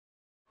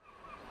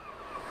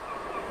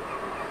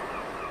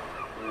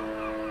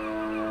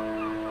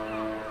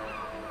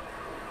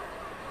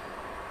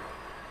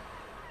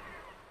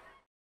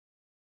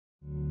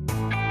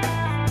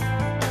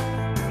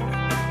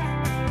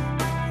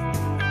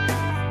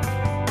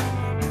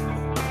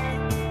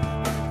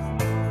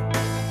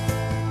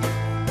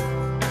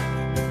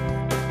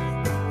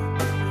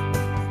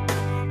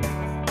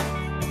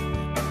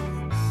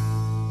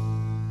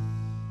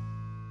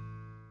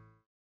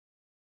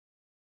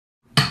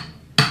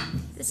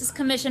This is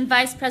Commission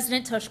Vice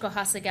President Toshiko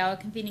Hasegawa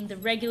convening the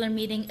regular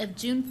meeting of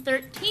June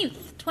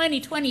 13th,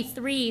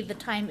 2023. The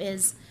time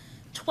is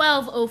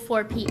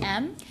 12:04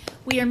 p.m.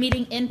 We are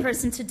meeting in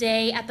person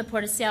today at the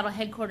Port of Seattle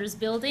headquarters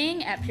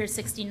building at Pier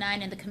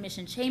 69 in the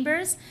Commission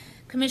chambers.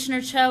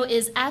 Commissioner Cho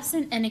is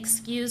absent and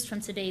excused from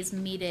today's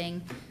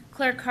meeting.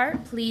 Clerk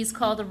Hart, please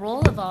call the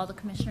roll of all the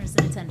commissioners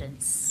in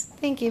attendance.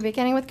 Thank you.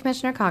 Beginning with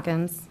Commissioner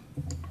Calkins.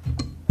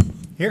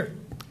 Here.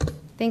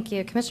 Thank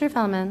you. Commissioner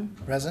Fellman.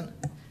 Present.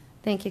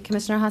 Thank you.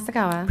 Commissioner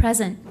Hasegawa.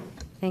 Present.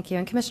 Thank you.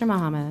 And Commissioner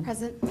Mohammed.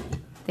 Present.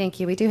 Thank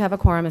you. We do have a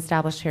quorum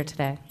established here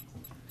today.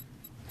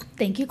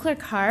 Thank you,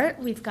 Clerk Hart.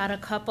 We've got a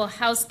couple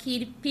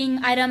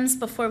housekeeping items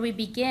before we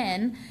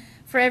begin.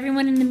 For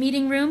everyone in the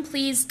meeting room,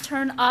 please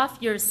turn off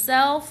your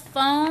cell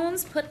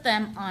phones, put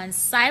them on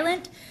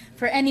silent.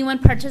 For anyone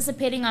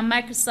participating on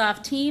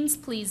Microsoft Teams,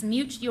 please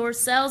mute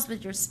yourselves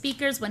with your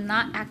speakers when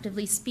not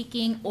actively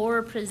speaking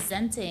or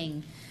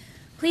presenting.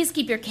 Please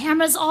keep your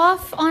cameras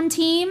off on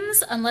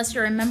Teams unless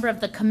you're a member of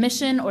the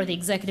Commission or the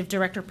Executive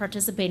Director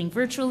participating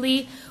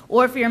virtually,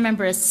 or if you're a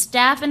member of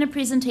staff in a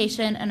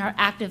presentation and are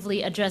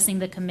actively addressing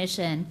the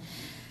Commission.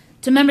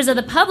 To members of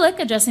the public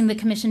addressing the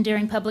Commission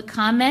during public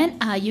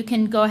comment, you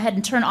can go ahead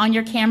and turn on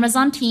your cameras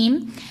on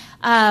Teams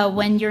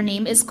when your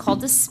name is called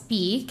to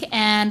speak,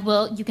 and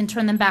you can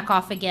turn them back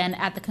off again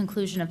at the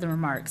conclusion of the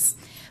remarks.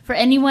 For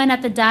anyone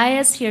at the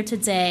dais here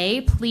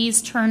today,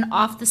 please turn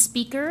off the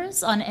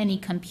speakers on any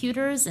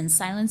computers and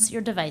silence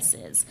your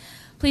devices.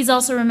 Please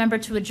also remember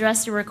to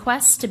address your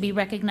requests to be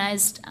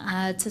recognized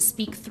to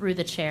speak through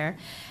the chair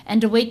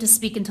and to wait to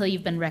speak until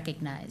you've been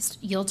recognized.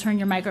 You'll turn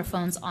your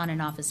microphones on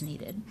and off as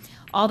needed.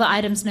 All the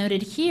items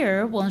noted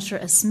here will ensure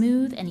a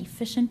smooth and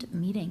efficient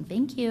meeting.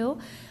 Thank you.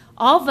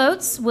 All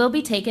votes will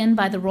be taken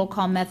by the roll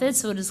call method,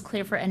 so it is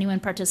clear for anyone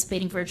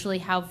participating virtually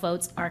how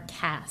votes are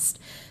cast.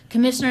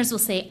 Commissioners will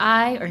say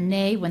aye or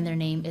nay when their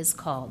name is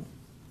called.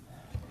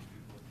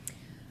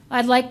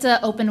 I'd like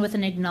to open with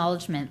an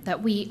acknowledgement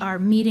that we are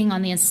meeting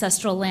on the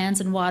ancestral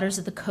lands and waters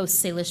of the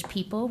Coast Salish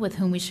people with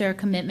whom we share a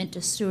commitment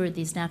to steward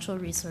these natural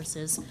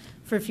resources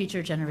for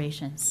future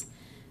generations.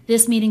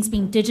 This meeting is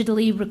being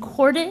digitally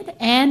recorded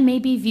and may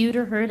be viewed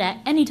or heard at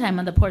any time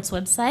on the Port's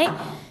website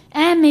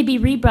and may be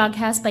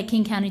rebroadcast by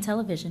King County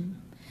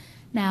Television.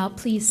 Now,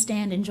 please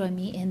stand and join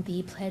me in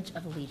the Pledge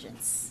of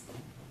Allegiance.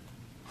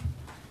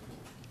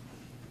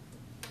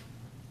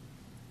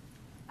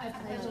 I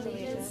pledge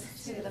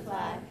allegiance to the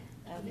flag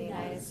of the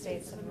United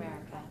States of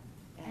America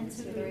and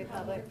to the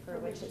republic for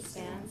which it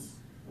stands,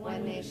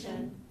 one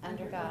nation,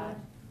 under God,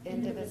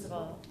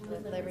 indivisible,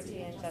 with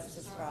liberty and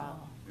justice for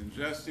all. And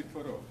justice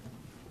for all.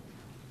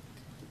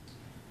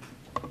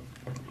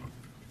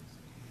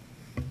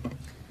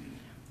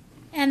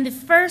 And the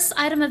first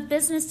item of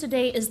business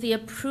today is the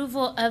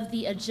approval of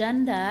the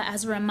agenda.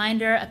 As a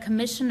reminder, a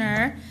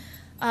commissioner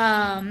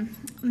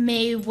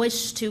may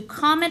wish to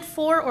comment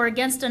for or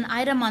against an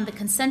item on the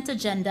consent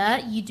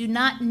agenda. You do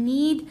not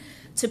need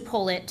to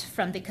pull it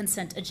from the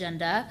consent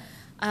agenda.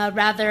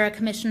 Rather, a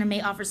commissioner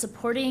may offer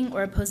supporting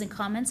or opposing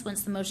comments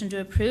once the motion to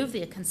approve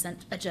the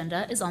consent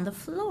agenda is on the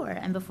floor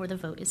and before the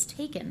vote is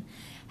taken.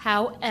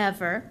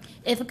 However,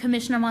 if a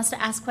commissioner wants to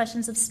ask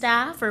questions of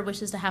staff or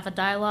wishes to have a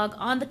dialogue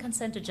on the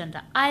consent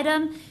agenda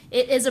item,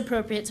 it is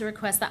appropriate to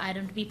request the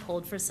item to be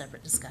pulled for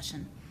separate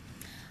discussion.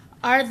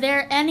 Are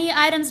there any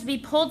items to be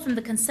pulled from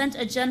the consent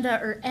agenda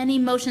or any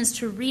motions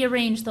to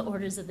rearrange the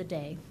orders of the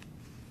day?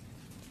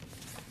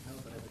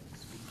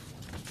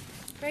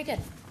 Very good.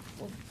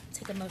 We'll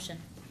take a motion.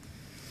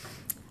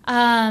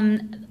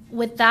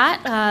 With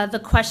that, the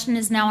question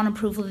is now on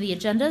approval of the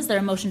agenda. Is there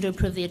a motion to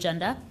approve the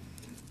agenda?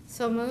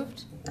 So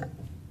moved.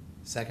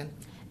 Second.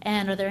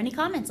 And are there any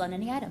comments on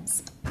any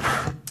items?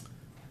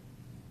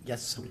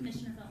 Yes.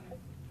 Commissioner Feldman.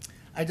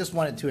 I just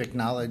wanted to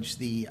acknowledge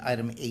the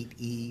item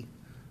 8E,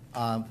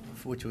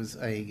 which was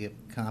a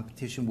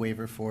competition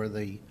waiver for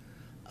the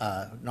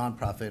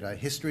nonprofit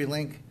History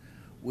Link,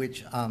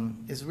 which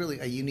is really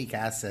a unique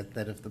asset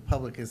that if the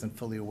public isn't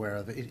fully aware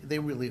of it, they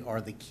really are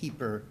the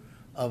keeper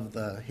of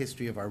the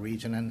history of our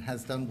region and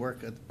has done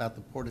work about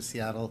the Port of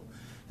Seattle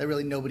that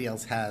really nobody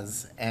else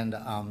has. And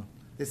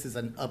this is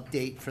an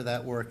update for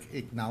that work,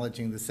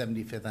 acknowledging the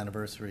 75th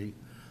anniversary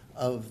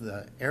of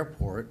the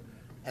airport,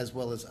 as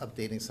well as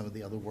updating some of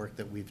the other work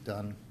that we've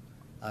done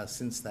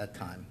since that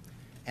time.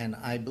 And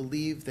I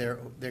believe they're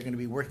going to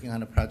be working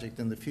on a project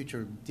in the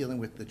future dealing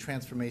with the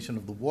transformation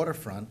of the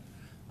waterfront,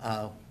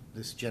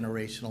 this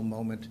generational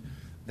moment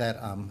that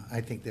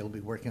I think they'll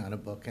be working on a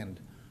book, and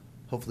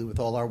hopefully with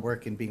all our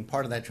work and being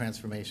part of that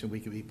transformation,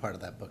 we could be part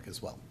of that book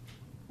as well.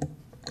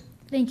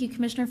 Thank you,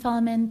 Commissioner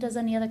Fellman. Does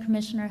any other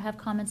commissioner have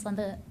comments on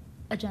the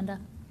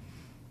agenda?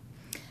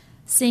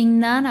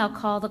 Seeing none, I'll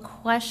call the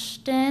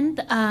question.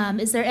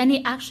 Is there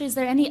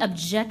any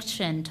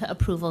objection to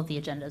approval of the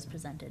agenda as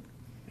presented?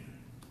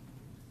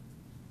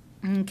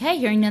 Okay,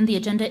 hearing none, the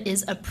agenda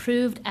is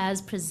approved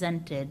as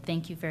presented.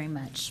 Thank you very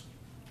much.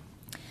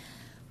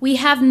 We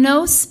have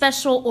no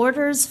special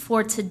orders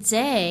for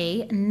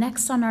today.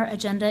 Next on our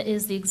agenda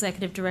is the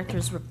Executive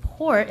Director's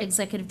report.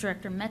 Executive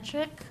Director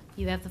Metrick,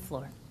 you have the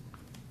floor.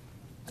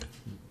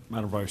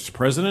 Madam Vice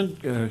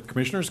President,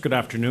 Commissioners, good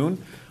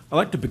afternoon. I'd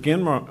like to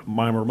begin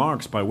my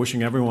remarks by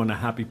wishing everyone a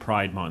happy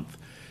Pride Month.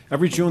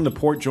 Every June, the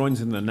Port joins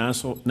in the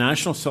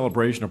national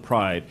celebration of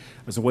Pride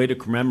as a way to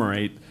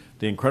commemorate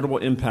the incredible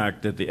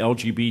impact that the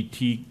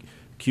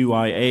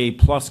LGBTQIA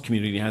plus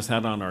community has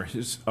had on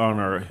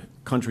our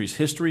country's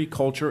history,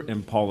 culture,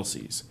 and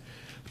policies.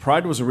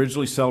 Pride was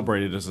originally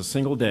celebrated as a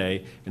single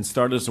day and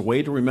started as a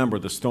way to remember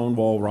the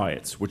Stonewall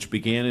riots, which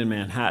began in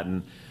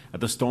Manhattan at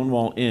the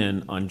Stonewall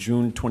Inn on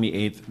June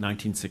 28,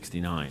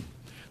 1969.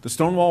 The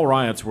Stonewall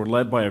riots were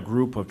led by a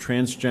group of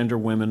transgender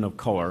women of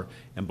color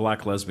and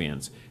black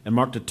lesbians and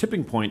marked a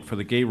tipping point for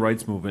the gay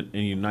rights movement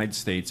in the United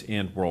States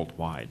and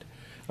worldwide.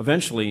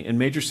 Eventually, in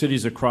major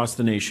cities across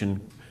the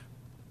nation,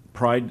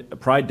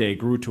 Pride Day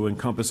grew to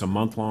encompass a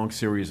month-long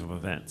series of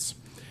events.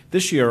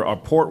 This year, our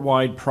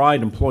port-wide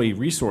Pride Employee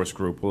Resource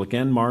Group will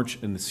again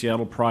march in the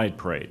Seattle Pride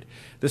Parade,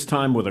 this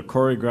time with a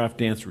choreographed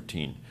dance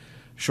routine.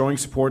 Showing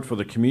support for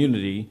the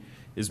community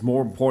is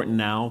more important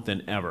now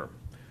than ever.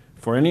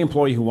 For any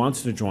employee who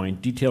wants to join,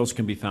 details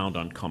can be found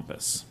on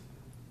Compass.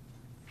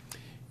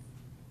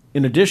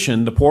 In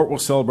addition, the Port will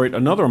celebrate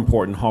another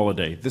important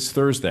holiday this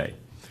Thursday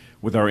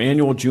with our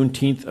annual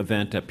Juneteenth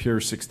event at Pier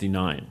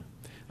 69.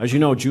 As you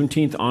know,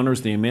 Juneteenth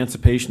honors the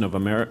emancipation of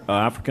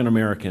African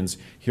Americans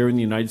here in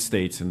the United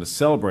States and is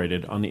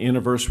celebrated on the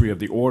anniversary of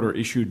the order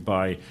issued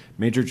by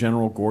Major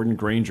General Gordon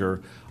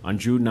Granger on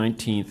June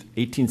 19,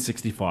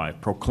 1865,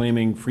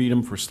 proclaiming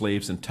freedom for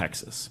slaves in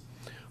Texas.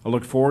 I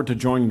look forward to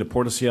joining the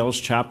Port of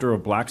Seattle's chapter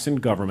of Blacks in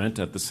Government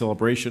at the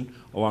celebration,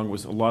 along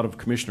with a lot of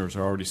commissioners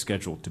are already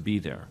scheduled to be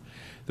there.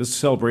 This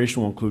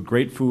celebration will include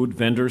great food,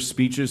 vendors,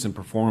 speeches, and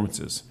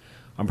performances.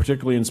 I'm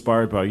particularly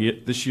inspired by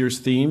this year's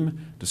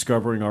theme,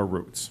 Discovering Our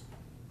Roots.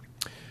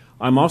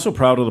 I'm also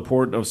proud of the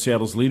Port of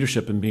Seattle's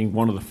leadership in being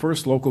one of the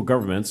first local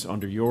governments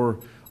under your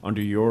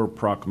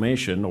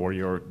proclamation or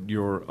your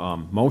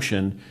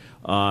motion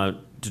to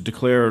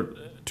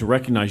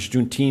recognize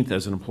Juneteenth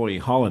as an employee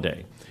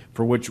holiday,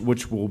 for which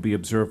will be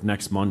observed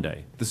next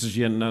Monday. This is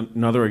yet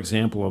another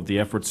example of the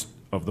efforts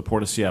of the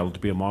Port of Seattle to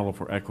be a model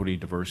for equity,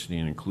 diversity,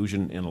 and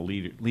inclusion and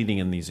leading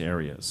in these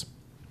areas.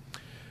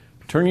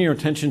 Turning your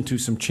attention to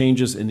some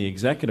changes in the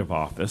executive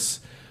office,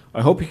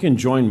 I hope you can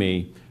join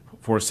me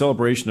for a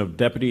celebration of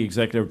Deputy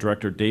Executive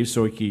Director Dave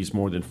Soike's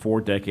more than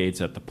 4 decades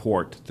at the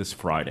Port this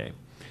Friday.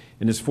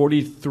 In his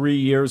 43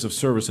 years of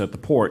service at the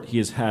Port, he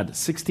has had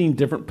 16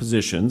 different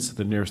positions,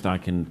 the nearest I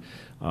can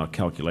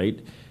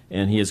calculate,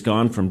 and he has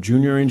gone from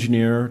junior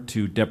engineer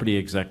to Deputy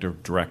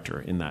Executive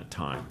Director in that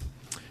time.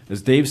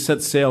 As Dave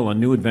sets sail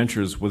on new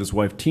adventures with his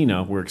wife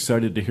Tina, we're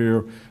excited to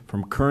hear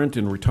from current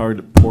and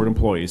retired Port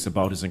employees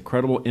about his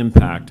incredible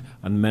impact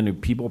on many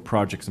people,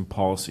 projects, and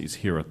policies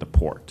here at the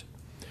Port.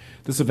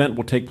 This event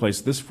will take place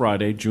this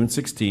Friday, June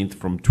 16th,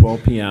 from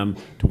 12 p.m.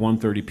 to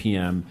 1:30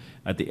 p.m.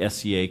 at the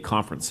SEA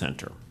Conference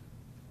Center.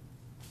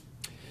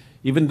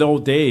 Even though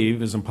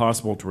Dave is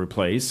impossible to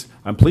replace,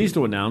 I'm pleased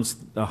to announce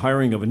the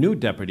hiring of a new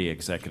Deputy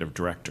Executive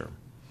Director.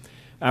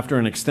 After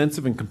an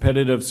extensive and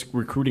competitive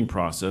recruiting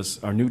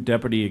process, our new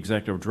Deputy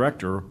Executive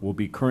Director will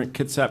be current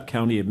Kitsap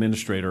County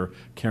Administrator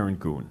Karen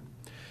Goon.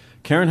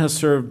 Karen has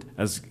served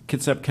as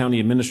Kitsap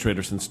County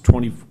Administrator since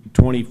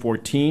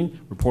 2014,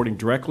 reporting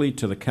directly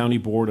to the County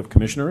Board of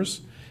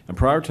Commissioners. And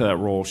prior to that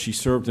role, she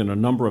served in a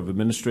number of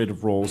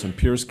administrative roles in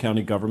Pierce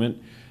County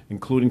government,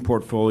 including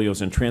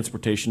portfolios in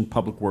transportation,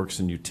 public works,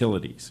 and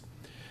utilities.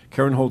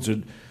 Karen holds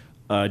a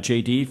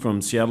JD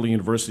from Seattle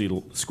University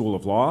School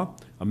of Law,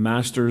 a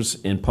master's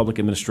in public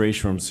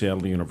administration from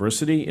Seattle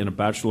University, and a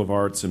Bachelor of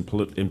Arts in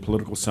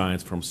political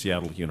science from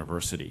Seattle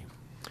University.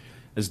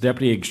 As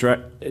Deputy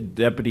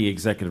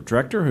Executive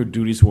Director, her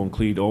duties will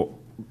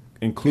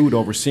include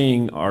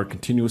overseeing our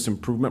continuous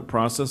improvement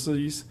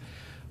processes,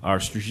 our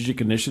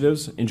strategic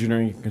initiatives,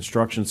 engineering and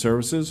construction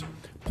services,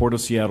 Port of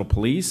Seattle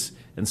Police,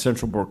 and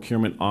Central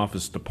Procurement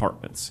Office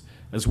departments,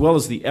 as well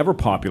as the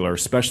ever-popular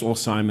special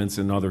assignments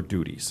and other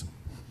duties.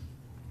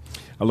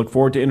 I look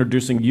forward to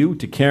introducing you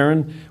to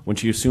Karen when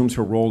she assumes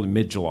her role in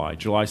mid-July.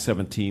 July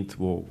 17th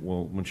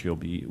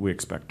we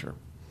expect her.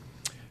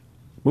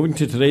 Moving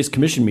to today's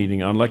commission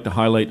meeting, I'd like to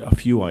highlight a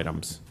few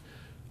items.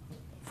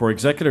 For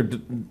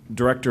Executive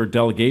Director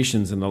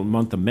delegations in the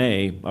month of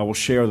May, I will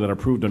share that I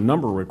approved a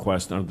number of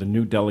requests under the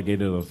new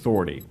delegated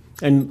authority.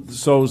 And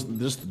so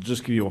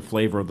just give you a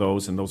flavor of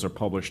those, and those are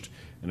published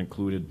and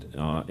included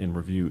in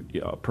review,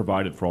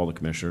 provided for all the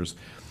commissioners.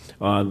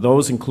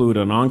 Those include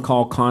an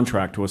on-call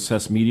contract to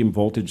assess medium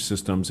voltage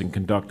systems and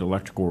conduct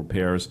electrical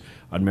repairs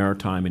on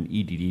maritime and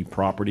EDD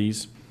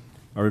properties,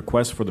 a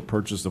request for the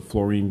purchase of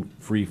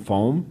fluorine-free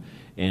foam,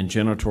 and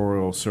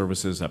janitorial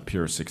services at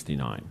Pier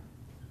 69.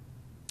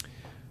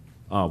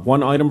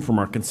 One item from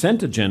our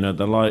consent agenda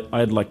that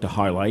I'd like to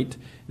highlight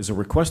is a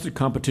requested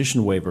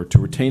competition waiver to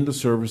retain the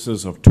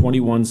services of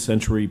 21st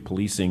Century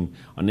Policing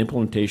on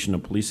implementation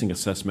of policing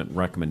assessment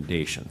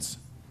recommendations.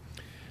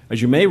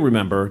 As you may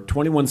remember,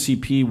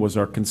 21CP was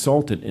our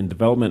consultant in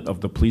development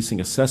of the policing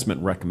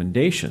assessment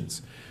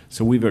recommendations.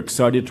 So we've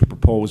excited to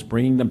propose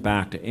bringing them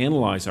back to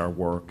analyze our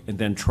work and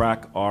then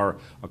track our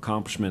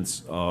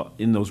accomplishments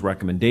in those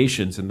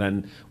recommendations. And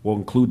then we'll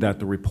include that in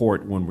the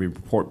report when we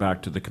report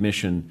back to the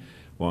Commission.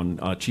 When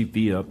Chief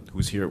Villa,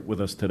 who's here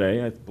with us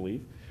today, I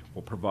believe,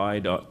 will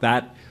provide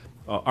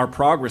our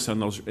progress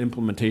on those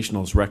implementation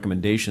of those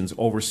recommendations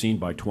overseen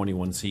by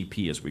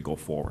 21CP as we go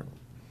forward.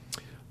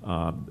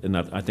 And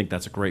I think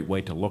that's a great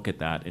way to look at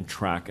that and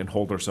track and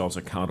hold ourselves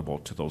accountable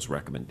to those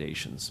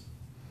recommendations.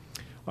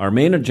 Our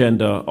main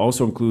agenda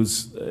also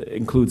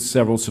includes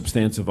several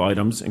substantive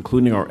items,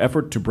 including our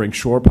effort to bring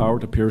shore power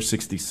to Pier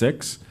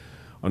 66,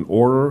 an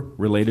order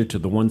related to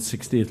the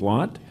 160th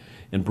lot,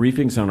 and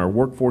briefings on our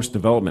workforce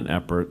development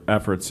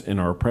efforts in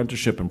our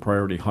apprenticeship and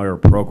priority hire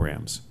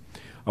programs.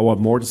 I will have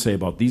more to say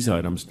about these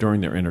items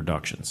during their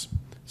introductions.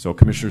 So,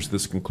 Commissioners,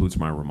 this concludes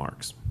my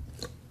remarks.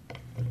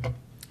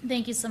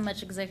 Thank you so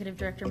much, Executive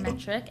Director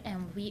Metrick.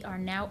 And we are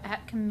now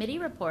at committee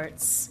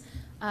reports.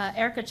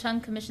 Erica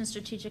Chung, Commission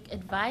Strategic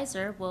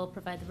Advisor, will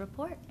provide the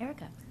report.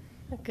 Erica.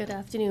 Good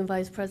afternoon,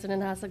 Vice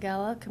President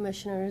Hasegawa,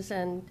 Commissioners,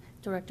 and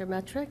Director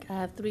Metrick. I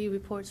have 3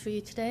 reports for you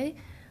today.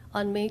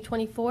 On May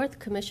 24th,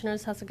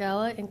 Commissioners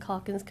Hasegawa and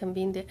Calkins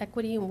convened the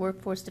Equity and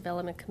Workforce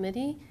Development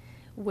Committee,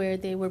 where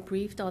they were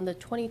briefed on the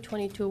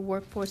 2022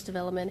 Workforce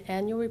Development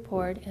Annual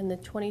Report and the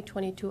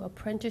 2022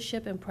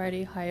 Apprenticeship and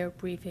Priority Hire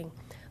Briefing.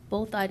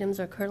 Both items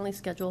are currently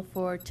scheduled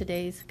for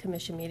today's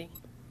Commission meeting.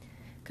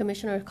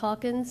 Commissioner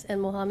Calkins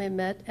and Mohammed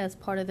met as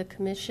part of the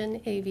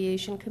Commission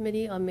Aviation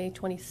Committee on May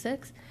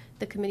 26th.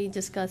 The committee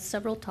discussed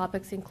several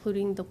topics,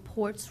 including the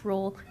port's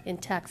role in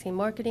taxi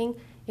marketing,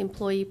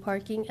 employee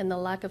parking, and the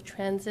lack of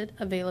transit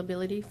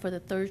availability for the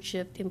third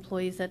shift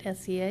employees at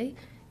SEA,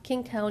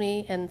 King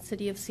County and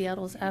City of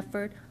Seattle's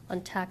effort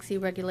on taxi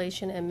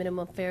regulation and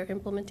minimum fare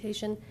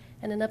implementation,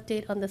 and an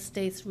update on the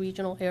state's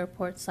regional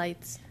airport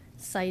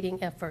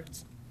siting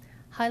efforts.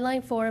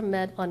 Highline Forum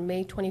met on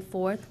May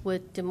 24th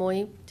with Des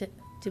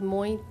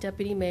Moines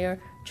Deputy Mayor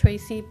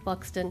Tracy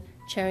Buxton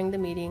chairing the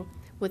meeting,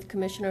 with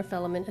Commissioner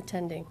Fellman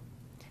attending.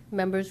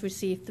 Members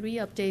received 3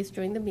 updates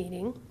during the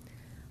meeting.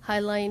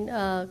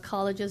 Highline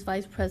College's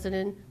Vice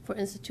President for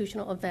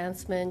Institutional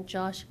Advancement,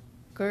 Josh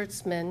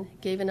Gertzman,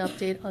 gave an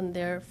update on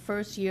their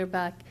first year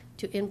back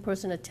to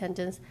in-person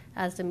attendance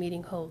as the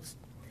meeting host.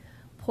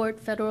 Port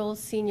Federal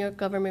Senior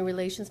Government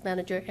Relations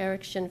Manager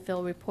Eric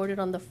Shinfield reported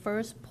on the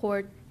first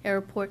Port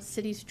Airport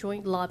Cities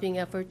joint lobbying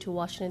effort to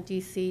Washington,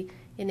 D.C.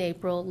 in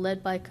April,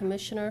 led by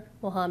Commissioner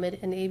Mohammed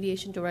and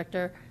Aviation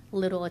Director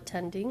Little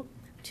attending,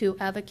 to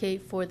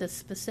advocate for the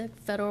specific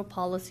federal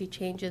policy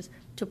changes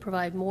to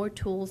provide more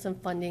tools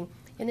and funding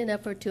in an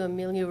effort to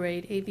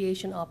ameliorate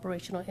aviation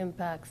operational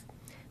impacts.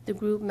 The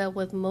group met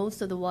with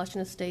most of the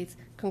Washington State's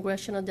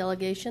congressional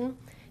delegation,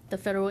 the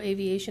Federal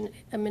Aviation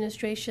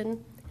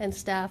Administration, and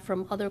staff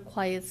from other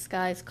Quiet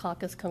Skies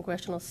Caucus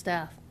congressional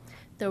staff.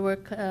 There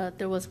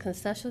was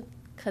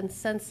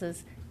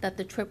consensus that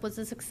the trip was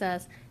a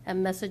success,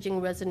 and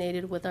messaging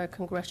resonated with our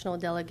congressional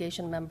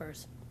delegation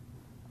members.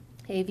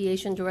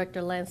 Aviation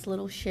Director Lance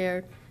Little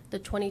shared the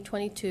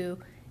 2022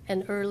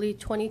 and early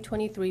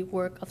 2023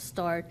 work of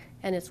START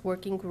and its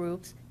working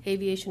groups,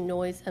 Aviation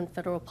Noise and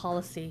Federal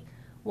Policy.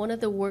 One of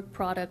the work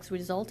products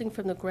resulting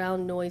from the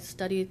ground noise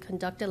study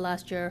conducted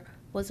last year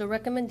was a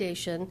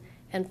recommendation,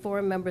 and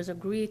forum members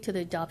agreed to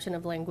the adoption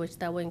of language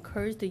that will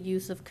encourage the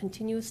use of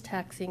continuous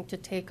taxiing to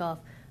takeoff.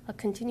 A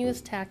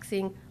continuous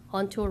taxiing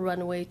onto a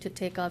runway to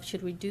takeoff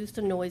should reduce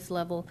the noise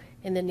level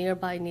in the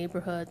nearby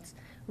neighborhoods,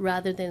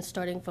 rather than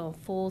starting from a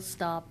full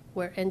stop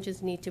where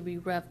engines need to be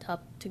revved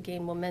up to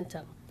gain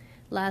momentum.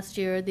 Last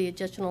year, the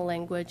additional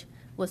language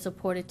was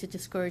supported to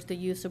discourage the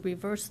use of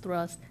reverse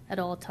thrust at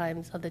all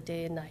times of the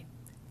day and night.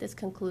 This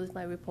concludes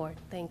my report.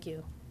 Thank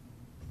you.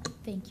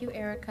 Thank you,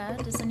 Erica.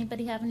 Does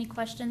anybody have any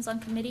questions on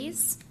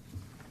committees?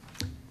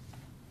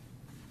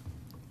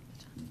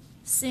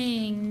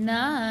 Seeing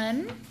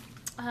none,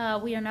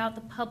 we are now at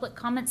the public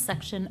comment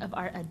section of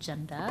our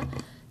agenda.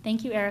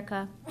 Thank you,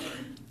 Erica.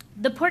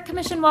 The Port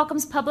Commission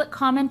welcomes public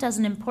comment as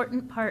an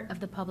important part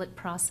of the public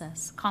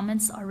process.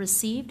 Comments are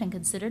received and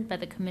considered by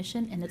the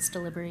Commission in its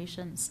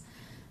deliberations.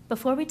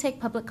 Before we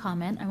take public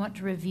comment, I want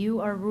to review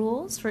our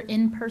rules for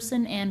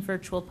in-person and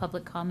virtual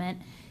public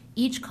comment.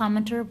 Each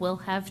commenter will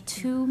have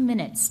 2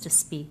 minutes to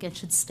speak and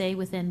should stay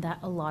within that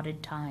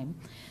allotted time.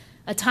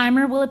 A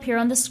timer will appear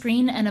on the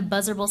screen and a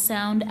buzzer will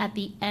sound at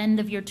the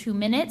end of your 2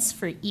 minutes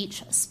for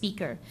each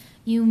speaker.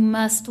 You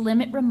must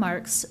limit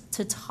remarks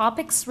to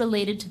topics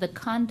related to the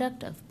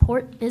conduct of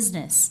port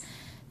business.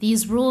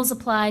 These rules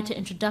apply to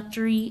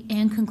introductory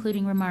and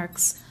concluding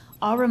remarks.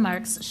 All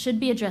remarks should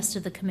be addressed to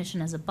the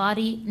Commission as a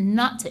body,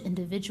 not to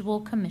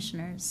individual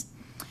commissioners.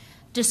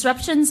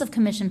 Disruptions of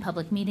Commission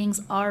public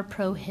meetings are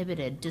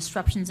prohibited.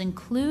 Disruptions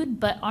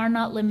include, but are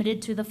not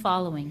limited to, the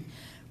following: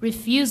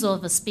 refusal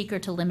of a speaker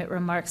to limit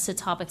remarks to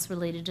topics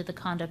related to the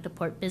conduct of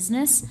port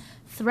business,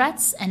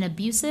 threats and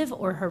abusive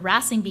or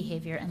harassing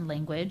behavior and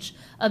language,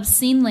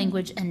 obscene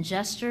language and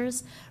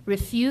gestures,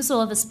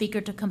 refusal of a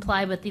speaker to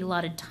comply with the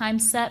allotted time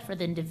set for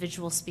the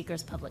individual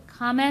speaker's public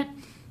comment,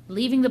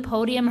 leaving the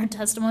podium or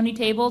testimony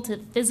table to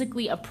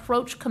physically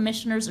approach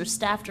commissioners or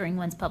staff during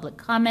one's public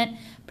comment,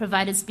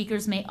 provided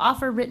speakers may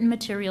offer written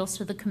materials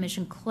to the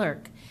commission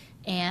clerk,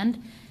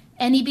 and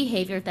any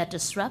behavior that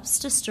disrupts,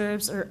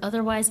 disturbs, or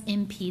otherwise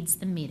impedes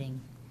the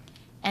meeting.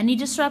 Any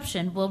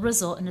disruption will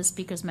result in a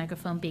speaker's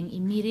microphone being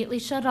immediately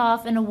shut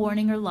off and a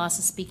warning or loss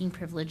of speaking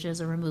privileges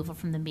or removal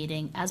from the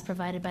meeting as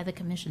provided by the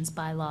commission's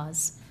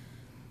bylaws.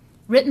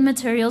 Written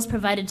materials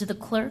provided to the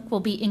clerk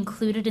will be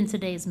included in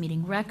today's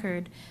meeting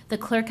record. The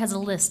clerk has a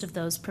list of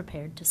those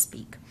prepared to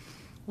speak.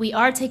 We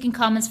are taking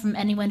comments from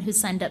anyone who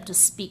signed up to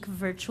speak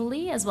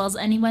virtually, as well as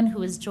anyone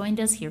who has joined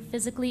us here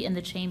physically in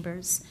the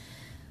chambers.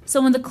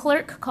 So when the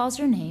clerk calls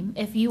your name,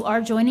 if you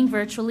are joining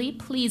virtually,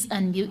 please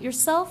unmute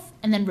yourself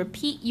and then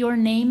repeat your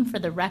name for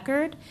the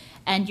record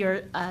and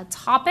your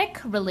topic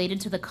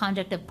related to the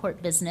conduct of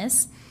port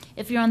business.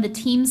 If you're on the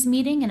Teams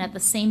meeting and at the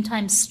same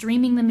time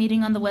streaming the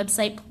meeting on the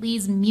website,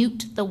 please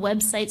mute the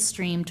website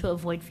stream to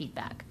avoid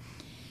feedback.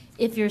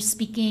 If you're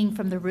speaking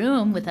from the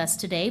room with us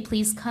today,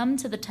 please come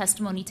to the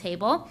testimony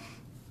table.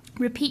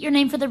 Repeat your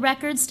name for the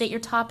record, state your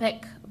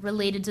topic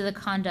related to the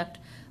conduct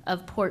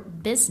of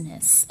port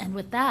business. And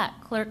with that,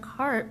 Clerk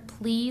Hart,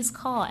 please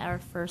call our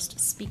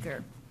first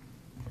speaker.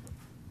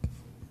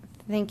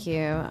 Thank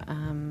you.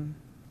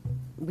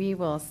 We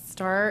will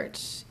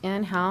start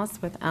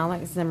in-house with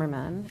Alex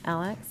Zimmerman.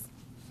 Alex?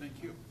 Thank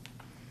you.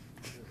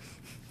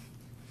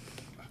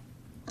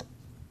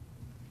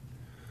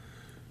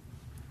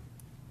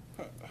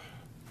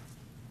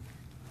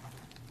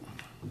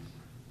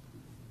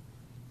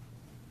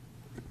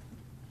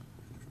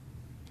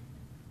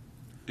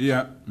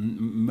 Yeah,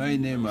 my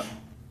name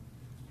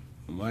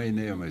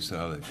is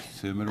Alex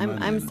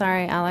Zimmerman. I'm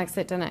sorry, Alex,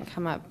 it didn't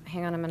come up.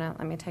 Hang on a minute,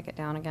 let me take it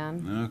down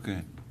again.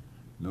 Okay,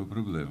 no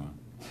problema.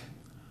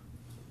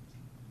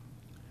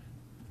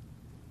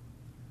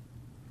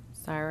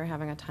 Sorry, we're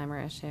having a timer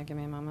issue. Give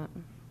me a moment.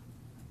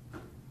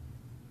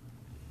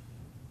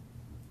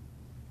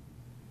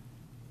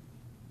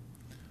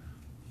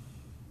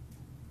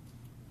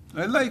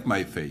 I like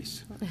my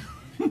face.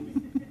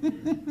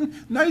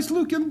 Nice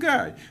looking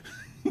guy.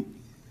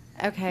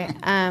 Okay,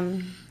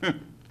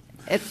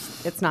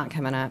 it's not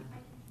coming up.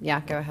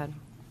 Yeah, go ahead.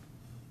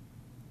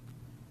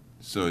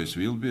 So it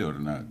will be or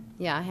not?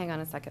 Yeah, hang on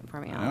a second for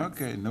me,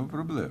 Alex. Okay, no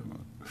problema.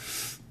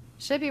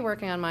 Should be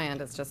working on my end,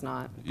 it's just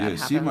not. Yeah, That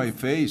see my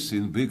happens. face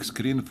in big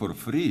screen for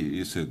free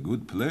is a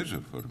good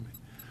pleasure for me.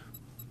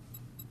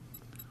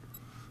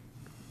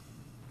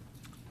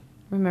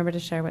 Remember to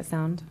share what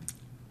sound.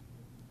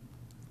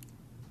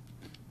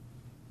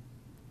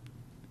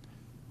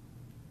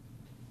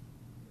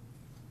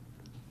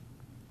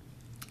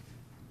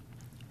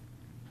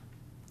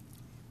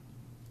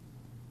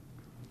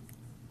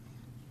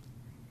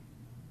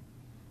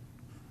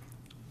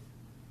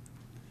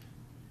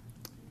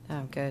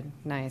 Oh, good,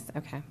 nice,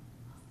 okay.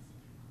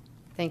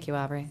 Thank you,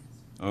 Aubrey.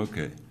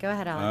 Okay. Go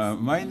ahead,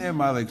 Alex. My name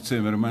is Alex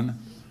Zimmerman,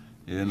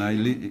 and I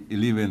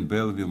live in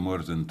Bellevue more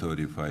than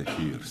 35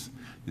 years.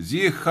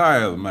 The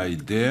Heil, my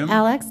dam.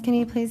 Alex, can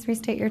you please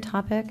restate your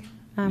topic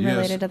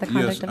related to the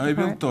conduct of the I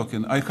will court? talk.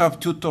 I have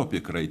two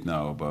topics right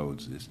now about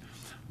this.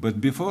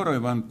 But before I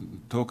want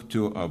to talk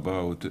to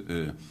about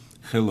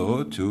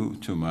hello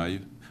to my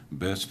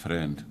best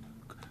friend,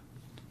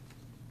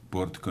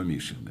 port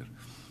commissioner.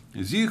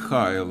 The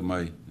Heil,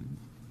 my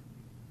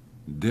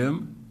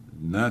damn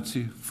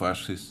Nazi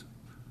fascist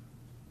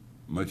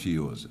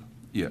mafioso.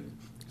 Yeah.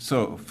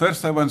 So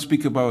first I want to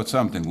speak about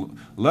something.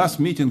 Last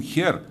meeting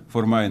here,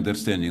 for my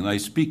understanding, I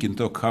speak and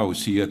talk how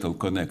Seattle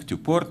connect to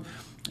port,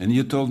 and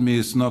you told me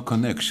it's no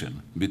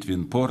connection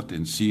between port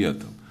and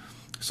Seattle.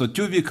 So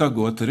 2 weeks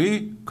ago,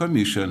 3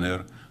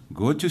 commissioners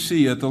go to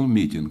Seattle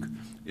meeting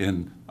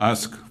and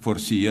ask for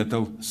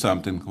Seattle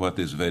something what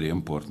is very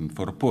important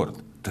for port.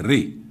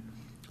 3.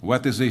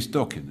 What is he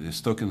talking?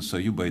 He's talking, so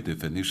you by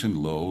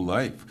definition low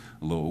life,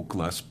 low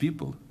class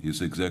people.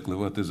 Is exactly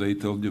what as I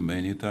told you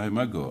many time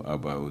ago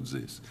about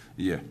this.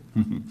 Yeah,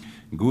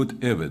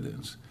 good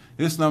evidence.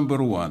 It's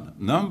number 1.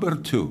 Number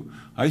 2,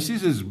 I see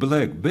this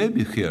black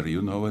baby hair,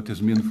 you know what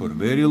it means for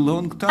very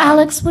long time.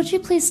 Alex, would you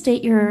please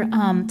state your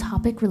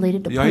topic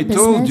related to Yeah, port I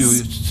business? told you,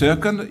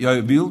 second, I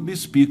will be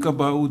speak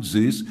about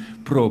this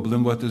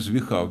problem what is we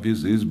have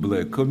with this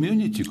black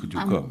community. Could you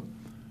come?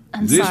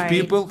 I'm These sorry,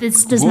 people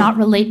this does who- not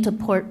relate to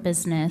port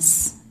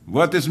business.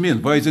 What does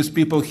mean? Why these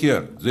people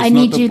here? This I not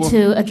need a you po-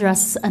 to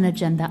address an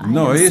agenda item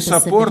No, I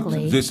support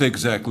specifically. this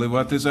exactly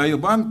what is I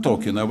want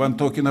talking. I want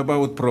talking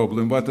about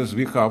problem what is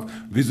we have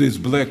with this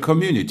black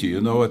community.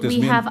 You know what is We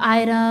mean? have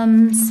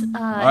items,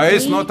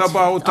 It's not 8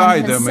 about on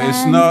item.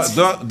 It's consent.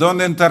 not. Don't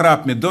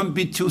interrupt me. Don't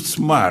be too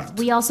smart.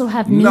 We also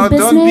have new No,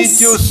 business. don't be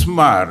too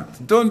smart.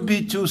 Don't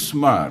be too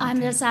smart. I'm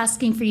just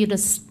asking for you to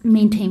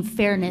maintain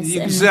fairness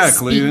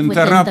Exactly. You and speak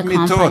interrupt within me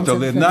the confines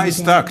totally. of the Nice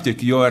meeting.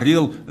 tactic. You are a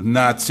real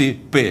Nazi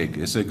pig.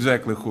 It's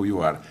exactly who you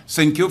are.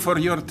 Thank you for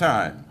your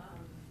time.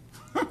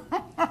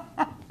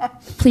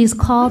 Please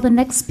call the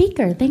next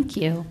speaker. Thank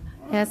you.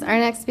 Yes, our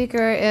next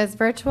speaker is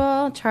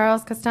virtual,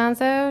 Charles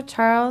Costanzo.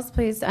 Charles,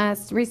 please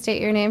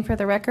restate your name for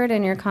the record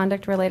and your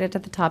conduct related to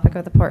the topic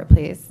of the port,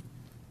 please.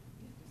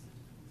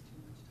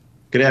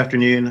 Good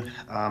afternoon.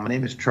 My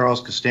name is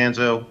Charles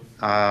Costanzo.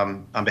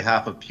 On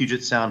behalf of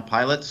Puget Sound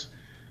Pilots,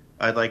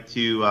 I'd like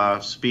to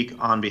speak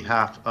on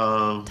behalf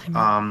of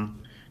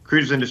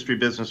cruise industry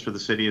business for the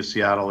city of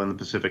Seattle and the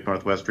Pacific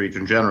Northwest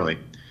region generally.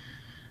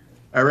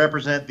 I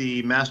represent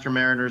the Master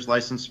Mariners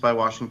licensed by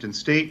Washington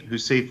State who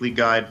safely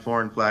guide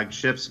foreign flagged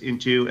ships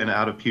into and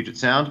out of Puget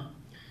Sound.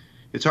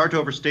 It's hard to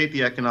overstate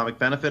the economic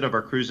benefit of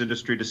our cruise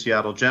industry to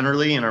Seattle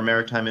generally and our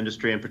maritime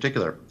industry in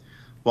particular.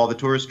 While the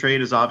tourist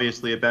trade is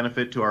obviously a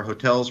benefit to our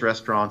hotels,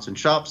 restaurants, and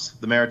shops,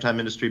 the maritime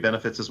industry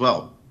benefits as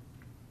well.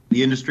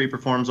 The industry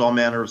performs all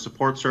manner of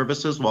support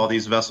services while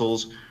these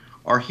vessels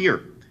are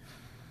here.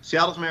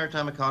 Seattle's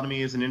maritime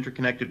economy is an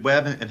interconnected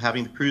web, and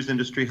having the cruise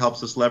industry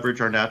helps us leverage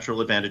our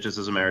natural advantages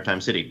as a maritime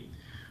city.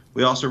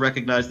 We also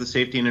recognize the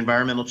safety and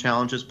environmental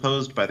challenges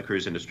posed by the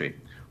cruise industry.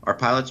 Our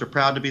pilots are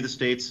proud to be the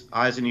state's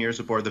eyes and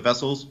ears aboard the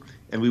vessels,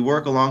 and we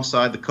work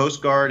alongside the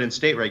Coast Guard and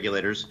state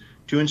regulators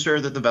to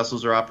ensure that the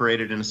vessels are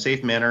operated in a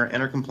safe manner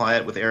and are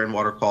compliant with air and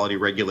water quality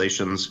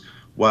regulations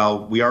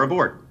while we are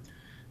aboard.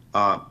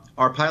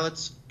 Our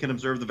pilots can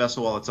observe the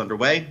vessel while it's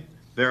underway,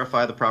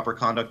 verify the proper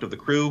conduct of the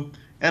crew,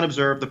 and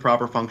observe the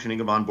proper functioning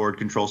of onboard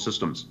control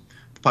systems.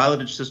 The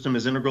pilotage system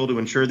is integral to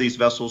ensure these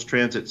vessels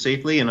transit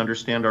safely and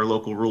understand our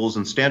local rules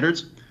and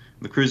standards.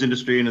 The cruise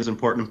industry is an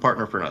important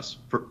partner for us,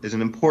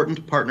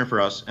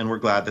 and we're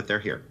glad that they're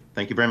here.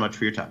 Thank you very much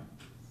for your time.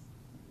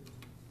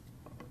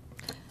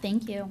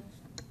 Thank you.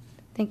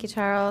 Thank you,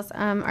 Charles.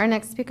 Our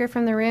next speaker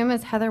from the room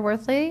is Heather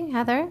Worthley.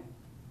 Heather,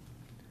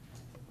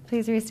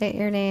 please restate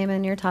your name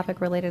and your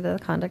topic related to the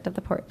conduct of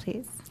the port,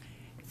 please.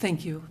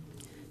 Thank you.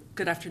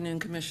 Good afternoon,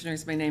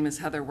 Commissioners. My name is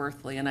Heather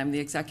Worthley, and I'm the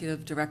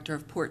Executive Director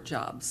of Port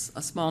Jobs,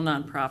 a small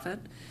nonprofit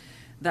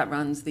that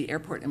runs the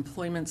Airport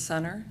Employment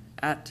Center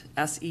at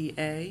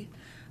SEA,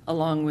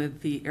 along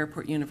with the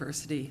Airport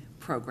University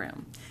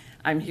program.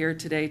 I'm here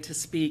today to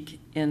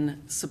speak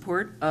in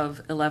support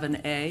of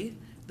 11A,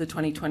 the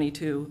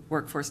 2022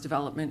 Workforce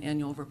Development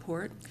Annual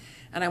Report,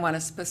 and I want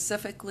to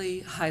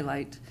specifically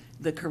highlight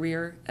the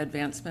Career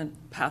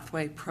Advancement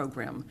Pathway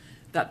Program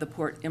that the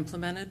Port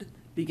implemented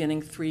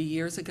beginning 3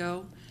 years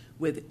ago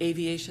with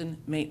aviation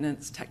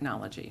maintenance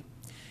technology.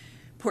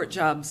 Port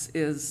Jobs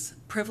is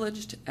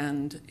privileged,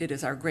 and it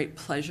is our great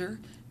pleasure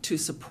to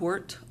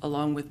support,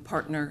 along with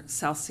partner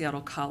South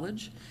Seattle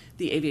College,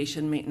 the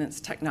Aviation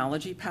Maintenance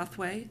Technology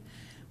Pathway.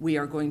 We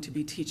are going to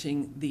be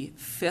teaching the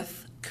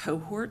 5th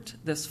cohort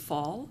this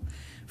fall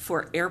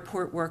for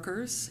airport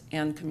workers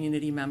and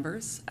community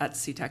members at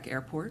SeaTac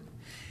Airport.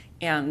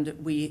 And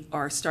we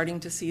are starting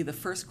to see the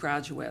first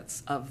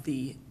graduates of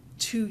the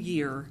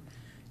 2-year,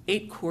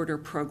 8-quarter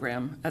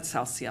program at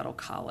South Seattle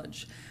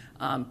College.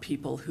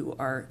 People who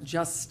are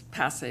just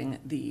passing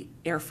the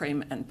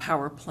airframe and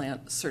power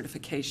plant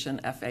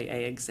certification FAA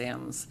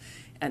exams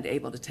and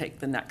able to take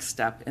the next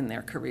step in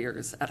their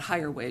careers at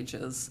higher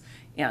wages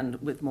and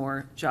with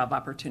more job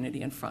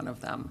opportunity in front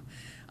of them.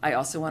 I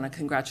also want to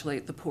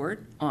congratulate the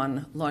Port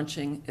on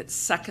launching its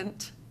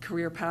 2nd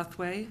career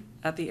pathway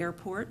at the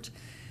airport,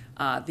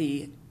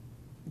 the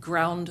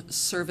Ground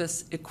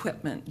Service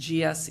Equipment,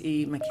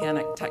 GSE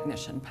Mechanic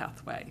Technician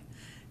pathway.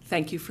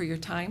 Thank you for your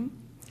time,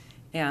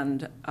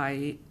 and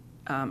I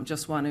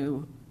just want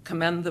to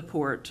commend the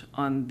Port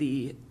on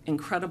the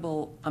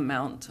incredible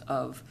amount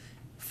of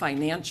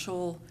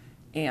financial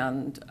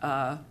and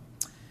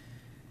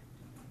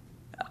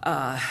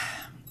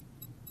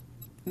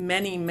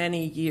many,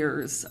 many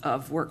years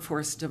of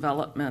workforce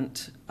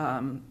development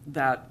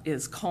that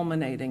is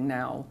culminating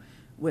now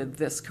with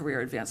this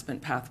Career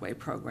Advancement Pathway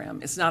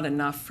program. It's not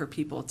enough for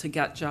people to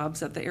get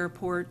jobs at the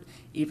airport,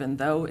 even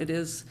though it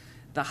is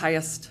the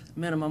highest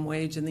minimum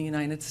wage in the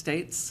United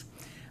States.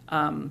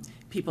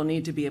 People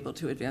need to be able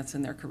to advance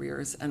in their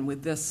careers, and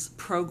with this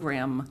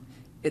program,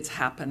 it's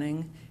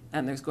happening,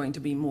 and there's going to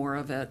be more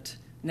of it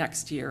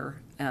next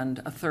year, and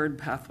a 3rd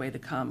pathway to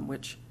come,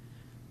 which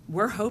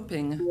we're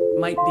hoping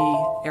might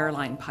be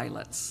airline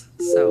pilots.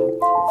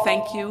 So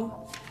thank you,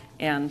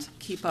 and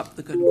keep up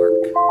the good work.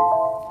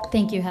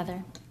 Thank you,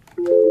 Heather.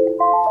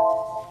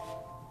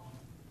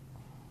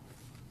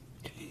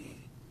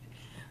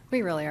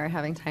 We really are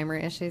having timer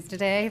issues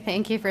today.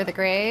 Thank you for the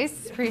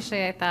grace.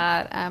 Appreciate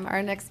that.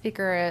 Our next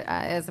speaker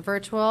is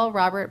virtual,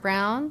 Robert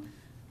Brown.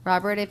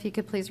 Robert, if you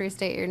could please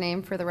restate your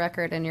name for the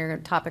record and your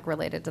topic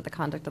related to the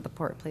conduct of the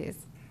port, please.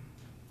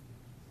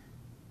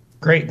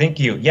 Great, thank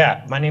you.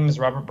 Yeah, my name is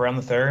Robert Brown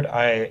III.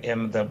 I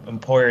am the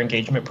Employer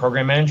Engagement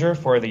Program Manager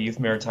for the Youth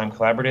Maritime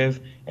Collaborative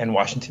and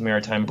Washington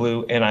Maritime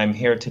Blue, and I'm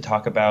here to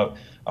talk about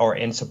or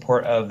in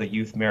support of the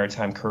Youth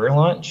Maritime Career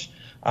Launch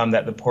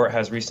that the Port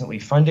has recently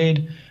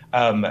funded.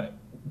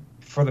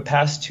 For the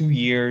past 2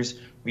 years,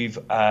 we've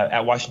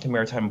at Washington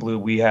Maritime Blue,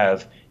 we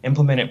have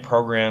implemented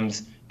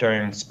programs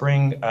during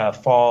spring,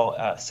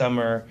 fall,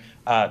 summer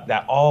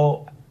that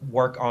all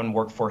work on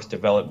workforce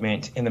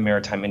development in the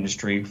maritime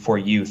industry for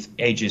youth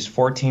ages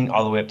 14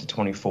 all the way up to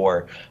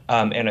 24.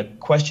 And a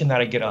question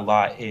that I get a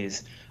lot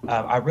is,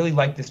 I really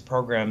like this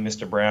program,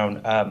 Mr.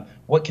 Brown.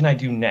 What can I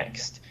do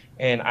next?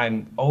 And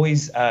I'm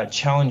always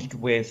challenged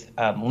with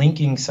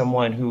linking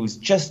someone who's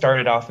just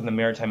started off in the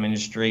maritime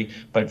industry,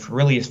 but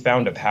really has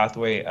found a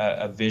pathway,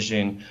 a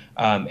vision,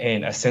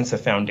 and a sense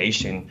of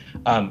foundation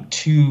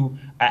to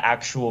an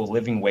actual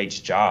living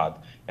wage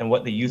job. And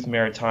what the Youth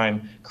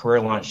Maritime Career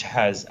Launch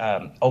has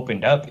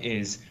opened up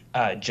is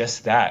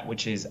just that,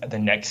 which is the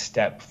next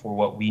step for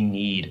what we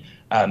need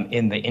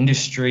in the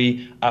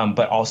industry,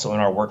 but also in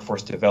our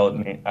workforce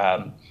development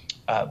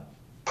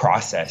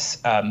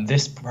process.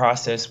 This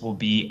process will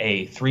be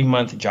a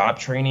 3-month job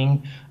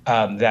training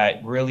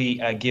that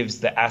really gives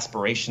the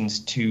aspirations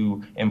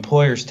to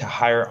employers to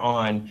hire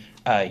on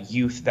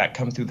youth that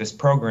come through this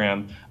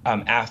program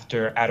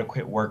after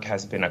adequate work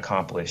has been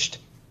accomplished.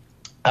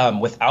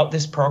 Without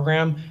this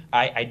program,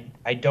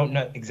 I don't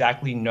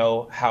exactly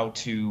know how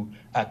to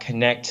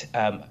connect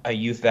a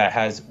youth that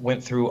has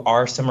went through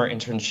our summer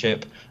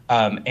internship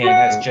and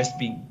has just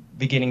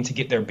beginning to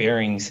get their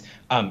bearings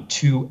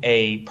to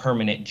a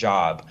permanent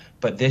job.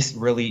 But this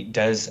really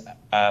does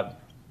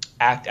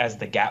act as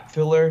the gap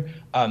filler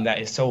that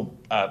is so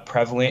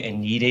prevalent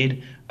and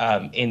needed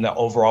in the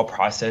overall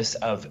process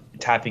of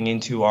tapping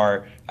into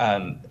our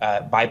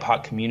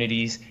BIPOC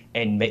communities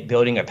and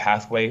building a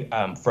pathway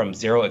from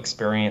zero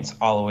experience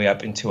all the way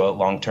up into a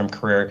long-term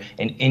career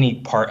in any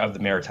part of the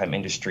maritime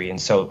industry.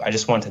 And so I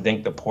just want to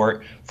thank the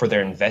Port for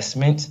their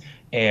investment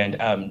and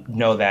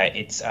know that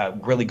it's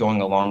really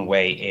going a long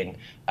way in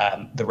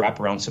the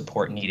wraparound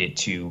support needed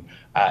to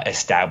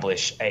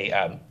establish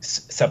a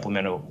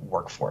supplemental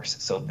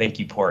workforce. So thank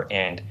you, Port,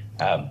 and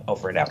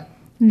over and out.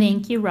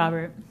 Thank you,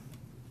 Robert.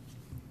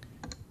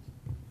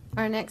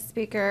 Our next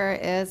speaker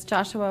is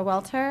Joshua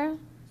Welter.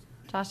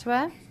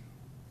 Joshua?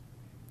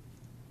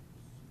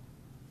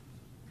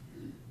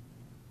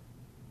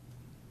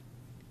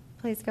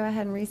 Please go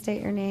ahead and restate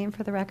your name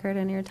for the record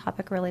and your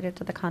topic related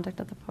to the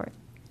conduct of the port.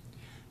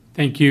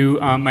 Thank you.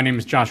 My name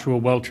is Joshua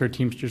Welter,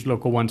 Teamsters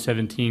Local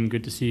 117.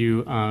 Good to see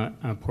you,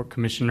 Port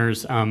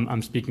Commissioners.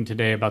 I'm speaking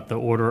today about the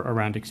order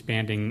around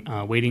expanding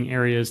waiting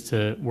areas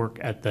to work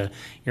at the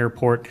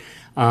airport.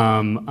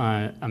 I'm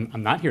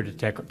not here to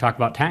talk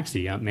about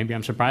taxi. Maybe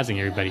I'm surprising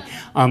everybody.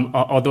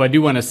 Although I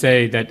do want to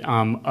say that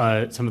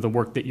some of the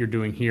work that you're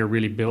doing here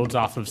really builds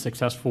off of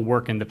successful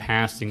work in the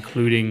past,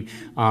 including,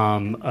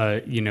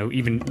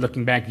 even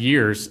looking back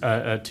years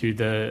to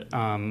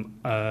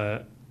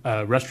the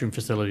restroom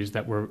facilities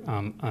that were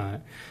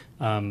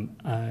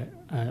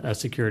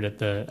secured at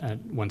the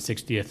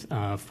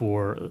 160th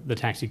for the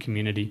taxi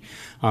community.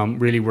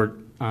 Really, we're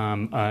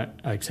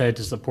excited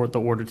to support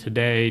the order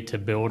today to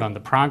build on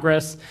the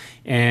progress,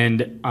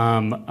 and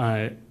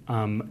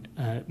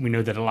we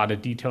know that a lot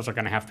of details are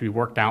going to have to be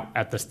worked out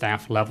at the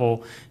staff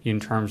level in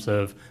terms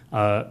of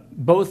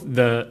both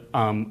the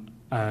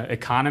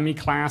economy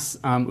class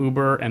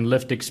Uber and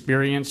Lyft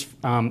experience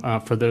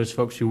for those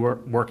folks who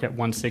work at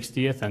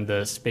 160th and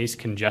the space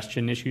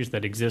congestion issues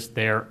that exist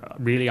there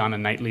really on a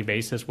nightly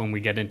basis when we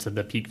get into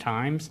the peak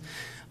times.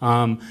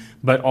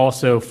 But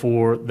also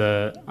for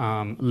the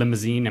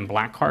limousine and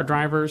black car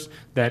drivers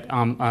that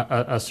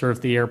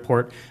serve the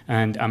airport.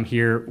 And I'm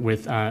here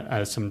with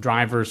some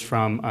drivers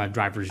from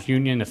Drivers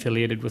Union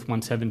affiliated with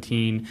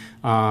 117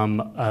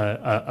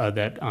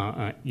 that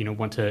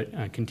want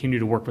to continue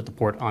to work with the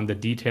port on the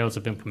details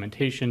of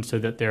implementation so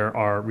that there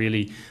are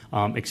really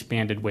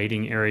expanded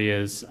waiting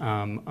areas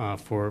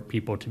for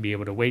people to be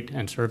able to wait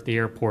and serve the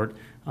airport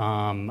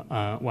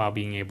while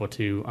being able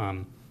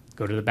to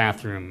go to the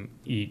bathroom,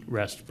 eat,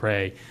 rest,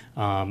 pray,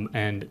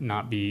 and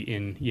not be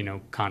in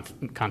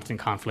constant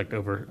conflict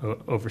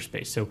over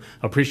space. So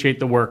appreciate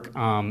the work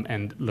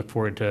and look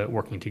forward to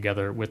working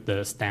together with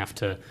the staff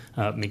to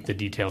make the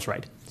details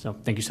right. So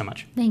thank you so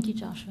much. Thank you,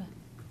 Joshua.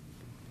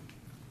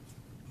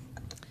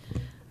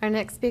 Our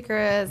next speaker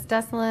is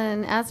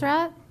Desalin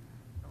Azrat.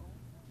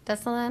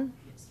 Desalin?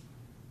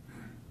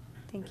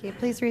 Thank you.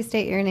 Please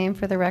restate your name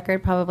for the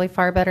record, probably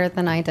far better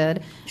than I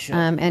did, Sure.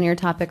 and your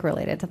topic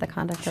related to the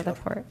conduct of the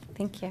port.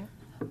 Thank you.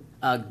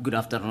 Good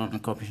afternoon,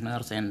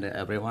 commissioners and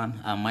everyone.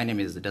 My name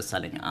is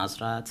Desalin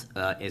Azrat,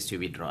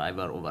 SUV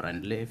driver, Uber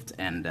and Lyft,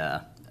 and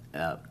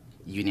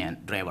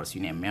drivers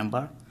union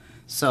member.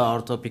 So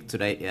our topic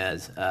today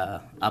is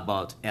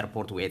about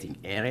airport waiting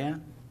area.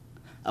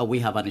 We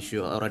have an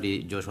issue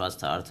already. Joshua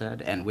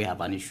started, and we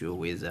have an issue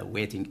with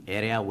waiting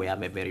area. We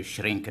have a very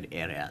shrinked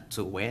area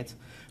to wait.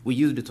 We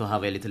used to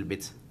have a little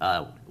bit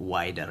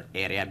wider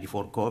area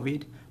before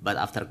COVID, but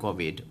after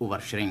COVID,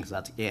 Uber shrinks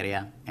that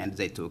area, and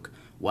they took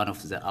one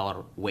of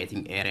our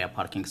waiting area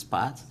parking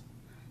spots.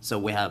 So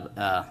we have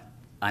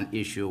an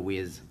issue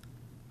with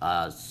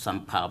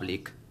some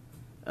public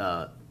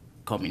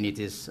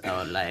communities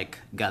like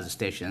gas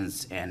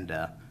stations and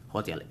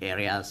hotel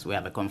areas. We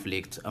have a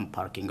conflict on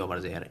parking over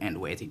there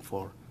and waiting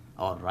for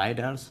our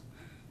riders.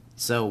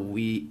 So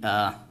we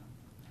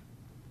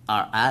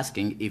are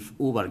asking if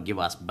Uber give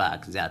us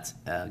back that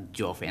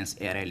geofence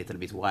area a little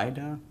bit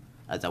wider,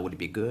 that would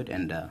be good.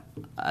 And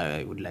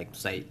I would like to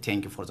say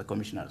thank you for the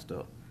commissioners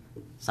to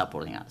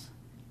supporting us.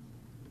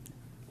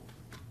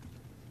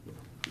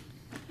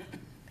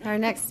 Our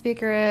next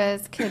speaker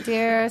is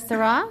Kadir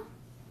Sarah.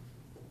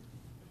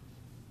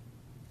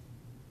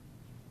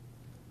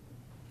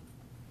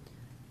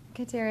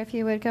 Kadir, if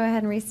you would go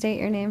ahead and restate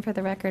your name for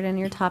the record and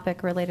your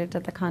topic related to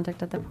the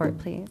conduct of the port,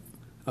 please.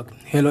 Okay.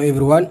 Hello,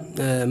 everyone.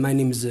 My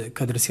name is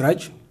Kadir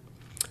Siraj.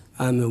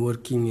 I'm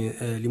working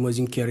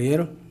limousine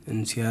carrier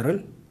in Seattle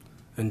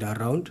and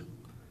around.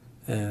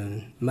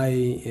 My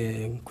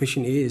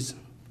question is,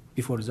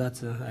 before that,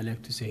 I'd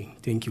like to say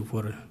thank you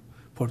for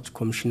port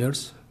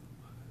commissioners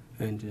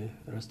and the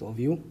rest of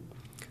you.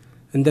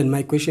 And then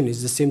my question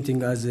is the same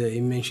thing as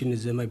you mentioned,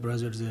 is my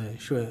brothers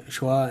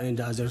Shua and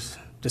others,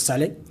 the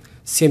Saleh.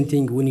 Same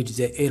thing, we need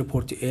the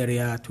airport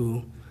area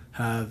to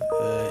have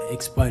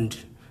expand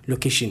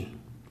location,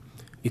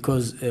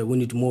 because we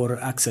need more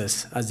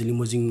access as the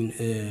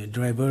limousine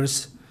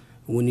drivers.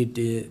 We need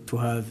to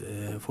have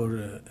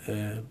for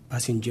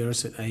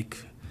passengers like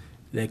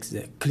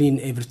the clean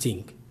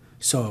everything.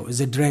 So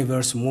the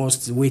drivers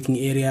most waiting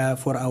area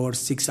 4 hours,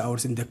 6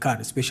 hours in the car,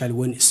 especially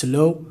when it's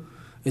slow,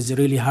 is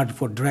really hard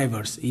for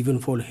drivers, even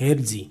for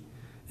healthy.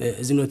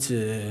 It's not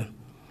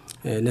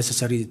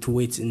necessary to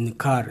wait in the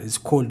car. It's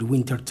cold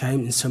winter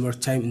time, in summer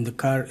time in the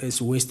car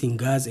is wasting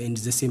gas, and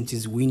the same thing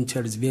is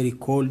winter is very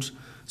cold.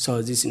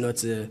 So this is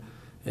not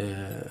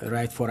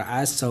right for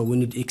us. So we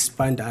need to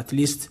expand at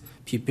least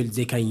people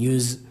they can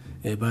use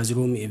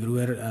bathroom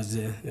everywhere, as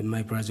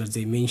my brothers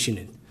they mentioned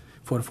it.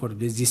 For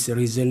these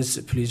reasons,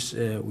 please,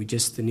 we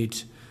just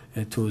need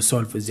to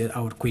solve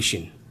our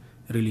question.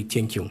 Really,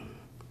 thank you.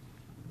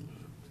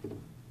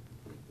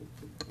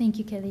 Thank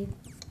you, Khalid.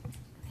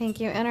 Thank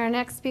you. And our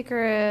next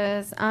speaker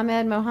is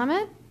Ahmed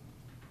Mohammed.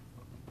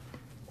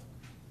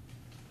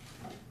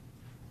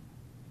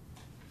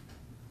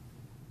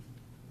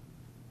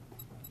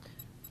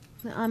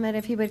 Ahmed,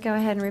 if you would go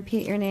ahead and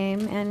repeat your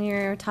name and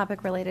your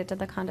topic related to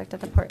the conduct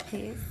of the port,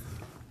 please.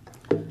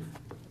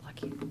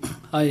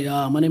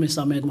 Hi, my name is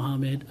Ahmed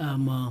Mohammed.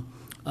 I'm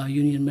a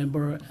union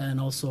member and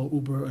also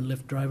Uber and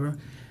Lyft driver.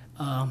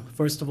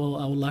 First of all,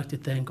 I would like to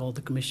thank all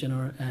the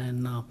commissioner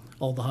and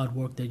all the hard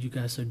work that you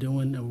guys are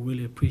doing. I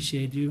really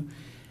appreciate you.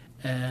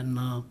 And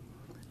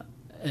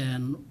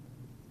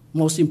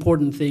most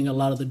important thing, a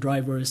lot of the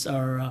drivers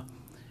are,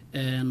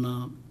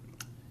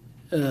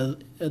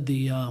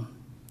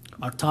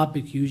 our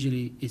topic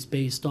usually is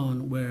based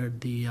on where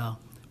the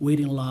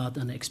waiting lot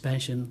and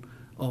expansion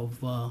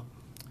of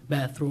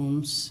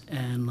bathrooms,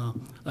 and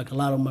like a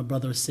lot of my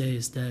brothers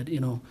says that,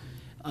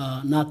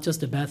 not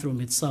just the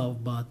bathroom itself,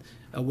 but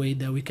a way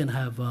that we can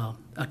have a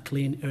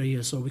clean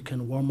area so we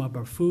can warm up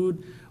our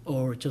food,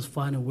 or just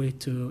find a way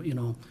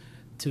to,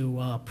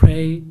 to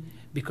pray,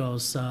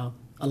 because a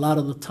lot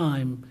of the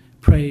time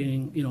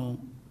praying,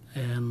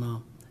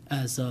 and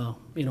as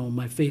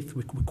my faith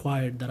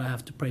required that I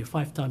have to pray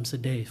 5 times a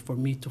day. For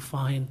me to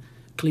find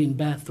clean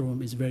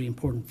bathroom is a very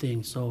important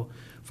thing. So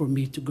for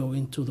me to go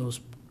into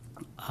those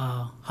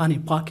honey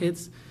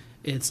pockets,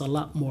 it's a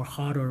lot more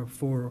harder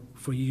for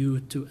you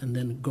to and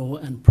then go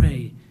and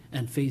pray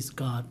and face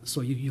God,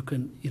 so you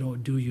can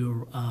do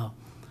your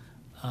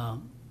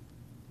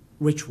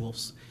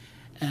rituals.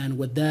 And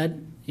with that,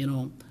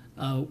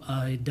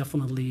 I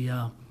definitely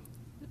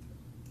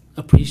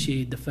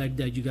appreciate the fact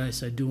that you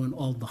guys are doing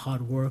all the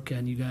hard work,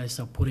 and you guys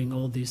are putting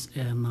all this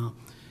in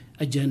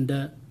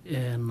agenda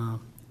and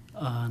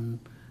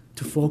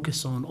to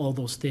focus on all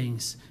those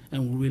things.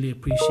 And we really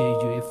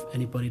appreciate you. If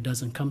anybody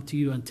doesn't come to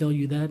you and tell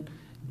you that,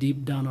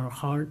 deep down our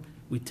heart,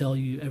 we tell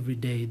you every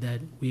day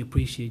that we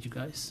appreciate you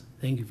guys.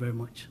 Thank you very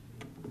much.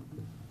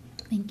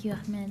 Thank you,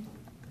 Ahmed.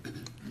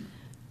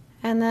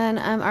 And then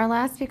our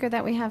last speaker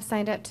that we have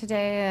signed up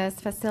today is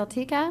Fasil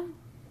Tika.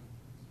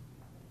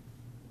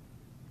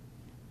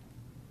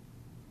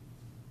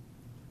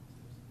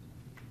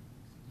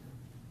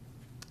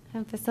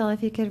 And Fasil,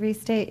 if you could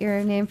restate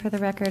your name for the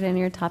record and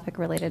your topic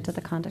related to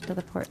the conduct of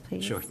the port,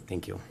 please. Sure,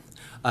 thank you.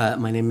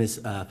 My name is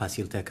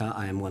Fasil Teka.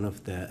 I am one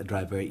of the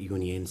driver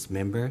unions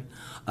member.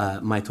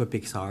 My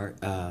topics are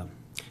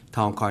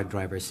town car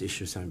drivers'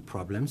 issues and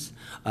problems.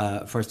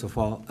 First of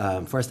all,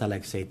 I'd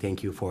like to say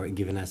thank you for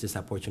giving us this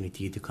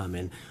opportunity to come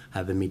and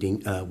have a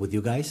meeting with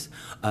you guys.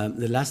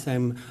 The last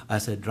time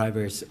as a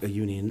drivers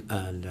union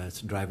and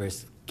as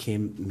drivers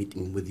came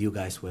meeting with you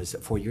guys was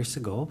 4 years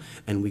ago,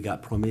 and we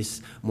got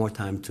promised more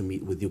time to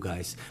meet with you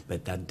guys,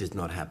 but that did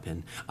not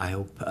happen. I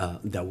hope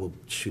that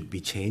should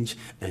be changed,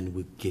 and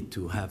we get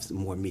to have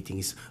more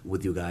meetings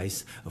with you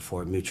guys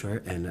for mutual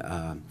and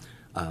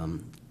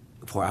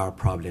for our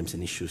problems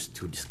and issues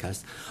to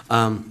discuss. We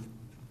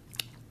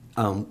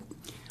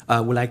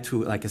like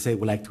to, like I said,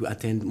 we like to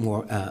attend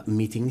more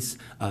meetings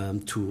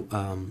to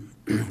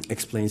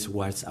explain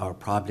what's our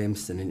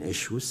problems and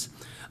issues.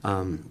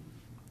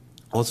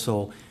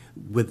 Also,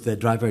 with the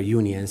driver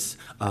unions,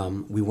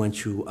 we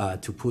want you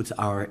to put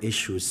our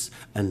issues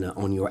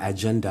on your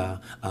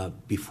agenda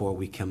before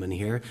we come in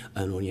here.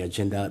 And on your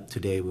agenda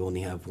today, we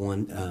only have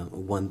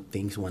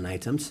one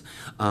items.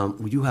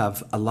 We do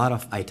have a lot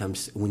of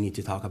items we need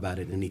to talk about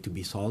it and need to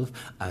be solved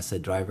as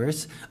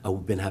drivers.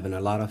 We've been having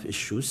a lot of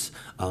issues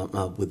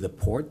with the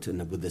port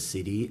and with the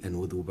city and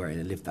with Uber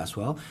and Lyft as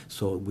well.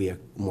 So we are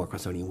more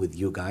concerned with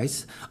you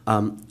guys.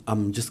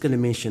 I'm just going to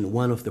mention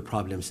one of the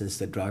problems, since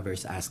the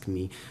drivers asked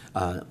me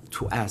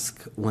to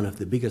ask. One of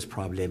the biggest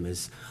problem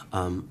is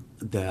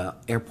the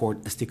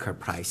airport sticker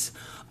price.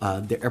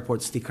 The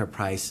airport sticker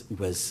price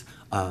was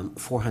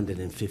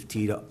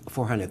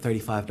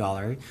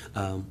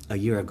 $435 a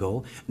year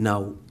ago.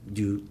 Now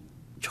you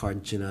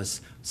charging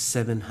us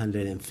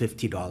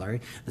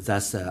 $750.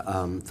 That's a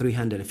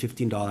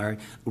 $315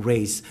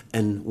 raise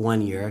in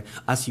 1 year.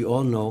 As you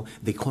all know,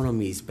 the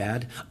economy is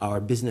bad. Our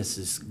business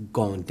is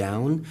going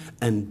down,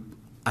 and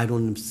I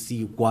don't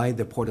see why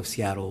the Port of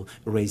Seattle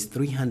raised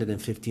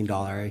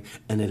 $315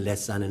 in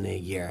less than a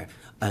year.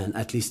 And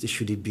at least it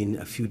should have been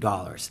a few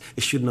dollars.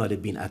 It should not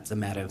have been, as a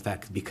matter of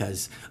fact,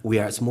 because we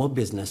are small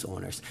business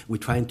owners. We're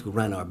trying to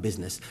run our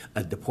business.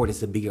 The port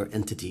is a bigger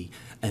entity,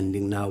 and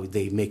now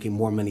they're making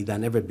more money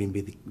than ever been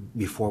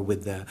before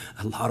with a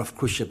lot of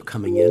cruise ship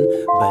coming in,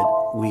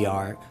 but we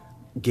are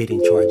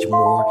getting charged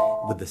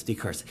more with the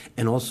stickers.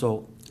 And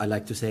also, I'd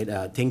like to say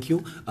thank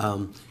you.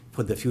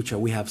 For the future,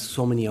 we have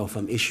so many of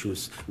them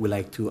issues we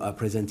like to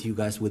present to you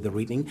guys with the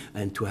reading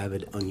and to have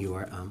it on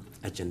your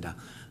agenda.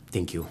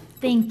 Thank you.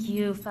 Thank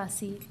you,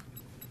 Fasi.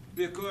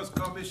 Because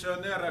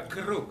Commissioner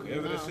Crook,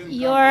 everything.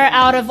 You're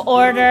out of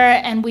order,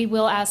 and we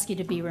will ask you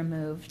to be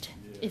removed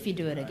if you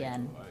do it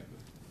again.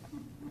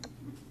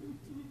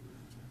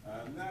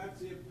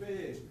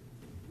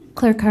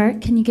 Clerk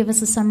Hart, can you give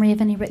us a summary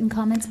of any written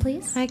comments,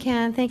 please? I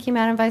can. Thank you,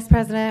 Madam Vice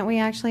President. We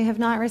actually have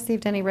not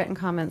received any written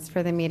comments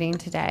for the meeting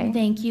today.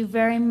 Thank you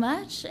very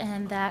much,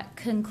 and that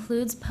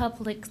concludes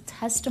public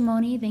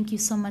testimony. Thank you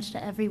so much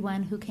to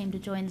everyone who came to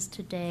join us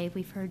today.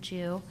 We've heard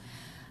you.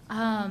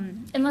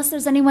 Unless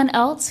there's anyone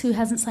else who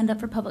hasn't signed up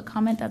for public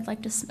comment that'd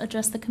like to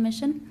address the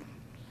commission?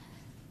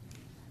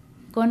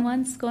 Going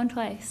once, going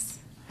twice.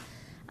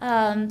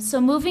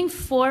 So moving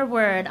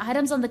forward,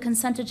 items on the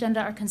consent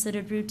agenda are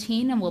considered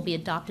routine and will be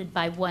adopted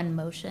by one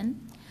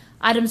motion.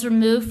 Items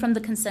removed from the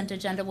consent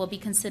agenda will be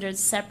considered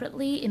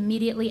separately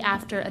immediately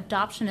after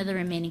adoption of the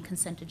remaining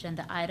consent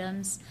agenda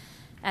items.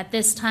 At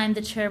this time,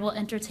 the chair will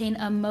entertain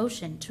a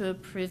motion to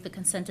approve the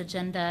consent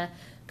agenda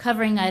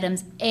covering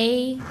items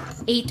A,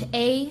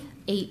 8A,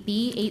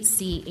 8B,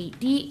 8C,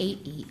 8D,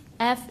 8E,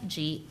 F,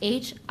 G,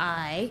 H,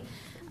 I,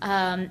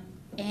 and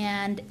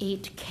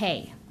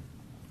 8K.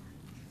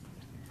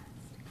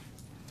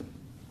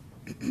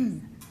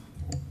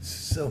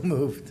 So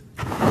moved.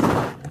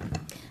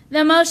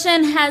 The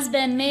motion has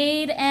been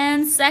made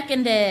and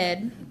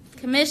seconded.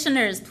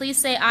 Commissioners, please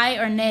say aye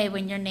or nay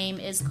when your name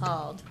is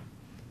called.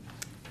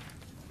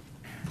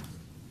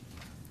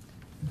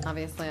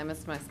 Obviously, I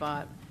missed my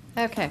spot.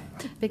 Okay,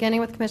 beginning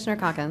with Commissioner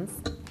Calkins.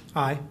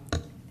 Aye.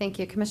 Thank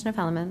you, Commissioner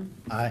Fellman.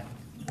 Aye.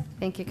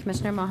 Thank you,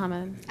 Commissioner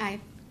Mohammed. Aye.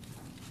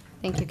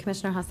 Thank you,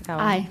 Commissioner Hasagawa.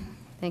 Aye.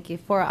 Thank you.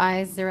 4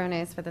 ayes, 0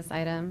 nays for this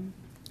item.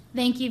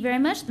 Thank you very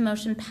much. The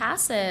motion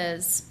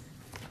passes.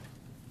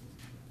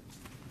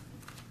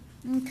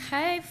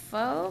 Okay,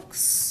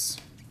 folks.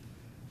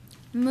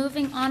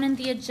 Moving on in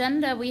the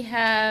agenda, we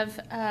have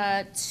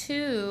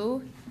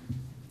 2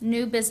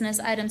 new business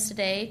items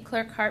today.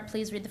 Clerk Hart,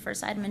 please read the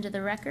first item into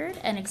the record,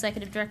 and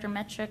Executive Director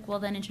Metric will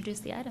then introduce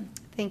the item.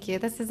 Thank you.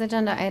 This is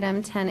Agenda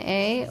Item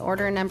 10A,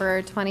 Order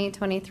Number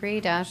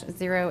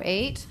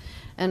 2023-08,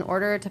 in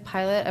order to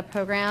pilot a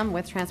program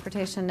with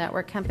transportation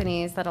network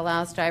companies that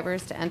allows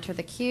drivers to enter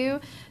the queue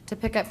to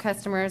pick up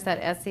customers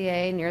at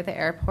SEA near the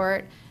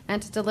airport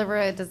and to deliver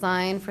a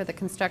design for the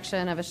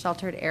construction of a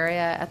sheltered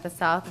area at the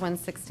South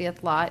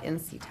 160th lot in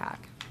SeaTac.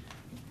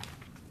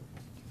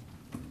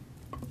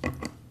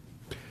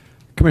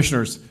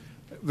 Commissioners,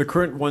 the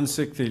current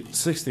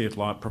 160th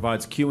lot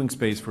provides queuing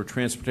space for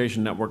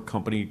transportation network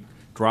company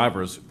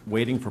drivers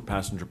waiting for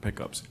passenger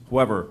pickups.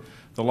 However,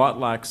 the lot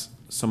lacks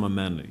some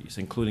amenities,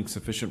 including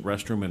sufficient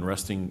restroom and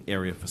resting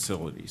area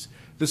facilities.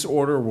 This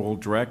order will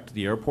direct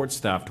the airport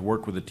staff to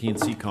work with the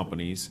TNC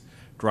companies,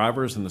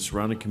 drivers, and the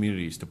surrounding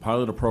communities to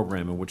pilot a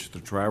program in which the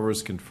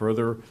drivers can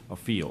further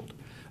afield,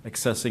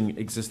 accessing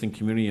existing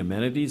community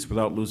amenities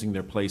without losing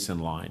their place in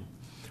line.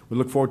 We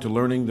look forward to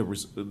learning the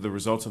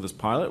results of this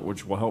pilot,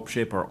 which will help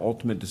shape our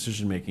ultimate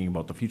decision-making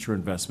about the future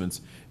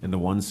investments in the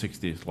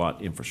 160th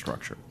lot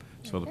infrastructure.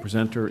 So the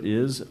presenter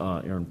is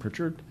Aaron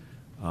Pritchard,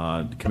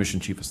 the Commission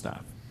Chief of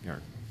Staff.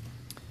 Aaron.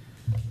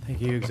 Thank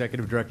you,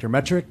 Executive Director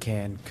Metric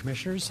and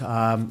Commissioners.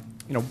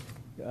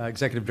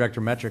 Executive Director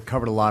Metric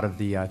covered a lot of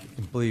the, I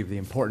believe, the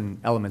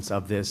important elements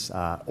of this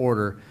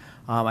order.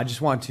 I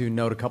just want to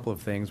note a couple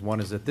of things.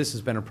 One is that this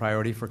has been a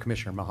priority for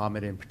Commissioner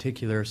Mohammed in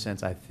particular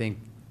since I think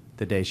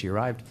the day she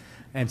arrived.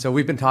 And so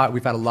we've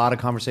had a lot of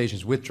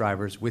conversations with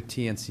drivers, with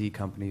TNC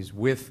companies,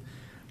 with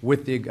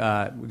with the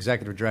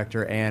executive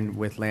director and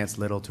with Lance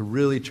Little to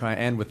really try,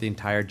 and with the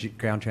entire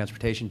ground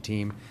transportation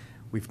team.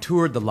 We've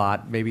toured the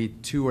lot maybe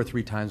 2 or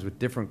 3 times with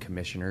different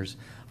commissioners,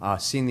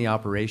 seen the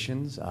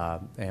operations,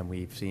 and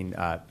we've seen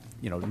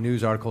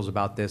news articles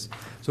about this.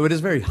 So it is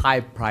a very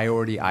high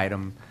priority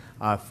item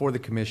for the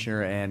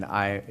commissioner, and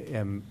I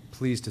am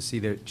pleased to see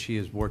that she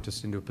has worked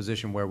us into a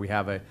position where we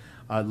have a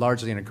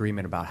largely an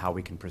agreement about how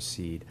we can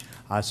proceed.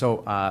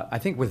 So I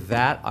think with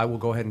that, I will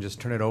go ahead and just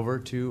turn it over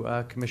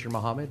to Commissioner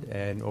Mohammed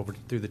and over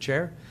through the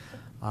chair,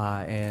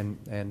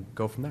 and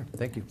go from there.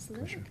 Thank you, Absolutely.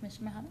 Commissioner.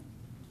 Commissioner Mohammed.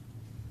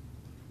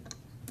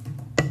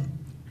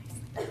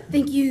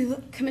 Thank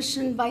you,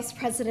 Commission Vice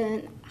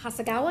President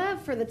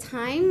Hasagawa, for the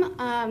time.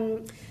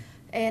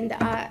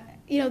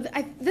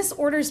 This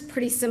order is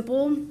pretty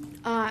simple.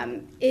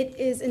 It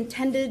is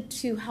intended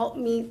to help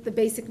meet the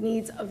basic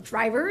needs of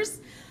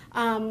drivers.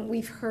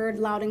 We've heard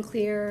loud and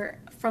clear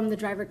from the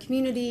driver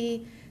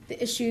community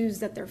the issues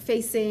that they're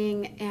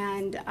facing,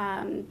 and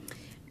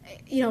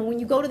when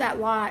you go to that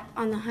lot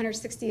on the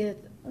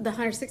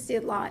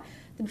 160th lot,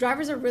 the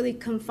drivers are really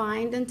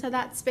confined into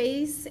that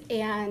space,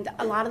 and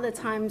a lot of the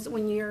times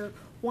when you're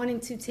wanting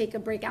to take a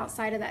break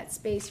outside of that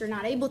space, you're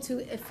not able to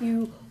if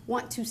you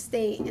want to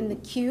stay in the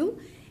queue.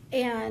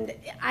 And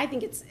I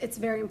think it's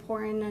very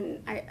important,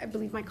 and I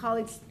believe my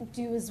colleagues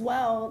do as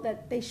well,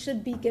 that they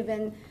should be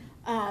given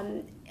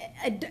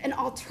an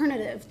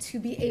alternative to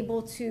be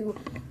able to,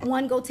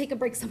 one, go take a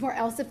break somewhere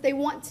else if they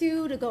want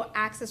to go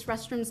access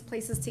restrooms,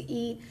 places to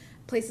eat,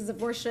 places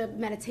of worship,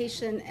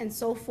 meditation, and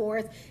so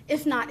forth.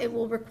 If not, it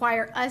will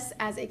require us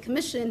as a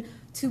commission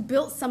to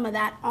build some of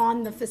that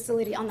on the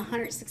facility, on the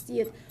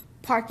 160th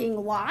parking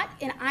lot.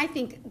 And I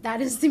think that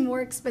is the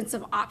more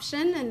expensive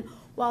option. And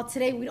while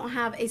today we don't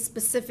have a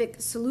specific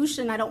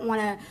solution, I don't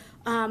want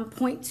to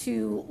point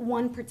to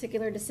one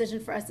particular decision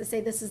for us to say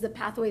this is the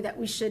pathway that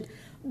we should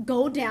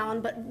go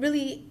down. But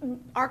really,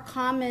 our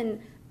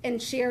common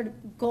and shared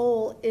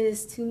goal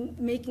is to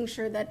making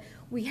sure that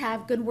we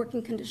have good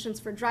working conditions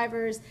for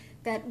drivers,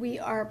 that we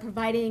are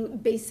providing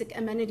basic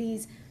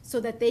amenities so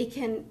that they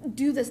can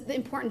do the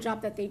important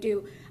job that they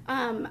do.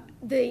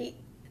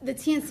 The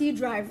TNC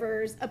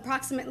drivers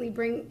approximately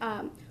bring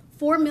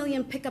 4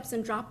 million pickups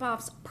and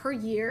drop-offs per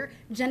year,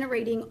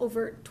 generating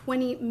over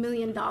 $20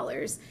 million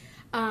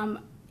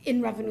in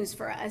revenues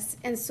for us.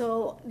 And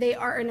so they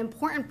are an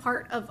important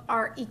part of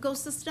our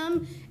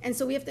ecosystem. And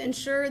so we have to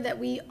ensure that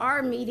we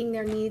are meeting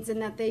their needs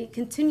and that they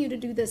continue to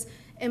do this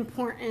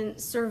important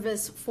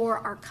service for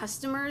our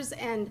customers.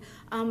 And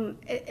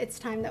it's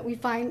time that we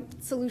find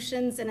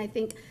solutions. And I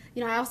think,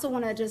 I also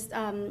want to just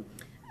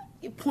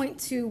point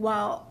to,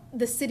 while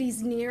the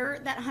cities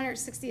near that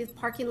 160th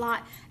parking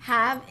lot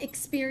have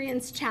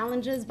experienced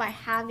challenges by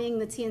having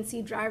the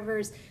TNC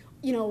drivers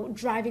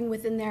driving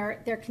within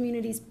their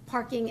communities,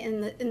 parking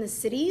in the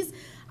cities,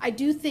 I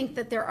do think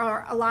that there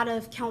are a lot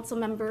of council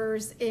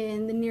members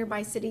in the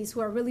nearby cities who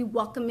are really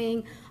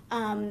welcoming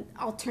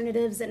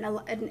alternatives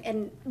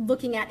and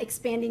looking at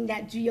expanding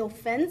that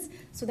geofence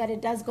so that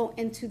it does go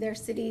into their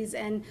cities.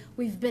 And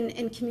we've been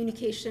in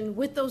communication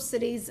with those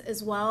cities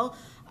as well.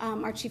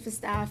 Our Chief of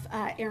Staff,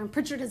 Aaron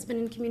Pritchard, has been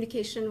in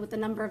communication with a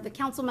number of the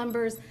council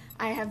members.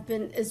 I have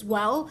been as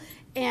well.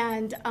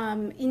 And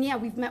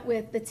we've met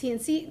with the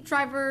TNC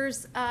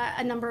drivers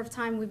a number of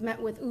times. We've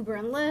met with Uber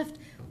and Lyft.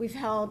 We've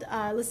held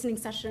listening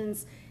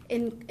sessions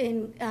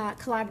in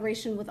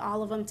collaboration with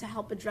all of them to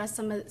help address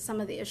some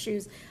of the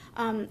issues.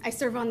 I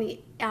serve on the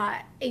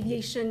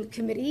Aviation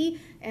Committee,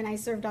 and I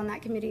served on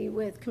that committee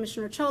with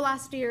Commissioner Cho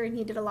last year, and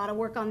he did a lot of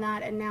work on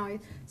that. And now I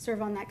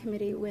serve on that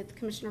committee with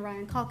Commissioner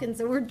Ryan Calkins.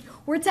 So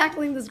we're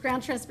tackling this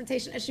ground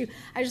transportation issue.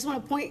 I just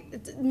want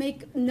to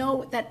make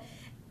note that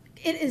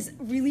it is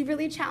really,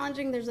 really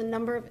challenging. There's a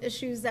number of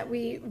issues that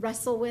we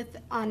wrestle with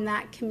on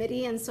that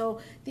committee, and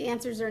so the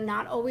answers are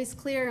not always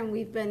clear, and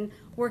we've been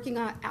working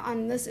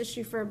on this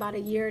issue for about a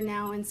year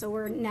now, and so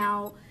we're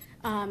now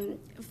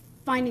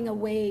finding a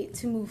way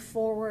to move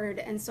forward.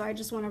 And so I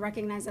just want to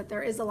recognize that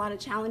there is a lot of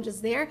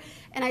challenges there,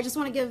 and I just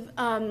want to give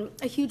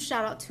a huge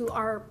shout out to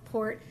our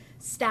port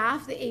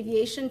staff, the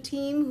aviation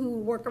team, who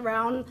work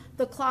around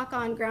the clock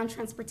on ground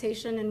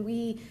transportation, and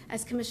we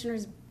as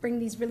commissioners bring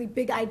these really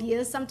big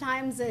ideas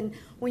sometimes, and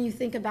when you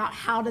think about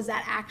how does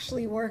that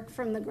actually work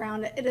from the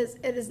ground, it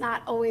is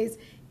not always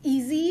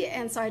easy.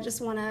 And so I just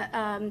want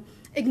to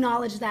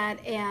acknowledge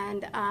that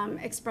and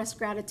express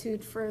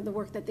gratitude for the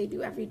work that they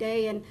do every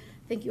day. And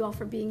thank you all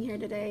for being here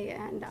today,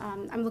 and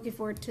I'm looking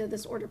forward to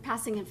this order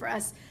passing and for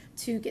us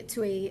to get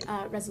to a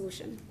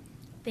resolution.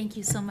 Thank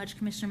you so much,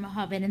 Commissioner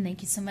Mohammed, and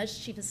thank you so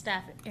much, Chief of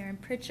Staff Aaron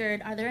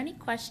Pritchard. Are there any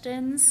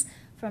questions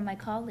from my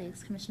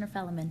colleagues? Commissioner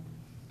Felleman.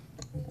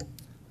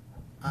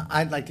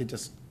 I'd like to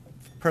just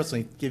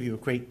personally give you a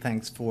great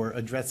thanks for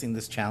addressing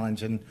this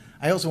challenge, and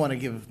I also want to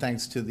give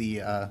thanks to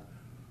the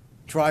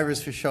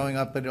drivers for showing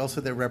up, but also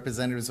their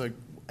representatives. Like,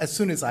 as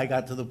soon as I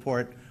got to the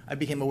port, I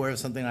became aware of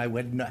something I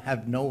would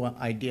have no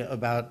idea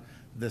about,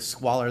 the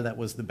squalor that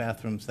was the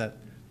bathrooms that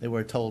they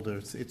were told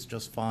it's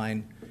just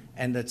fine,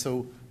 and that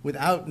so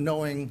without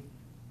knowing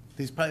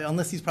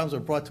unless these problems are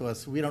brought to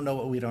us, we don't know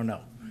what we don't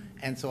know.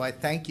 And so I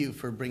thank you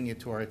for bringing it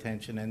to our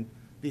attention. And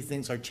these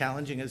things are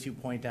challenging, as you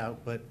point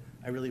out, but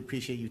I really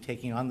appreciate you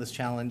taking on this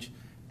challenge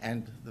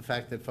and the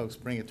fact that folks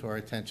bring it to our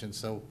attention.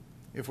 So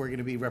if we're going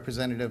to be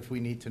representative, we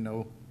need to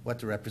know what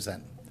to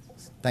represent.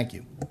 Thank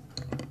you.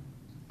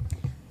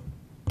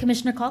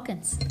 Commissioner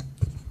Calkins.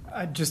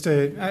 I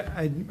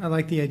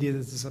like the idea that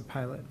this is a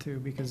pilot too,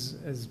 because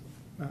as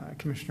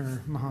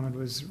Commissioner Mohammed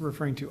was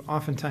referring to,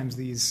 oftentimes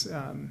these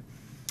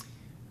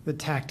the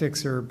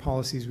tactics or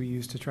policies we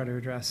use to try to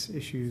address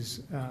issues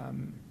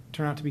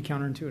turn out to be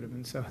counterintuitive,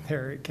 and so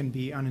there can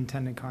be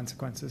unintended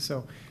consequences. So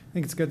I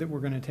think it's good that we're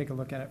going to take a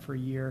look at it for a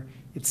year.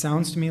 It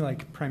sounds to me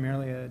like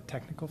primarily a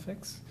technical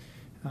fix,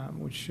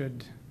 which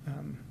should,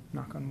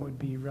 knock on wood,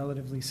 be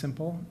relatively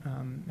simple,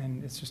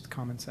 and it's just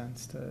common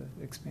sense to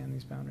expand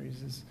these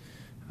boundaries is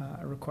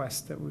a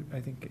request that I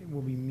think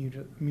will be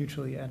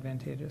mutually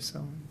advantageous,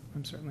 so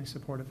I'm certainly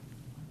supportive.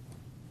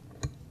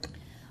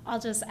 I'll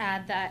just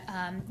add that,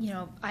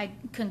 I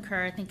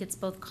concur. I think it's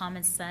both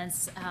common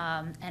sense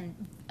and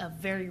a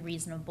very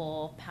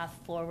reasonable path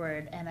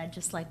forward. And I'd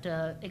just like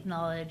to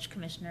acknowledge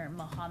Commissioner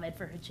Mohammed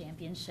for her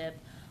championship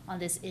on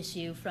this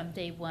issue from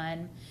day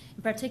one.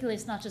 In particular,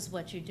 it's not just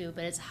what you do,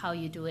 but it's how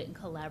you do it in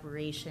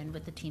collaboration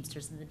with the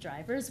Teamsters and the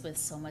drivers with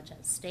so much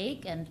at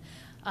stake. And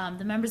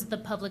the members of the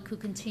public who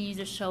continue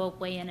to show up,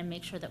 weigh in, and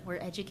make sure that we're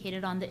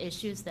educated on the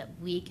issues, that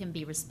we can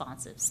be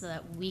responsive so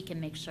that we can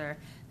make sure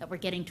that we're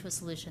getting to a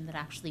solution that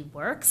actually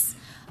works.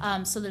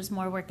 So there's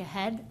more work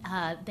ahead.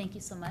 Thank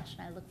you so much,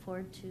 and I look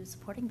forward to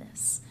supporting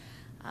this.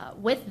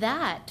 With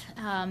that,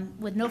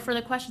 with no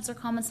further questions or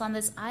comments on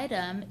this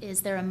item,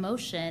 is there a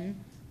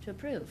motion to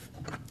approve?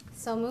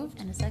 So moved.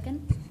 And a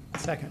second?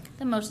 Second.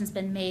 The motion's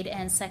been made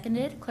and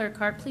seconded. Clerk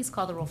Hart, please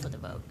call the roll for the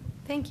vote.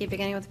 Thank you.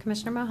 Beginning with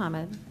Commissioner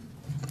Mohammed.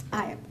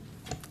 Aye.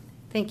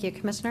 Thank you.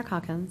 Commissioner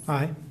Calkins.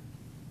 Aye.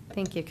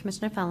 Thank you.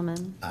 Commissioner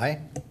Fellman. Aye.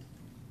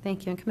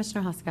 Thank you. And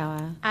Commissioner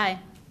Hasagawa. Aye.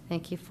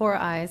 Thank you. 4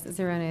 ayes,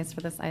 0 nays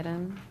for this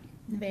item.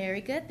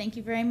 Very good. Thank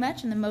you very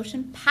much. And the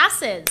motion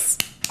passes.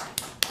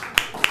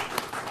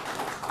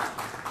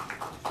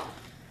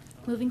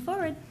 Moving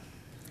forward.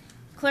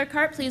 Clerk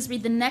Hart, please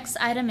read the next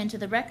item into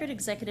the record.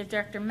 Executive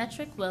Director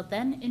Metrick will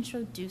then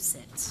introduce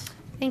it.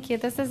 Thank you.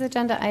 This is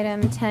Agenda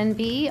Item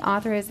 10B,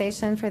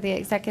 authorization for the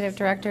Executive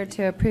Director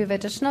to approve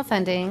additional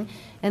funding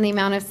in the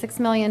amount of $6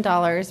 million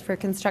for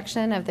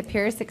construction of the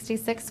Pier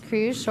 66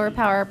 Cruise Shore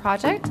Power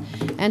Project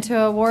and to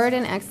award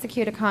and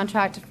execute a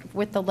contract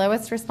with the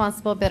lowest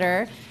responsible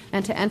bidder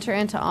and to enter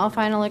into all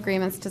final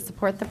agreements to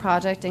support the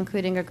project,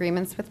 including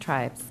agreements with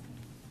tribes.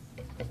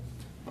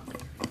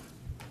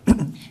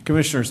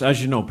 Commissioners,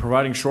 as you know,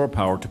 providing shore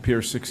power to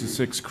Pier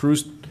 66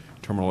 Cruise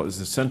Terminal is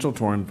essential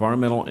to our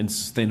environmental and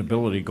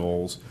sustainability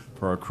goals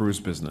for our cruise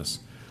business.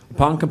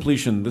 Upon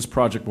completion, this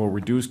project will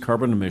reduce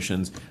carbon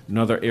emissions and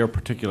other air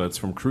particulates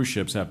from cruise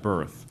ships at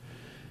berth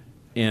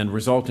and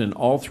result in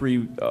all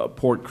 3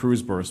 port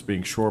cruise berths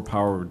being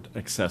shore-powered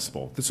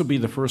accessible. This will be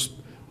the first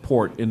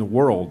port in the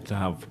world to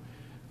have,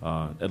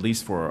 at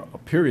least for a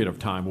period of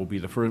time, will be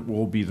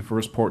the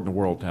first port in the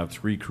world to have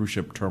 3 cruise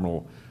ship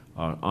terminal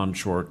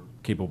onshore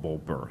capable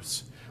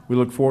berths. We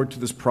look forward to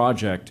this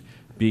project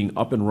being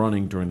up and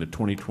running during the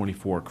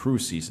 2024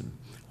 cruise season.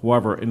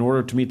 However, in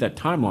order to meet that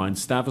timeline,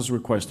 staff is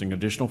requesting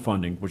additional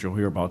funding, which you'll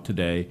hear about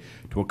today,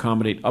 to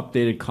accommodate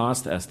updated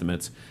cost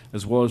estimates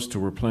as well as to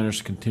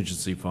replenish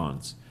contingency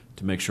funds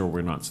to make sure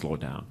we're not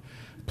slowed down.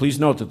 Please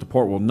note that the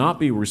port will not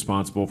be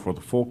responsible for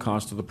the full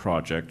cost of the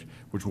project,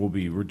 which will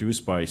be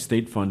reduced by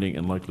state funding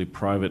and likely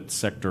private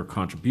sector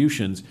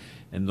contributions,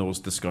 and those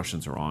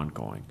discussions are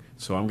ongoing.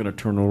 So I'm going to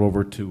turn it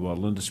over to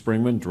Linda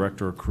Springman,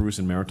 Director of Cruise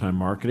and Maritime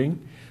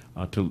Marketing,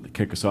 to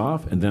kick us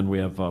off, and then we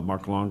have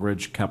Mark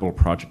Longridge, Capital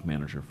Project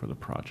Manager for the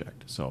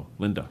project. So,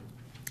 Linda.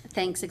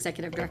 Thanks,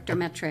 Executive Director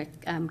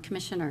Metrick.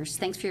 Commissioners,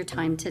 thanks for your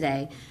time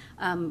today.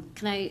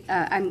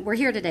 We're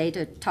here today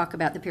to talk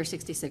about the Pier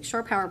 66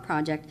 Shore Power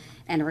Project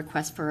and a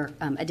request for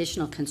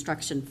additional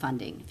construction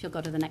funding. If you'll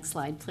go to the next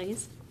slide,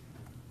 please.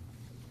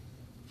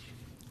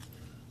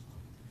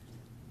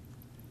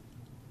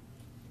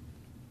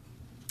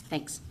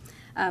 Thanks.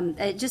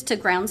 Just to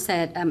ground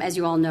set, as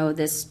you all know,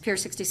 this Pier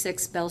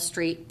 66 Bell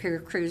Street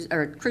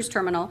Cruise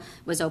Terminal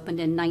was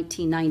opened in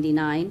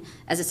 1999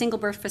 as a single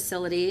berth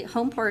facility,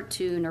 home port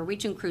to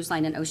Norwegian Cruise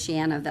Line and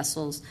Oceania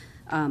vessels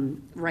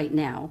right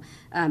now.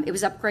 It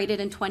was upgraded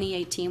in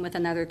 2018 with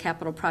another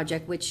capital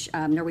project, which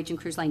Norwegian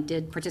Cruise Line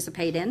did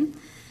participate in.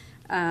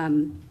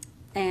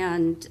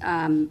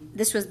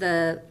 This was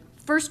the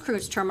first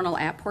cruise terminal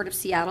at Port of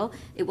Seattle.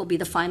 It will be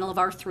the final of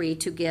our 3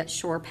 to get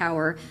shore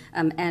power,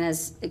 and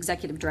as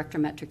Executive Director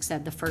Metrick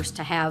said, the first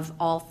to have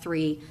all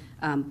 3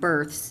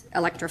 berths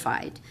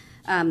electrified.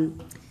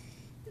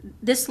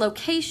 This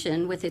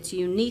location, with its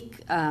unique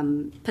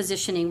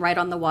positioning right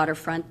on the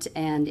waterfront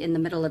and in the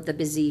middle of the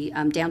busy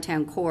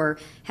downtown core,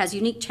 has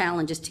unique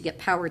challenges to get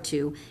power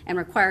to and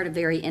required a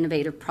very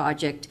innovative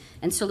project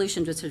and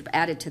solutions which have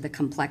added to the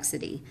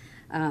complexity.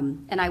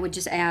 And I would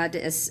just add,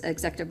 as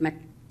Executive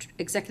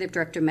Executive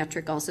Director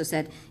Metric also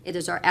said, it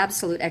is our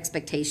absolute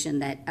expectation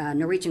that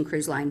Norwegian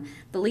Cruise Line,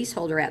 the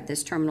leaseholder at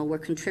this terminal, will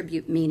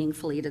contribute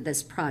meaningfully to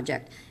this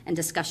project, and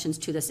discussions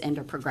to this end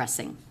are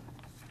progressing.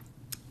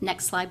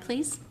 Next slide,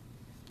 please.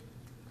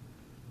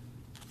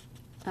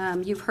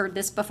 You've heard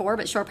this before,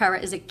 but shore power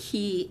is a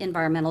key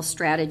environmental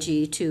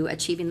strategy to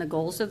achieving the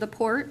goals of the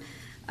port.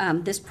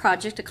 This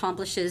project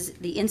accomplishes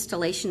the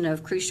installation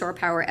of cruise shore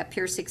power at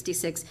Pier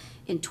 66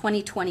 in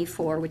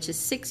 2024, which is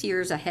 6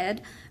 years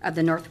ahead of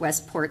the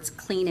Northwest Port's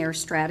clean air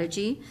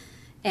strategy,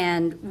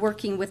 and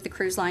working with the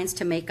cruise lines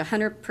to make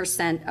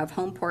 100% of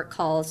home port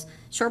calls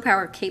shore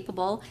power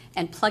capable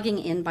and plugging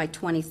in by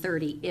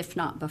 2030, if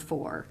not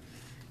before.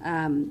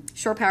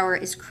 Shore power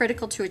is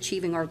critical to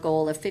achieving our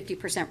goal of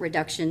 50%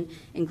 reduction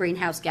in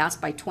greenhouse gas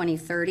by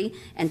 2030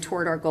 and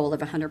toward our goal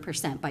of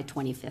 100% by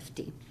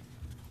 2050.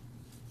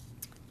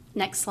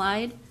 Next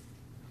slide.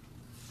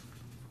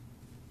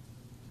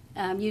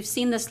 You've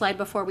seen this slide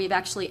before. We've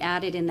actually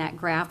added in that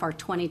graph our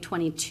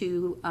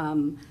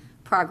 2022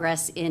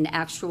 progress in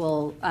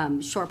actual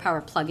shore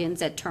power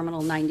plugins at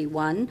Terminal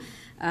 91.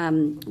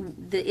 In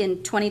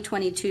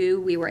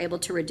 2022, we were able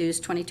to reduce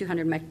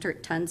 2,200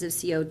 metric tons of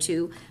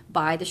CO2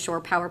 by the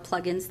shore power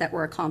plugins that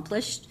were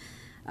accomplished.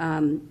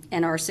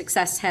 And our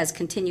success has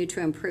continued to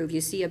improve.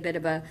 You see a bit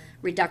of a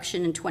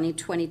reduction in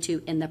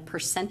 2022 in the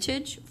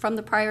percentage from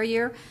the prior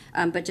year,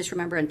 but just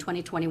remember in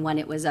 2021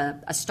 it was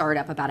a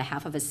startup, about a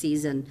half of a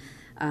season,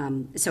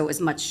 so it was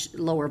much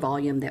lower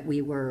volume that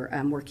we were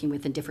working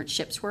with, and different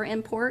ships were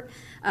in port.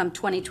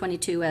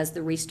 2022, as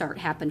the restart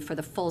happened for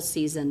the full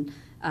season,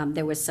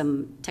 there was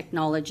some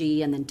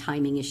technology and then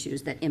timing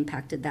issues that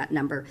impacted that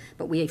number,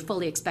 but we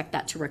fully expect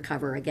that to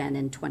recover again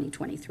in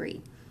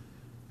 2023.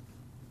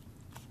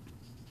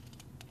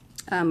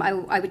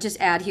 I would just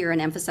add here and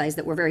emphasize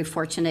that we're very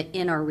fortunate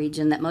in our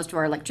region that most of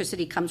our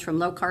electricity comes from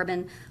low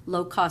carbon,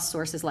 low cost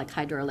sources like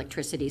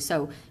hydroelectricity.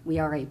 So we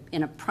are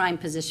in a prime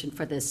position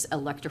for this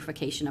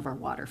electrification of our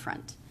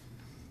waterfront.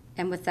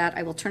 And with that,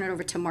 I will turn it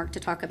over to Mark to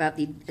talk about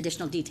the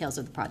additional details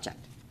of the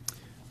project.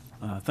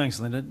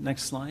 Thanks, Linda.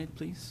 Next slide,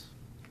 please.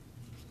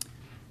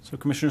 So,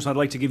 Commissioners, I'd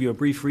like to give you a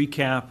brief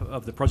recap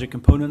of the project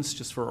components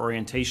just for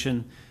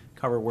orientation,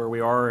 cover where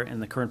we are in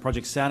the current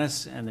project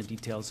status, and the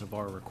details of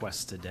our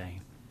request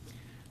today.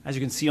 As you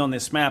can see on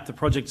this map, the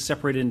project is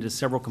separated into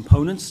several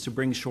components to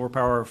bring shore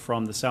power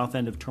from the south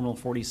end of Terminal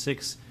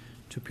 46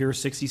 to Pier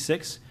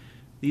 66.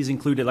 These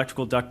include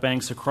electrical duct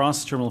banks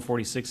across Terminal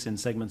 46 in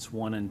segments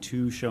 1 and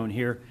 2 shown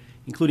here,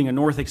 including a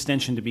north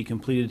extension to be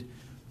completed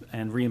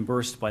and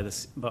reimbursed by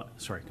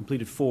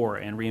completed for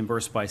and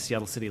reimbursed by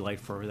Seattle City Light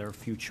for their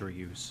future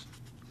use.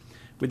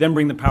 We then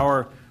bring the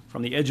power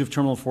from the edge of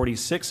Terminal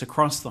 46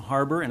 across the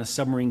harbor in a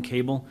submarine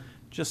cable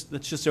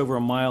that's just over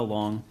a mile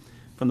long,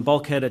 from the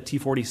bulkhead at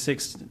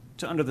T46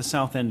 to under the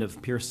south end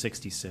of Pier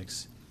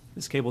 66.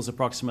 This cable is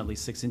approximately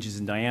 6 inches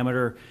in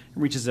diameter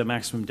and reaches a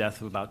maximum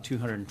depth of about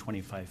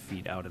 225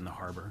 feet out in the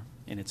harbor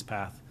in its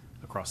path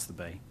across the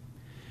bay.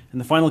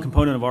 And the final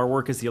component of our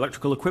work is the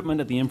electrical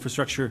equipment at the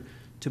infrastructure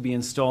to be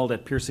installed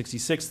at Pier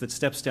 66 that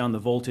steps down the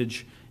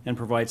voltage and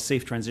provides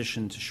safe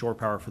transition to shore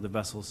power for the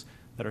vessels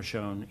that are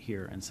shown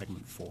here in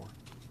segment 4.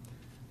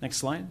 Next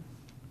slide.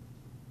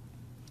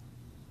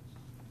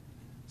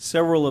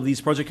 Several of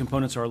these project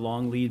components are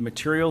long lead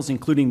materials,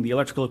 including the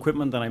electrical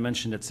equipment that I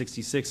mentioned at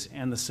 66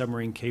 and the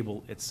submarine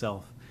cable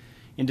itself.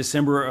 In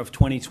December of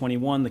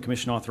 2021, the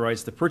Commission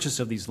authorized the purchase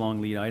of these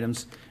long lead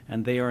items,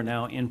 and they are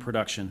now in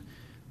production.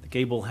 The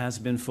cable has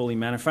been fully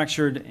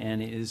manufactured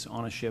and is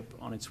on a ship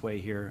on its way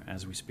here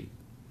as we speak.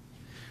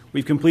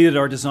 We've completed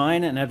our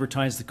design and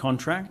advertised the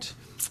contract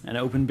and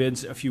opened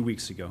bids a few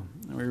weeks ago.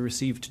 We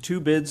received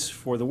 2 bids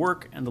for the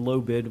work, and the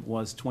low bid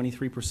was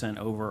 23%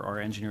 over our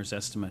engineer's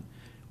estimate,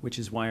 which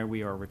is why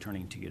we are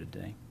returning to you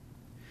today.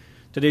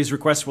 Today's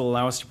request will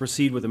allow us to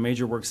proceed with a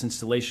major works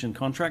installation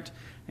contract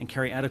and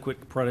carry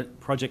adequate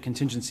project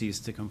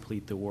contingencies to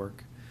complete the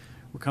work.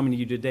 We're coming to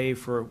you today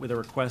with a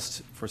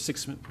request for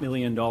 $6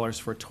 million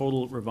for a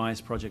total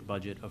revised project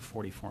budget of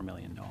 $44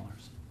 million.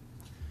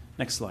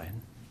 Next slide.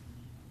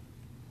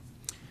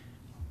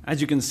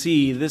 As you can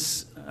see,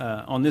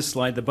 on this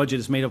slide, the budget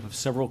is made up of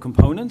several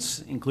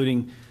components,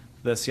 including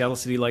the Seattle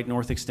City Light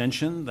North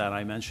Extension that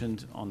I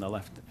mentioned on the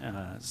left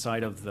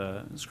side of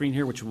the screen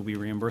here, which will be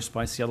reimbursed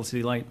by Seattle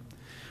City Light,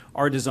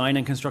 our design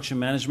and construction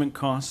management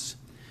costs,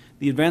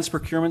 the advanced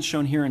procurement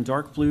shown here in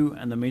dark blue,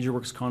 and the major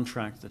works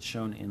contract that's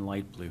shown in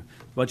light blue.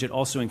 The budget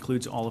also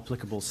includes all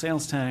applicable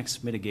sales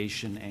tax,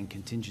 mitigation, and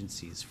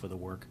contingencies for the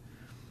work.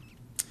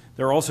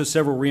 There are also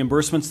several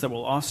reimbursements that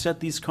will offset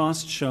these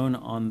costs shown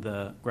on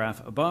the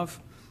graph above,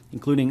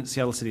 including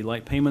Seattle City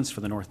Light payments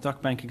for the North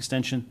Duck Bank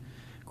extension,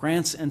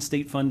 grants and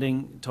state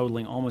funding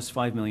totaling almost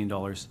 $5 million,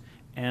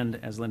 and,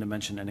 as Linda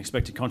mentioned, an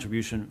expected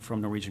contribution from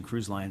Norwegian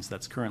Cruise Lines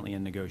that's currently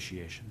in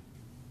negotiation.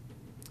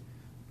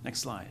 Next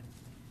slide.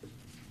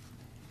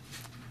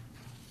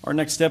 Our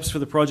next steps for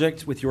the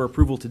project, with your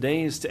approval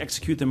today, is to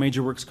execute the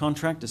major works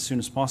contract as soon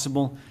as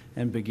possible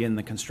and begin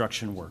the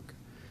construction work.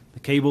 The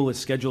cable is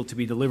scheduled to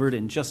be delivered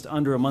in just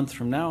under a month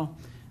from now,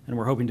 and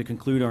we're hoping to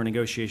conclude our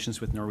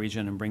negotiations with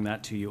Norwegian and bring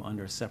that to you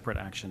under separate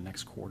action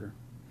next quarter.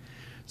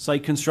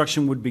 Site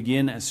construction would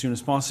begin as soon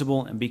as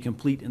possible and be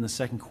complete in the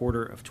second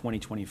quarter of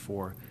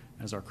 2024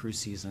 as our cruise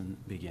season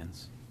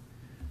begins.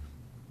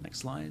 Next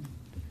slide.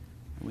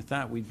 And with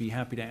that, we'd be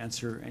happy to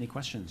answer any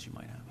questions you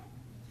might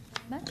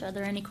have. Are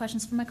there any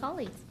questions from my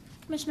colleagues?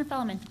 Commissioner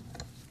Fellman.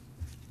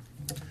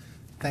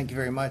 Thank you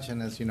very much,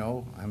 and as you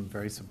know, I'm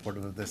very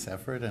supportive of this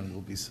effort and will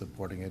be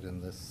supporting it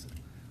in this,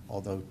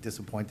 although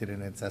disappointed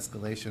in its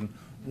escalation.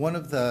 One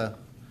of the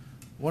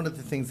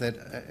things that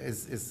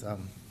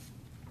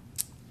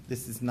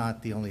this is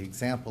not the only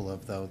example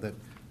of, though, that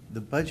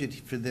the budget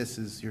for this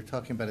is, you're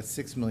talking about a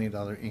 $6 million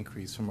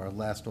increase from our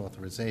last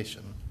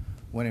authorization,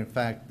 when in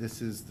fact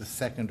this is the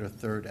second or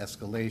third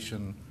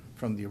escalation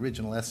from the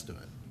original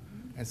estimate.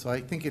 And so I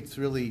think it's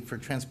really, for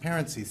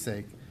transparency's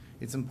sake,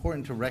 it's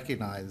important to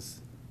recognize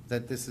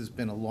that this has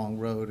been a long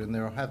road and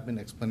there have been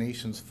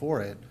explanations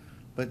for it,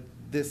 but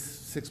this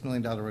 $6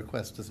 million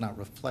request does not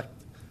reflect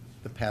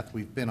the path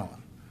we've been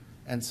on.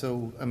 And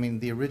so, I mean,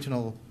 the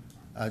original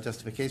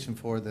justification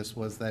for this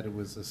was that it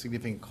was a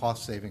significant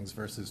cost savings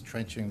versus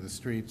trenching the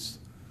streets,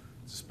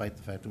 despite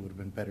the fact it would have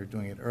been better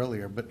doing it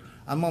earlier. But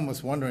I'm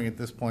almost wondering at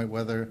this point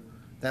whether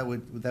that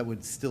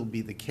would still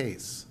be the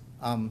case.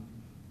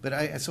 But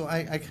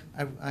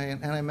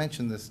I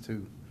mentioned this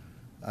to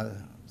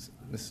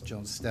Ms.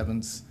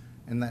 Jones-Stebbins,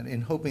 and that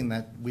in hoping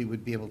that we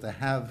would be able to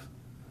have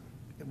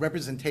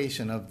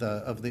representation of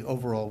the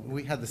overall.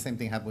 We had the same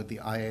thing happen with the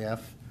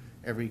IAF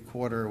every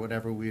quarter or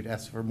whatever. We'd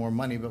ask for more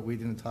money, but we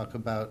didn't talk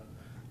about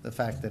the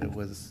fact that it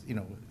was,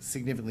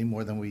 significantly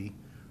more than we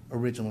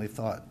originally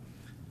thought.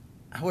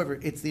 However,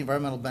 it's the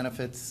environmental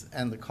benefits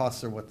and the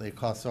costs are what the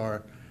costs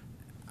are.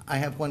 I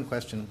have one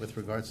question with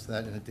regards to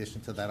that in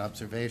addition to that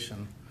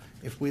observation.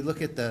 If we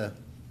look at the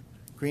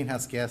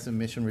greenhouse gas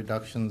emission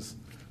reductions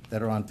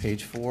that are on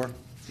page 4,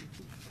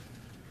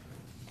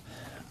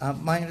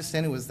 my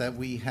understanding was that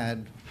we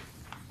had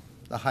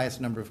the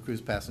highest number of cruise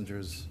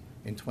passengers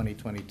in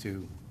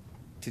 2022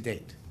 to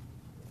date,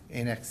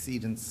 in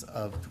exceedance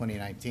of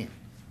 2019,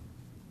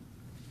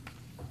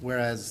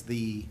 whereas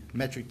the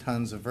metric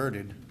tons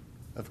averted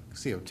of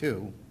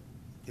CO2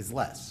 is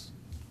less.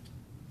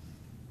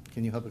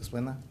 Can you help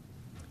explain that?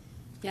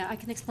 Yeah, I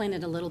can explain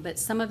it a little bit.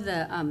 Some of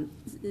the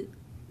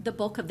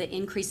bulk of the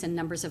increase in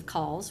numbers of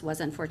calls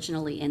was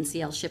unfortunately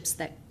NCL ships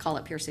that call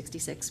at Pier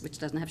 66, which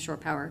doesn't have shore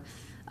power.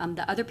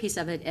 The other piece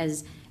of it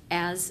is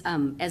as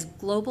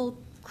global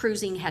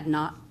cruising had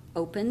not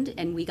opened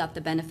and we got the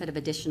benefit of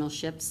additional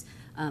ships,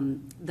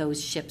 those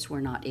ships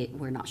were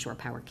not shore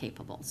power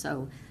capable.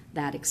 So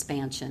that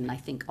expansion, I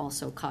think,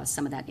 also caused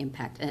some of that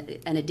impact.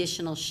 An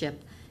additional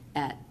ship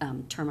at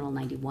Terminal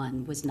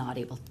 91 was not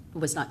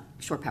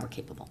shore power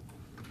capable.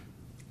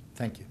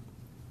 Thank you.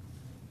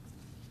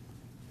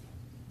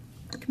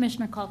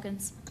 Commissioner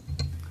Calkins.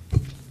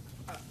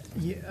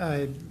 Yeah,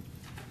 I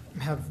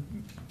have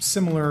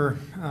similar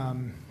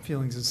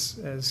feelings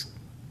as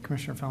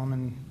Commissioner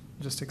Fellman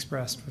just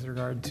expressed with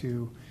regard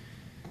to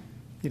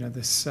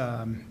this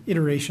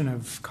iteration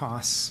of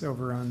costs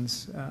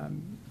overruns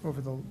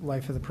over the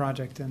life of the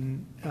project,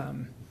 and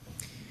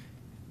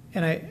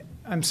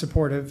I'm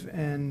supportive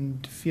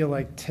and feel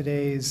like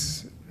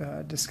today's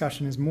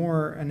discussion is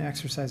more an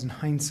exercise in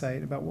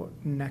hindsight about what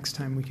next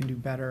time we can do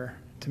better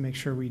to make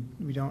sure we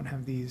don't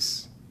have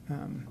these.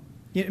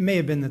 It may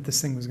have been that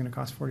this thing was going to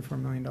cost $44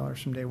 million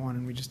from day one,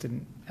 and we just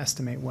didn't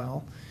estimate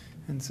well,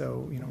 and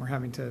so we're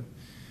having to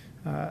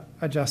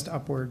adjust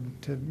upward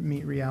to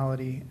meet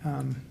reality.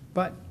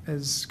 But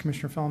as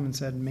Commissioner Fellman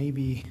said,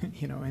 maybe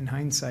in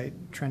hindsight,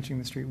 trenching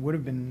the street would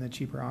have been the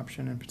cheaper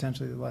option and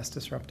potentially the less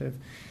disruptive.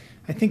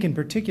 I think in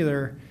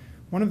particular,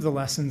 one of the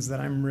lessons that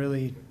I'm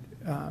really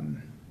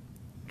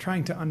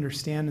trying to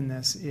understand in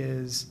this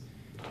is,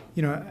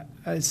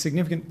 a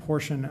significant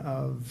portion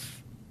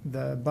of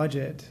the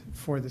budget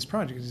for this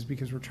project is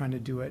because we're trying to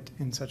do it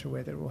in such a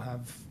way that it will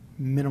have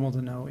minimal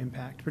to no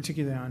impact,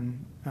 particularly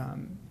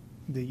on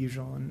the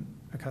usual and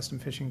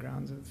accustomed fishing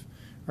grounds of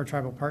our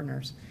tribal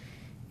partners.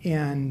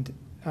 And,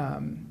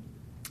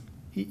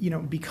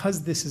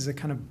 because this is a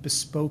kind of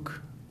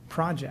bespoke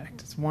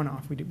project, it's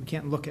one-off, we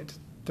can't look at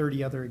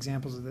 30 other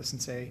examples of this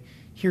and say,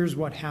 here's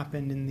what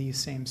happened in these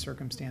same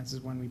circumstances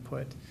when we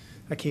put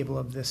a cable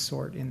of this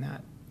sort in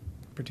that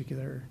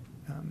particular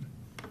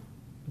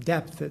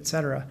depth, et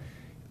cetera.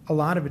 A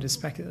lot of it is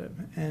speculative.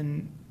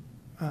 And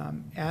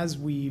as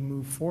we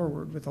move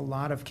forward with a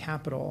lot of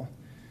capital,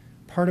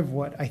 part of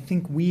what I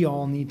think we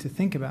all need to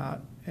think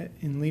about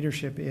in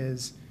leadership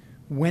is,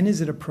 when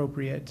is it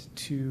appropriate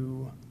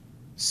to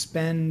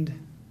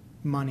spend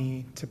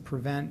money to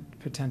prevent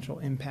potential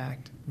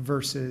impact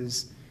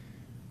versus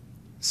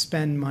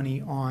spend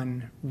money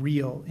on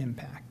real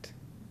impact?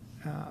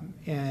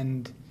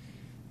 And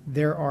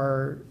there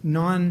are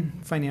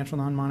non-financial,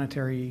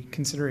 non-monetary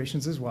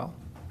considerations as well.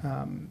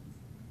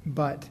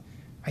 But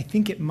I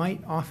think it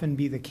might often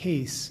be the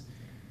case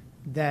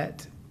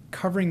that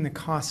covering the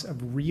costs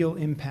of real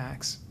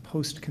impacts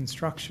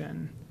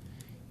post-construction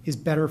is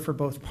better for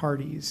both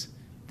parties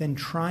then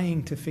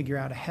trying to figure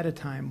out ahead of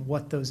time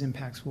what those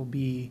impacts will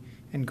be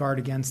and guard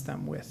against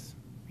them with,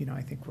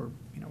 I think we're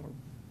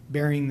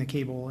burying the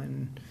cable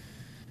in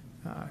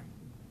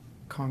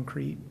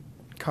concrete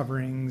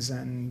coverings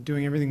and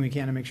doing everything we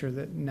can to make sure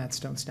that nets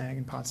don't snag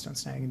and pots don't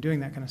snag and doing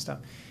that kind of stuff.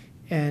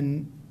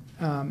 And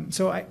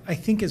so I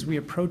think as we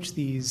approach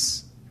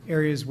these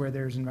areas where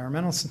there's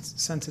environmental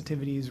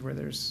sensitivities, where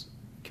there's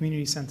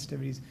community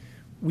sensitivities,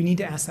 we need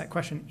to ask that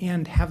question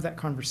and have that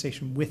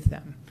conversation with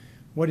them.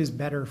 What is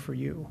better for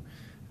you?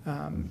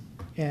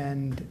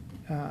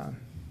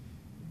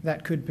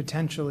 That could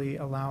potentially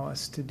allow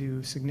us to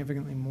do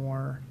significantly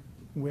more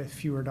with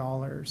fewer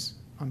dollars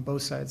on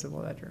both sides of the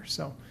ledger.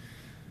 So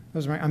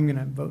those are I'm going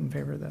to vote in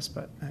favor of this,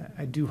 but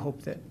I do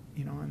hope that,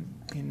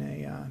 in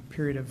a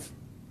period of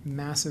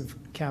massive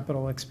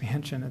capital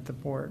expansion at the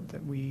board,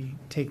 that we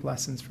take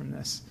lessons from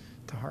this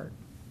to heart.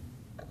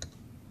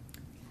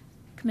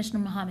 Commissioner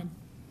Mohammed.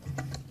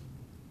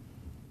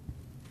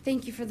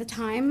 Thank you for the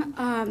time.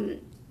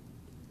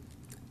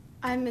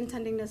 I'm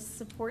intending to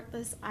support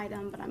this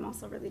item, but I'm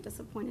also really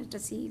disappointed to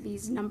see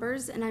these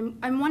numbers. And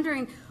I'm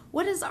wondering,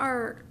 what is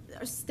our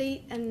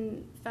state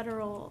and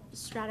federal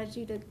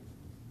strategy to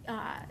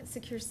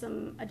secure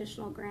some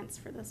additional grants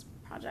for this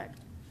project?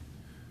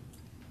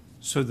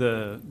 So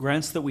the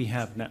grants that we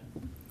have now,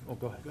 oh,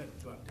 go ahead.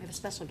 I have a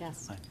special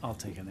guest. I'll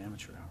take an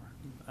amateur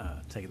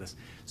hour. Take this.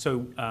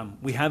 So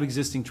we have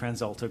existing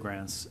TransAlta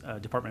grants,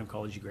 Department of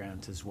Ecology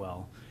grant as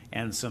well,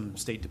 and some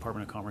State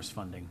Department of Commerce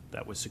funding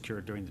that was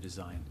secured during the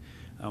design.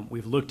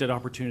 We've looked at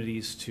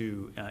opportunities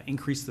to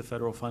increase the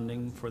federal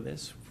funding for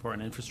this, for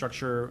an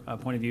infrastructure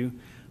point of view.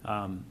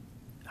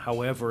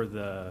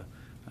 However,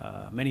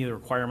 many of the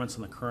requirements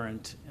on the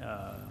current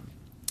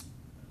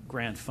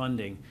grant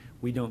funding,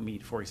 we don't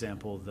meet, for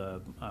example,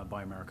 the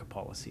Buy America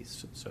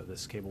policies. So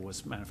this cable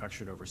was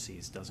manufactured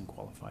overseas, doesn't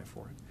qualify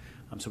for it.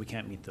 So we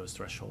can't meet those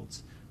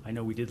thresholds. I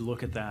know we did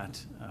look at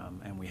that,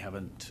 and we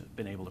haven't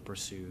been able to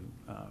pursue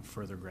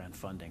further grant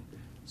funding.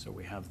 So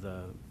we have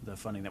the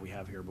funding that we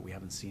have here, but we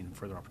haven't seen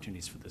further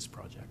opportunities for this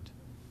project.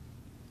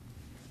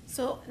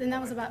 So then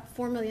that was about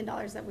 $4 million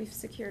that we've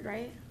secured,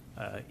 right?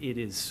 It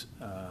is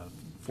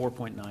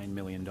 $4.9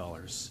 million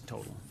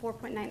total.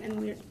 4.9,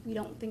 and we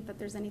don't think that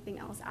there's anything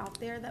else out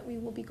there that we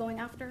will be going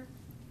after?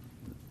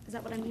 Is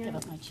that what I'm hearing?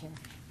 Give up my chair.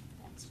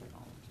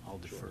 I'll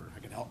defer. I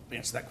can help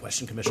answer that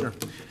question, Commissioner.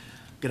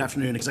 Good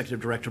afternoon, Executive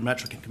Director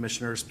Metric and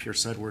Commissioners.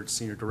 Pierce Edwards,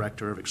 Senior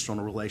Director of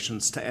External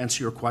Relations. To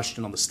answer your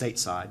question on the state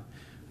side,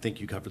 I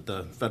think you covered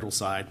the federal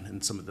side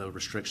and some of the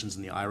restrictions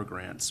in the IRA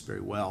grants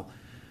very well.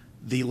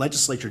 The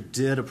legislature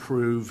did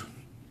approve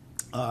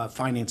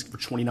financing for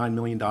 $29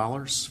 million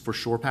for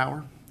shore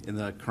power in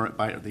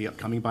the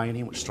upcoming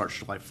biennium, which starts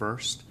July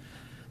 1st.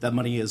 That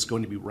money is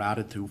going to be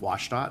routed through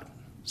WSDOT,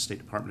 State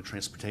Department of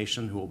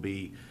Transportation, who will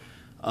be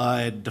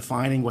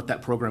defining what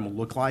that program will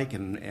look like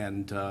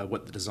and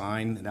what the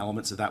design and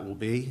elements of that will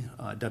be.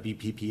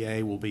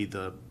 WPPA will be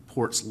the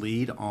port's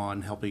lead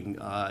on helping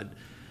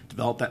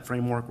develop that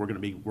framework. We're going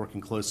to be working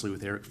closely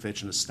with Eric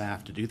Fitch and his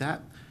staff to do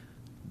that.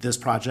 This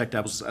project,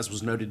 as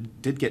was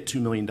noted, did get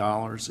 $2 million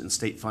in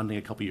state funding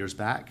a couple years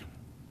back.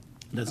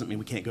 It doesn't mean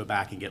we can't go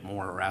back and get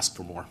more or ask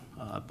for more.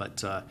 But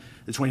the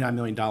 $29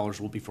 million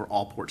will be for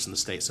all ports in the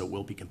state, so it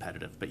will be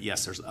competitive. But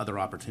yes, there's other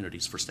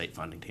opportunities for state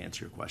funding, to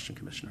answer your question,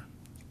 Commissioner.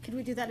 Could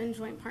we do that in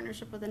joint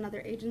partnership with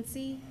another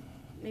agency,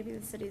 maybe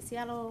the City of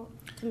Seattle,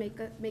 to make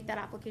that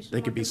application They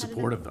more could be competitive?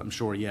 supportive, I'm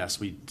sure, yes.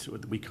 We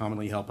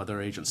commonly help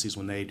other agencies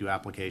when they do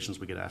applications.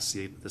 We could ask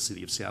the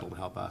City of Seattle to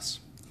help us.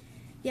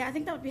 Yeah, I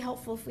think that would be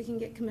helpful if we can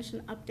get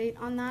commission update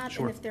on that.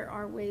 Sure. And if there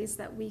are ways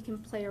that we can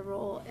play a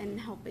role in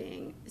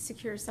helping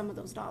secure some of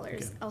those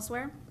dollars Okay.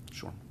 elsewhere.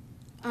 Sure.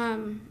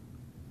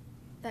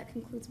 That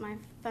concludes my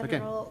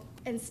federal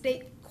and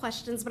state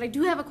questions, but I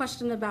do have a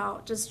question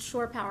about just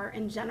shore power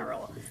in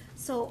general.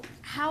 So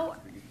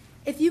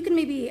if you can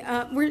maybe,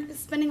 we're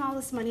spending all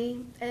this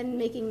money and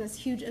making this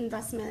huge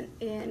investment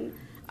in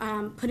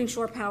putting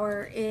shore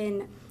power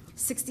in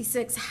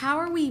 66. How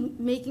are we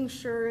making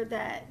sure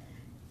that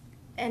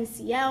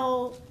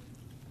NCL,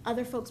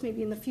 other folks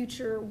maybe in the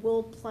future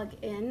will plug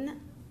in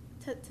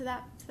to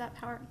that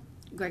power?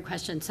 Great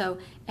question. So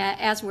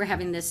as we're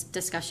having this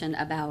discussion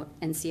about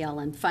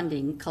NCL and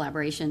funding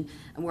collaboration,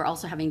 and we're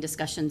also having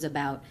discussions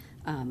about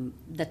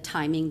the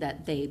timing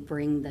that they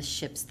bring the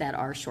ships that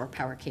are shore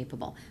power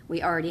capable.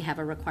 We already have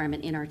a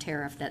requirement in our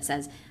tariff that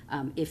says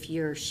if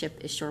your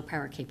ship is shore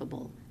power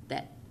capable,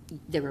 that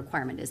the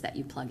requirement is that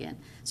you plug in.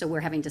 So we're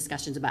having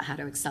discussions about how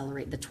to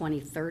accelerate the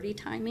 2030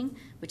 timing,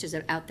 which is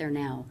out there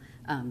now,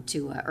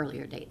 to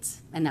earlier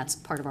dates. And that's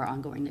part of our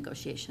ongoing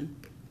negotiation.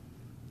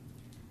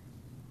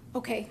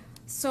 Okay,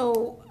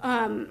 so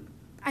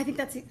I think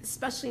that's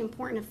especially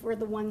important if we're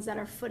the ones that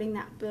are footing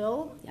that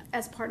bill. Yeah.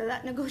 As part of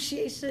that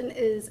negotiation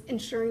is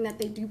ensuring that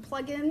they do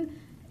plug in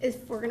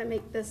if we're gonna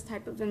make this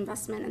type of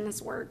investment in this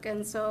work.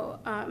 And so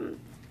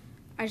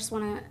I just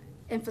wanna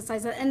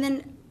emphasize that. And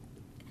then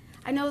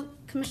I know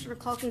Commissioner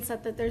Calkin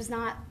said that there's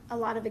not a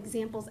lot of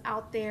examples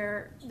out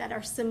there that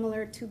are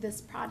similar to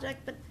this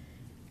project, but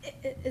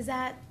is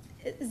that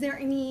is there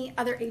any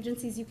other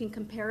agencies you can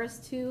compare us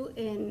to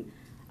in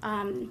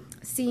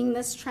seeing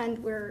this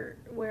trend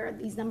where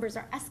these numbers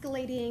are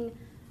escalating?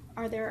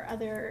 Are there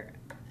other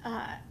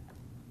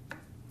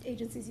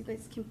agencies you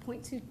guys can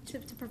point to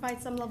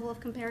provide some level of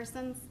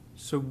comparisons?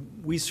 So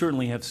we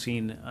certainly have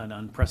seen an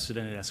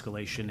unprecedented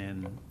escalation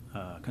in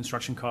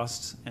construction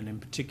costs, and in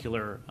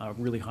particular,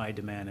 really high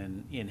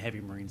demand in heavy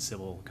marine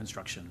civil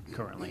construction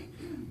currently.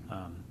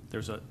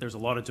 There's a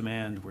lot of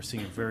demand. We're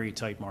seeing a very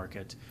tight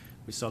market.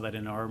 We saw that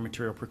in our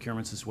material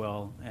procurements as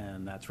well,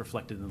 and that's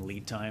reflected in the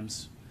lead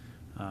times.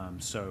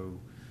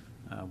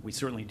 We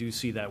certainly do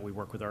see that. We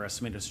work with our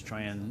estimators to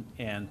try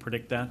and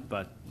predict that,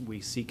 but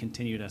we see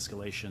continued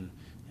escalation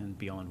and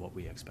beyond what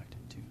we expected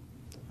to.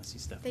 I see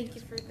Stephanie. Thank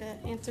you for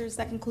the answers.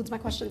 That concludes my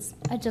questions.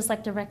 I'd just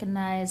like to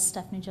recognize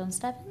Stephanie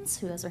Jones-Stebbins,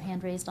 who has her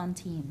hand raised on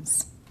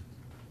Teams.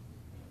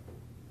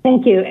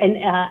 Thank you.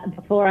 And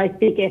before I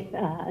speak,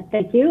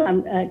 thank you.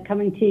 I'm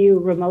coming to you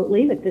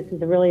remotely, but this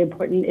is a really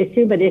important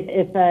issue. But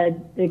if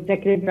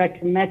Executive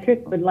Director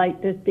Metrick would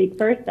like to speak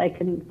first, I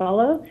can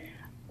follow,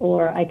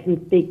 or I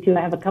can speak to.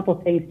 I have a couple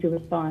things to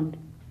respond.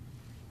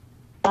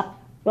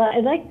 Well,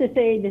 I'd like to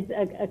say just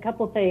a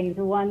couple things.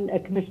 One,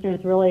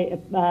 Commissioners, really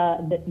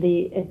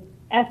the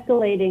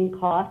escalating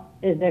cost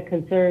is a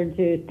concern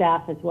to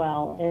staff as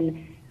well.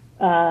 And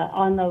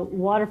on the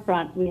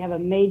waterfront, we have a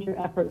major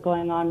effort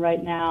going on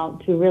right now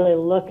to really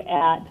look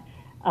at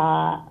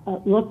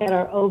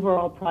our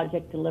overall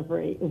project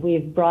delivery.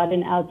 We've brought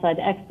in outside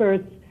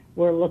experts.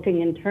 We're looking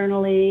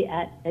internally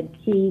at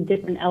key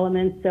different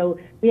elements. So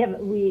we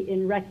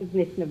in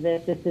recognition of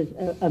this is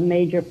a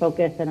major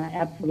focus, and I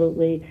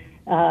absolutely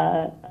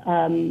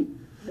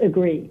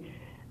agree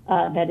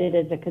that it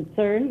is a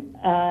concern.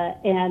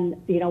 And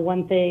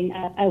one thing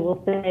I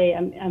will say,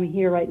 I'm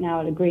here right now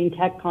at a Green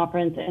Tech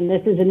conference, and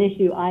this is an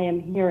issue I am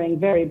hearing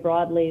very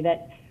broadly,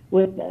 that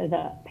with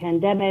the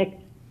pandemic,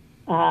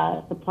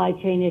 supply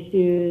chain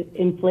issues,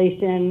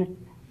 inflation,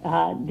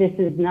 this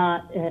is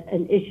not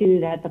an issue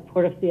that the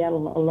Port of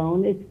Seattle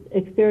alone is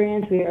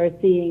experiencing. We are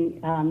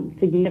seeing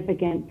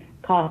significant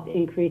cost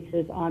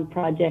increases on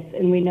projects,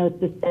 and we know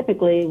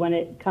specifically when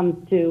it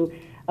comes to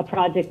a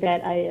project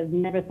that I have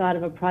never thought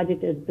of a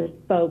project as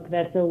bespoke.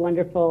 That's a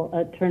wonderful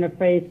turn of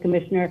phrase,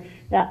 Commissioner.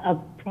 A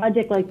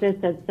project like this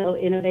that's so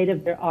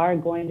innovative, there are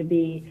going to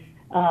be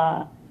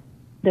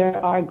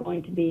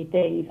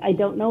things. I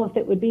don't know if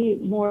it would be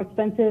more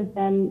expensive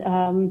than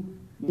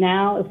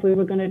now if we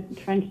were going to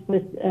trench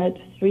with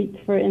streets,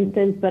 for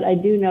instance, but I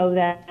do know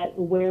that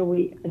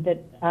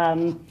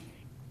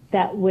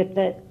that with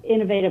the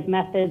innovative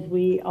methods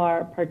we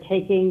are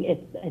partaking,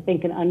 it's, I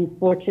think, an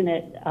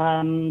unfortunate,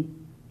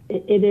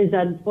 it is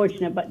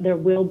unfortunate, but there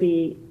will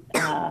be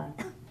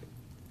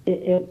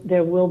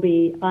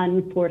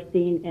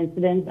unforeseen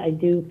incidents. I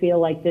do feel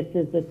like this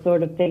is the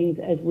sort of things,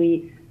 as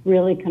we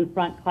really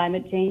confront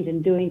climate change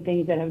and doing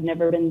things that have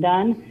never been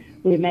done,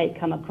 we may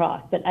come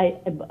across. But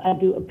I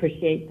do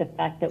appreciate the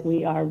fact that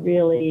we are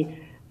really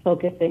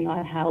focusing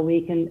on how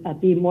we can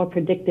be more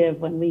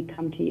predictive when we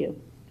come to you.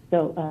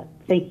 So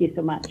thank you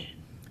so much.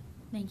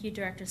 Thank you,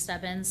 Director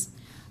Stebbins.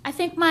 I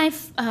think my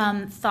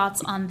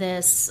thoughts on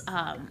this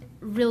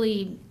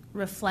really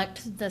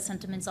reflect the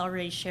sentiments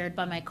already shared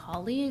by my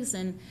colleagues,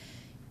 and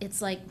it's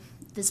like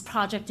this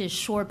project is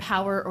shore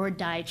power or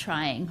die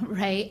trying,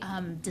 right?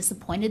 I'm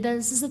disappointed that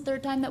this is the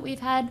third time that we've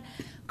had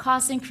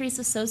cost increase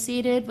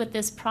associated with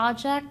this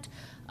project,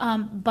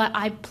 but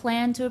I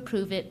plan to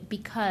approve it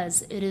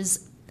because it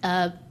is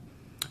a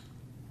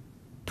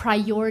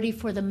priority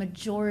for the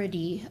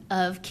majority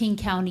of King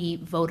County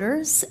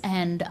voters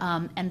and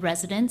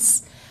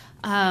residents.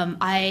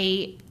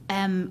 I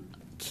am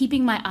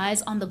keeping my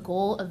eyes on the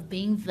goal of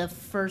being the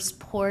first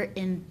port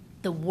in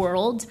the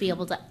world to be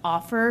able to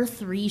offer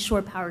 3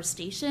 shore power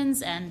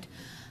stations. And,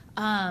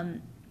 I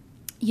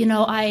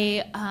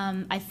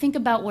think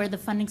about where the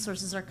funding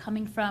sources are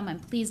coming from. I'm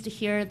pleased to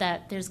hear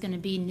that there's going to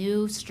be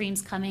new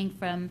streams coming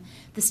from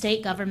the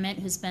state government,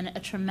 who's been a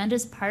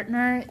tremendous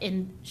partner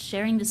in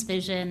sharing this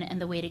vision and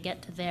the way to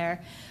get to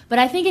there. But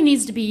I think it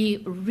needs to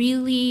be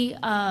really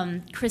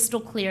crystal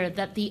clear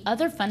that the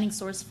other funding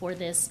source for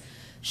this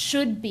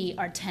should be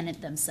our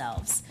tenant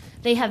themselves.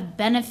 They have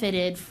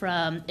benefited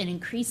from an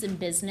increase in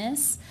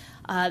business.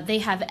 They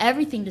have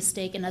everything to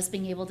stake in us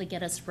being able to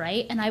get us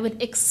right, and I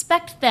would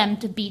expect them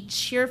to be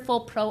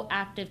cheerful,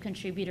 proactive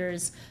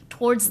contributors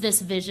towards this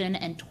vision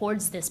and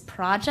towards this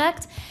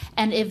project.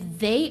 And if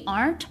they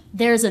aren't,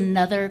 there's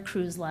another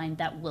cruise line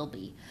that will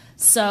be.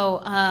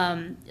 So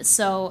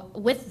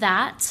with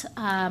that,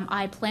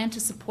 I plan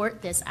to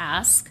support this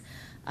ask.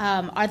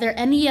 Are there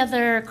any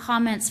other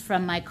comments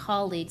from my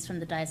colleagues from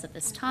the dais at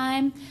this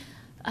time?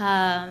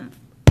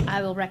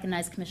 I will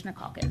recognize Commissioner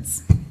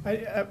Calkins.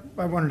 I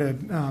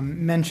wanted to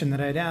mention that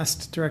I'd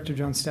asked Director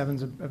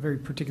Jones-Stebbins a very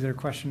particular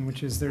question,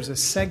 which is there's a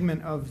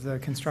segment of the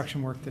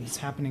construction work that is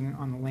happening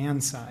on the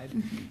land side.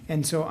 Mm-hmm.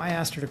 And so I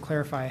asked her to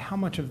clarify how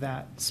much of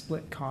that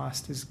split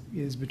cost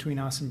is between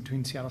us and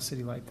between Seattle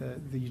City Light,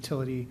 the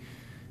utility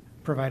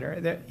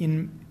provider. That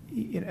in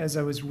as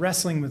I was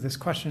wrestling with this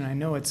question, I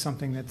know it's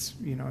something that's,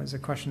 is a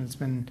question that's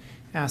been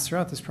asked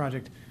throughout this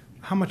project.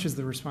 How much is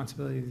the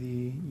responsibility of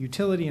the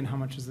utility and how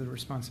much is the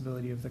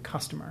responsibility of the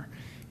customer?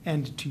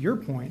 And to your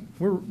point,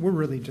 we're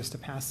really just a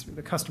pass-through.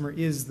 The customer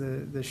is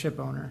the ship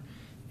owner.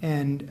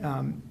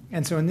 And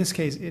so in this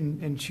case,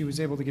 and she was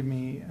able to give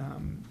me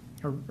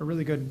a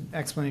really good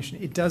explanation.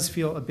 It does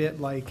feel a bit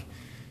like,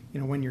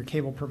 when your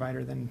cable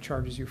provider then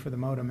charges you for the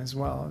modem as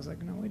well. I was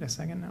like, no, wait a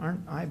second,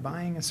 aren't I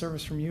buying a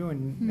service from you?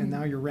 And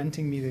now you're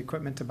renting me the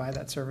equipment to buy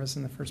that service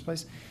in the first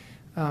place.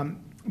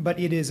 But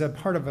it is a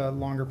part of a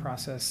longer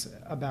process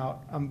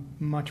about a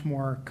much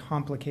more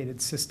complicated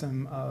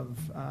system of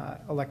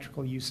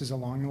electrical uses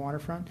along the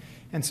waterfront.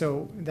 And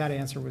so that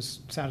answer was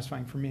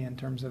satisfying for me in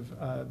terms of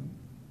a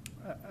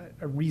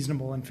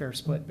reasonable and fair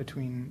split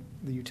between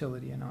the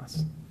utility and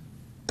us.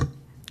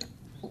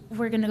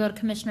 We're going to go to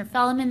Commissioner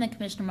Fellman, then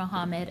Commissioner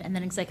Mohammed, and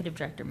then Executive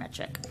Director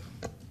Metrick.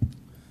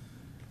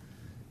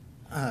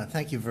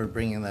 Thank you for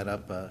bringing that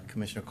up,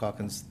 Commissioner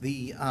Calkins.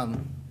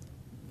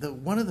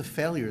 One of the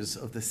failures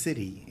of the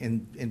city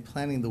in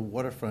planning the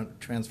waterfront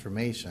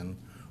transformation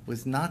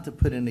was not to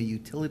put in a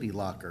utility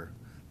locker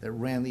that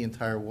ran the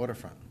entire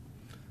waterfront.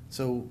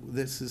 So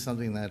this is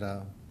something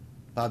that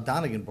Bob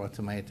Donegan brought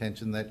to my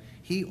attention, that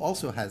he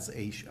also has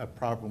a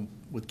problem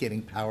with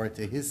getting power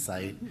to his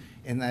site,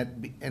 and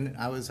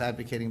I was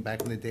advocating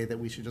back in the day that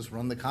we should just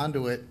run the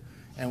conduit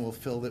and we'll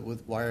fill it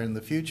with wire in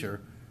the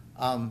future.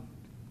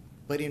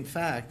 But in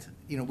fact,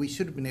 we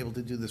should have been able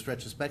to do this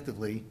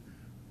retrospectively,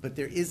 but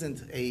there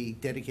isn't a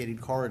dedicated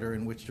corridor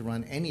in which to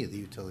run any of the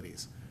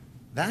utilities.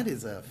 That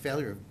is a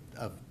failure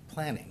of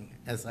planning,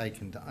 as I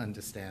can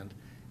understand,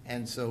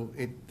 and so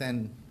it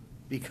then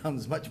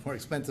becomes much more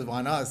expensive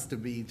on us to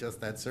be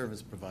just that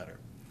service provider.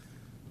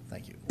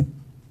 Thank you.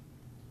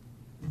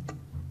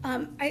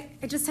 I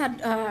just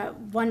had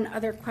one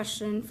other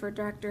question for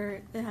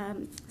Director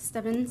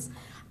Stebbins.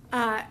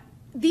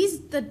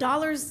 The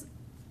dollars,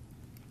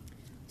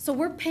 so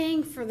we're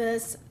paying for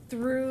this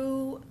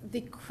through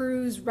the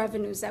cruise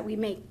revenues that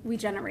we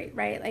generate,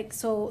 right? Like,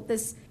 so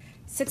this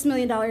 $6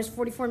 million,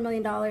 $44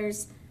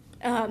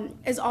 million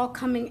is all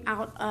coming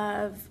out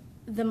of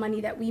the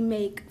money that we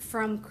make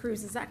from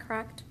cruise. Is that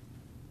correct?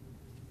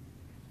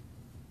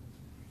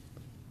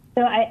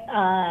 So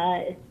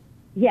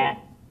yes,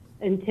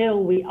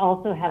 until we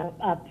also have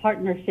a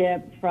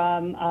partnership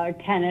from our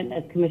tenant,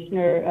 as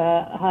Commissioner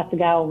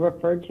Hasagawa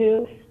referred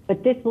to.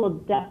 But this will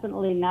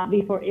definitely not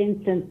be, for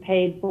instance,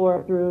 paid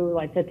for through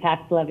like the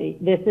tax levy.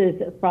 This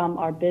is from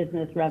our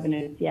business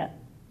revenues, yes.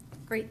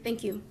 Great,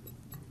 thank you.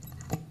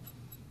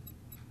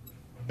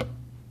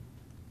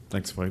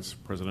 Thanks, Vice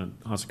President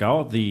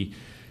Hasagawa.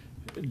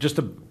 Just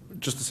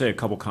to say a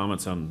couple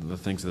comments on the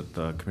things that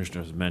the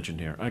Commissioner has mentioned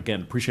here.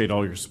 Again, appreciate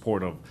all your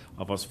support of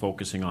us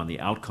focusing on the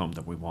outcome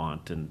that we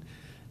want and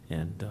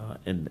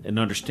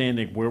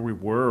understanding where we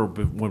were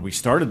when we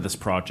started this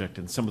project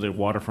and some of the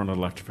waterfront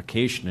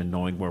electrification, and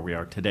knowing where we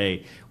are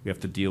today. We have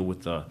to deal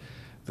with the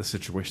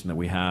situation that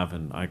we have,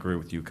 and I agree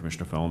with you,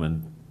 Commissioner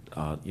Fellman.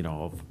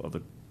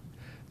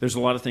 There's a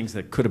lot of things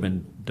that could have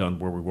been done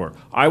where we were.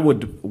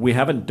 We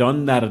haven't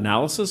done that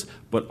analysis,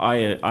 but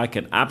I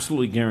can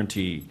absolutely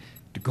guarantee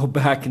to go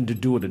back and to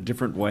do it a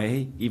different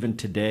way, even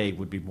today,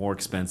 would be more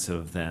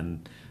expensive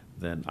than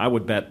I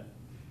would bet.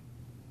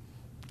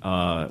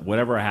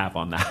 Whatever I have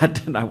on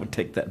that, and I would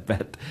take that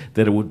bet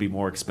that it would be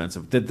more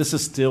expensive. That this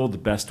is still the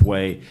best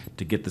way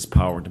to get this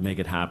power, to make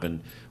it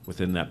happen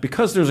within that.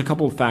 Because there's a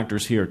couple of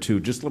factors here too.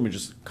 Let me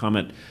just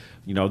comment.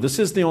 This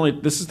is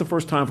the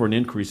first time for an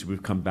increase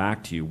we've come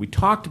back to you. We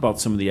talked about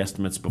some of the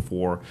estimates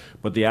before,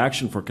 but the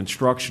action for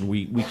construction,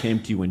 we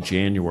came to you in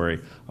January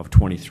of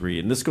 23,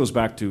 and this goes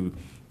back to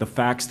the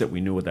facts that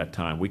we knew at that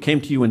time. We came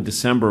to you in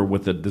December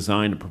with the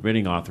design and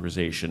permitting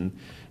authorization,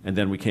 and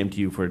then we came to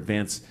you for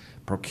advanced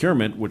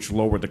procurement, which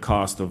lowered the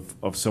cost of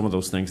some of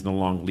those things in the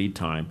long lead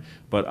time.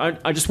 But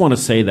I just want to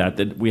say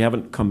that we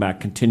haven't come back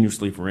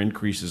continuously for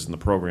increases in the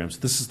programs.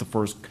 This is the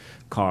first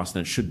cost,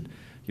 and it should,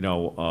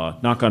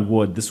 knock on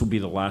wood, this will be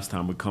the last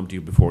time we come to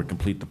you before we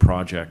complete the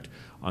project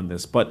on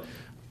this. But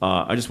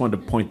I just wanted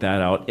to point that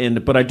out.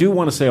 But I do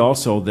want to say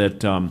also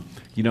that,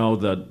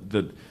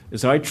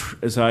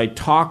 as I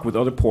talk with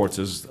other ports,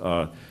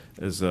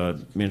 as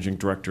Managing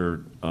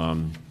Director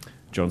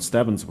Joan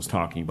Stebbins was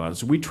talking about,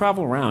 as we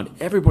travel around,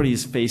 everybody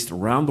is faced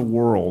around the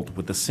world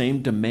with the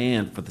same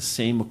demand for the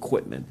same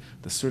equipment,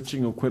 the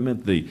searching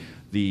equipment, the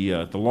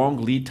long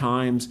lead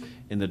times,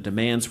 and the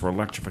demands for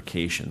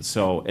electrification.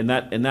 So,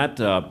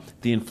 the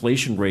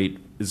inflation rate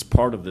is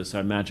part of this,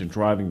 I imagine,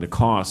 driving the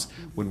costs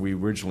when we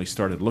originally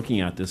started looking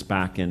at this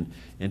back in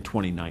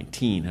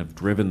 2019, have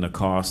driven the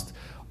cost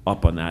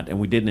up on that, and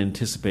we didn't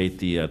anticipate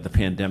the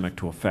pandemic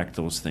to affect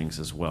those things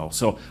as well.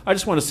 So I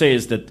just want to say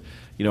is that,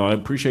 I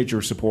appreciate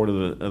your support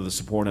of the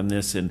support on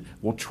this, and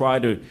we'll try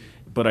to.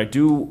 But I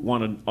do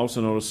want to also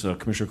notice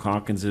Commissioner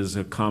Calkins'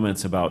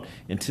 comments about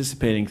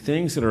anticipating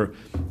things that are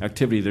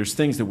activity. There's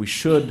things that we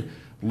should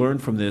learn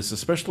from this,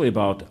 especially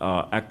about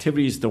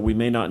activities, though we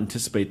may not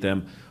anticipate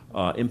them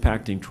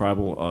impacting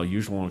tribal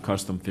usual and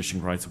custom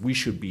fishing rights, we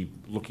should be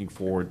looking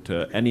forward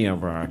to any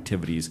of our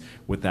activities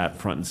with that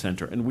front and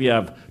center. And we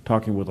have,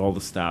 talking with all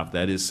the staff,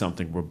 that is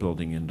something we're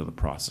building into the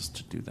process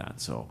to do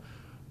that. So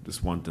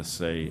just wanted to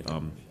say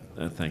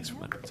thanks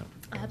for that. So.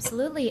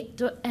 Absolutely.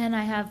 And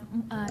I have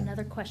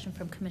another question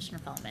from Commissioner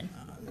Feldman.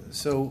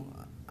 So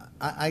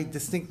I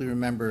distinctly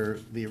remember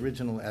the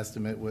original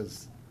estimate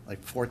was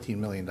like $14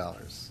 million.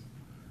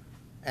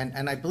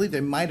 And I believe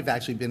there might have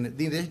actually been,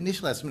 the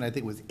initial estimate I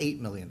think was $8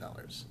 million.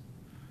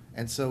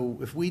 And so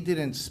if we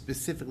didn't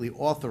specifically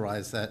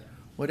authorize that,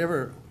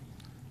 whatever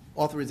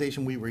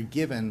authorization we were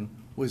given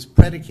was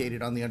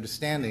predicated on the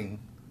understanding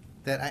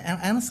that,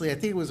 honestly, I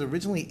think it was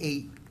originally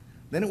 8,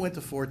 then it went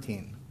to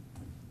 14.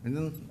 And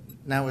then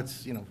now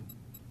it's,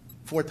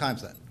 4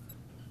 times that.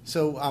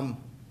 So,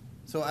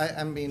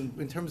 I mean,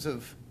 in terms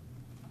of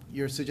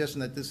your suggestion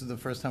that this is the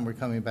first time we're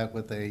coming back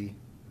with a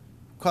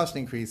cost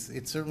increase,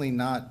 it's certainly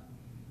not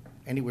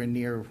anywhere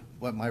near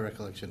what my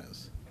recollection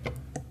is.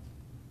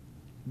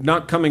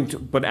 Not coming to,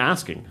 but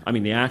asking. I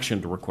mean, the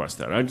action to request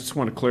that. I just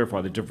want to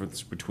clarify the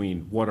difference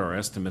between what our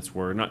estimates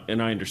were,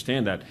 and I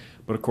understand that,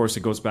 but of course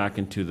it goes back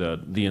into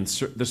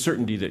the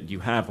certainty that you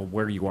have of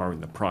where you are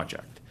in the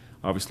project.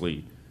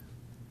 Obviously,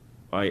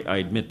 I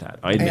admit that.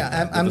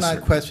 I'm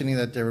not questioning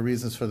that there were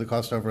reasons for the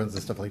cost overruns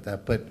and stuff like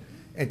that, but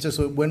it's just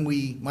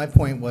my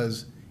point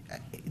was,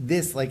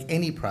 this, like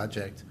any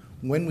project,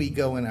 when we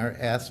go and are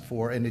asked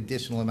for an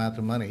additional amount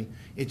of money,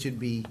 we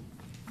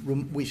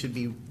should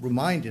be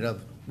reminded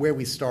of where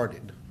we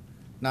started.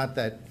 Not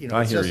that,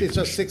 it's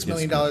just $6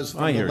 million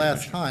from the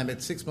last time.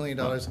 It's $6 million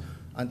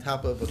on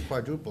top of a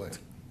quadrupling.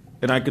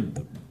 And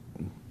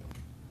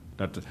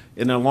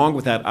along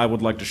with that, I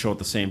would like to show at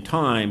the same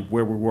time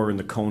where we were in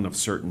the cone of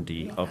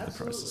certainty of the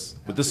process.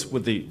 With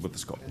the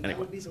scope.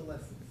 Anyway.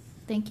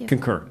 Thank you.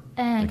 Concur.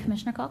 And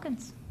Commissioner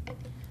Calkins.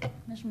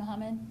 Commissioner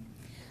Mohammed.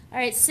 All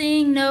right,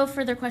 seeing no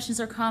further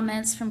questions or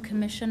comments from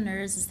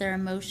commissioners, is there a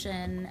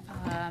motion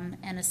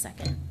and a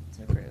second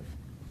to approve?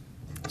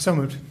 So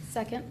moved.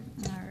 Second.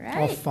 All right.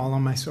 I'll fall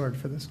on my sword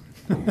for this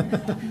one.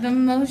 The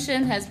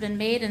motion has been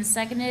made and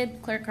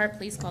seconded. Clerk Hart,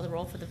 please call the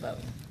roll for the vote.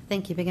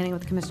 Thank you. Beginning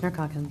with Commissioner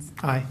Calkins.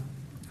 Aye.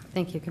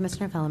 Thank you.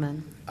 Commissioner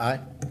Feldman. Aye.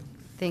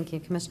 Thank you.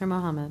 Commissioner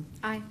Mohammed.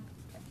 Aye.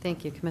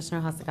 Thank you.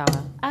 Commissioner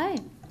Hasagawa. Aye.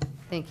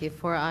 Thank you.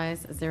 4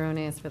 ayes, 0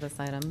 nays for this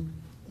item.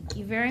 Thank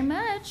you very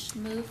much.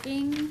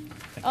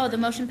 The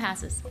motion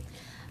passes.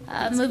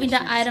 Moving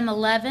to item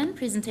 11,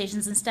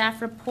 presentations and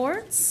staff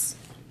reports.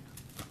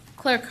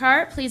 Clerk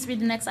Hart, please read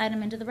the next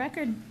item into the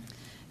record.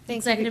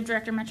 Executive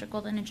Director Metric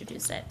will then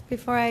introduce it.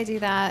 Before I do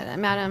that,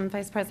 Madam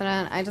Vice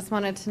President, I just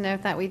wanted to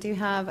note that we do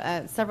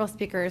have several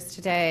speakers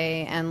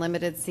today and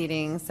limited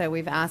seating, so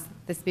we've asked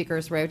the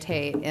speakers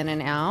rotate in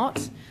and out.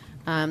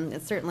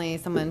 Certainly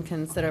someone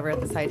can sit over at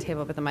the side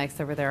table, but the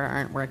mics over there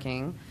aren't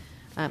working.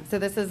 So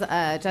this is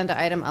agenda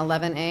item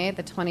 11A,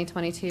 the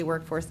 2022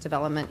 Workforce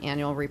Development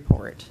Annual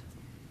Report.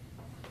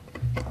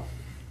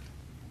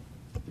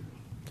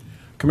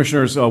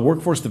 Commissioners,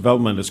 workforce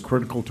development is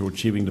critical to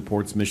achieving the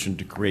Port's mission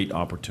to create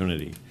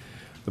opportunity.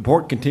 The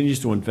Port continues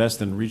to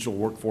invest in regional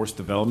workforce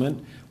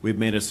development. We've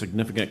made a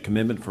significant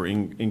commitment for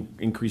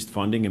increased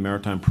funding in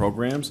maritime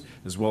programs,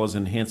 as well as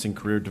enhancing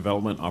career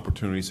development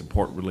opportunities in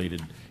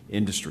port-related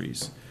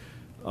industries,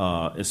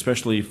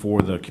 especially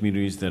for the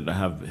communities that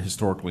have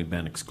historically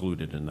been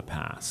excluded in the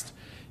past.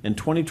 In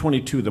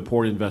 2022, the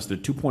Port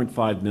invested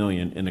 $2.5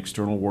 million in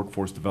external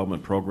workforce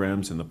development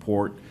programs in the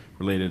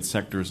port-related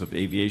sectors of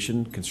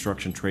aviation,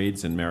 construction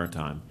trades, and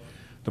maritime.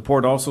 The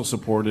Port also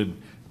supported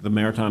the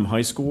Maritime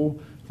High School,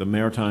 the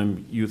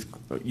Maritime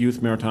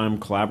Youth Maritime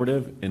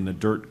Collaborative, and the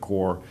DIRT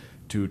Corps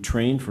to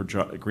train for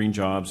green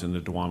jobs in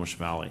the Duwamish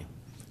Valley.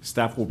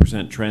 Staff will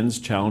present trends,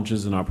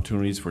 challenges, and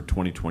opportunities for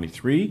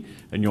 2023,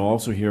 and you'll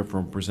also hear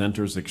from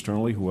presenters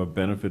externally who have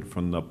benefited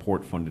from the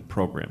Port-funded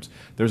programs.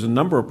 There's a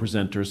number of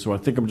presenters, so I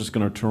think I'm just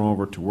going to turn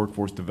over to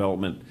Workforce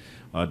Development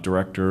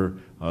Director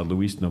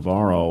Luis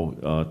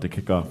Navarro to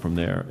kick off from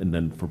there, and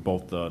then for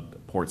both the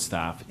Port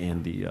staff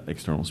and the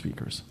external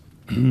speakers.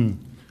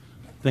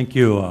 Thank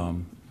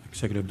you,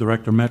 Executive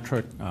Director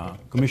Metric.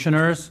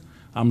 Commissioners,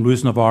 I'm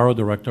Luis Navarro,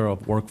 Director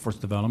of Workforce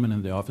Development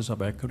in the Office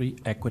of Equity,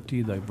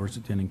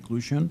 Diversity, and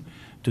Inclusion.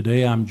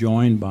 Today I'm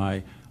joined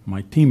by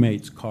my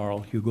teammates,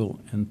 Carl Hugel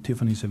and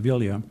Tiffany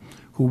Sevilla,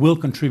 who will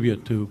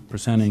contribute to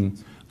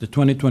presenting the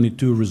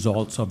 2022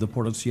 results of the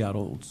Port of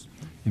Seattle's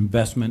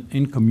investment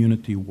in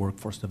community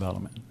workforce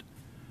development.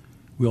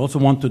 We also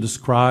want to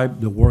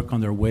describe the work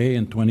underway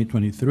in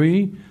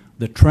 2023,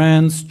 the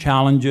trends,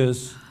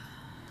 challenges,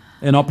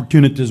 and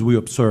opportunities we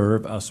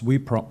observe as we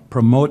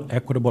promote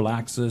equitable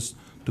access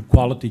to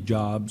quality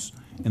jobs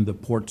in the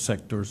port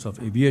sectors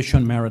of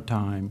aviation,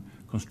 maritime,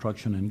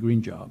 construction, and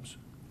green jobs.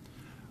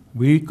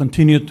 We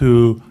continue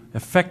to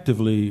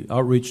effectively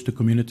outreach to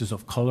communities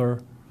of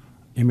color,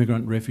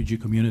 immigrant refugee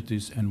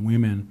communities, and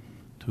women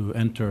to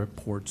enter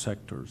port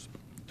sectors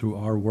through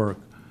our work.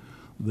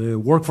 The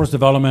Workforce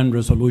Development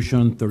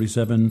Resolution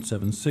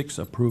 3776,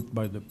 approved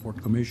by the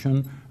Port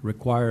Commission,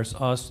 requires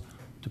us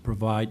to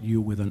provide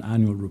you with an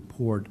annual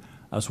report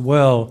as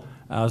well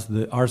as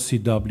the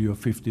RCW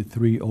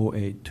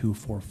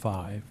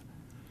 5308245.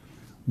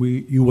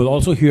 You will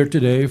also hear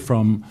today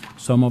from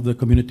some of the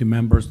community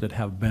members that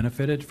have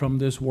benefited from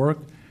this work,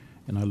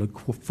 and I look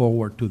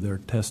forward to their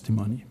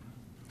testimony.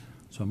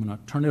 So I'm going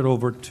to turn it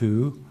over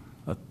to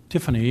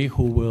Tiffany,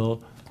 who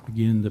will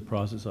begin the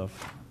process of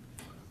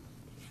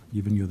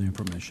giving you the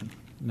information.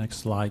 Next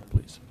slide,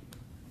 please.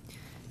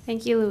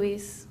 Thank you,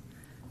 Luis.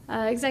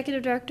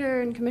 Executive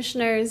Director and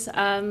Commissioners,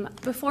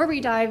 before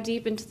we dive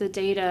deep into the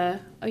data,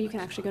 you can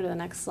actually go to the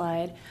next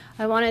slide.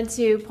 I wanted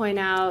to point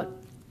out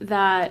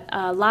that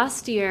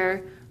last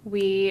year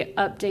we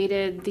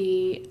updated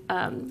the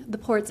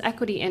Port's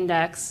Equity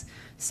Index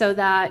so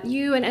that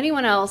you and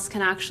anyone else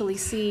can actually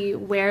see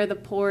where the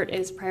Port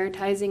is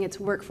prioritizing its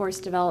workforce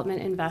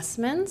development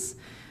investments.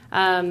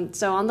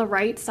 So on the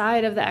right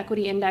side of the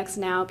equity index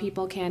now,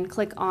 people can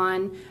click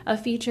on a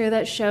feature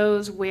that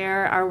shows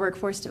where our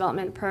workforce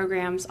development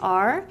programs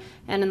are.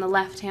 And in the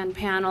left-hand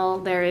panel,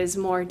 there is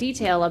more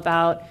detail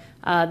about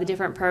the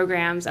different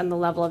programs and the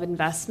level of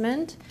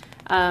investment.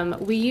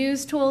 We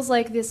use tools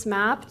like this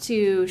map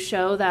to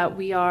show that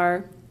we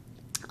are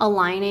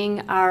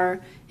aligning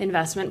our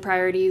investment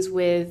priorities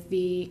with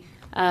the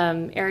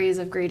areas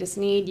of greatest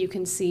need. You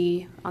can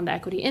see on the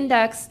equity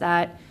index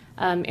that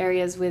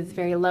areas with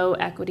very low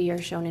equity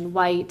are shown in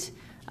white.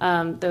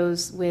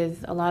 Those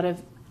with a lot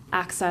of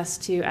access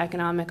to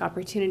economic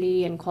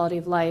opportunity and quality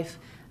of life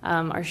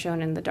are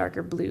shown in the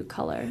darker blue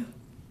color.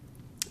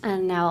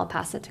 And now I'll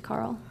pass it to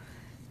Carl.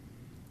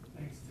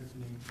 Thanks,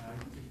 Tiffany. Take it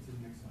to the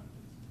next slide,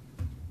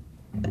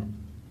 please.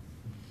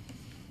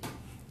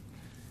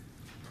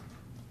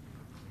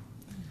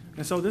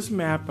 And so this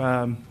map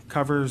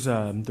covers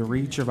the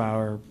reach of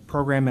our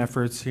program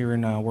efforts here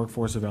in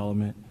workforce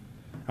development.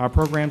 Our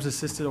programs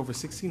assisted over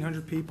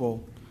 1,600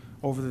 people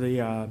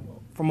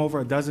from over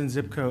a dozen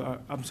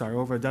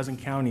over a dozen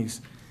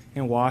counties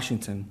in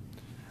Washington.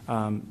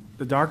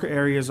 The darker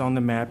areas on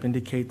the map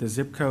indicate the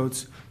zip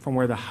codes from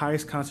where the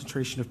highest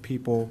concentration of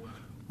people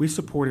we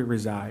supported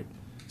reside.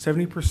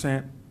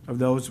 70% of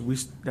those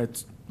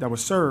that were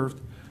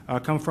served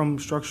come from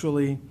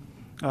structurally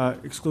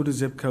excluded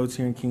zip codes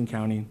here in King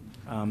County,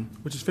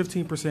 which is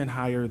 15%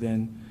 higher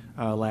than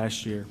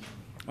last year.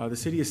 The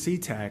city of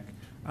SeaTac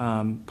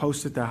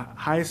posted the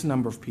highest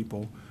number of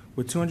people,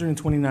 with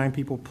 229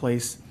 people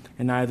placed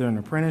in either an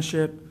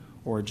apprenticeship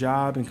or a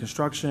job in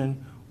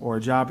construction or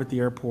a job at the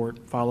airport,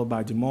 followed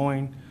by Des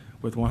Moines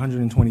with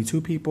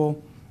 122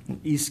 people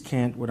and East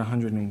Kent with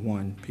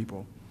 101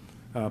 people.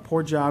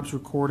 Port Jobs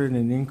recorded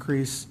an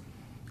increase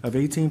of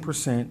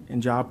 18%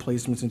 in job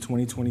placements in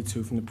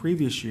 2022 from the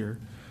previous year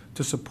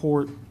to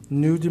support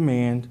new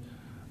demand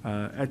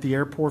at the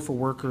airport for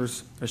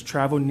workers as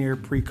travel near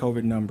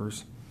pre-COVID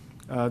numbers.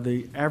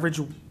 The average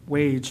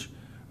wage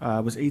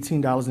was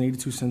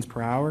 $18.82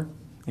 per hour.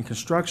 In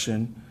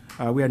construction,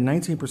 we had a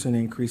 19%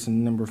 increase in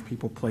the number of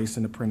people placed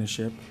in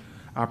apprenticeship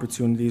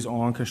opportunities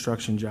on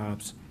construction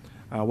jobs.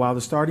 While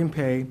the starting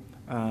pay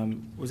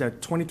was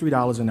at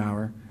 $23 an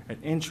hour at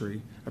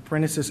entry,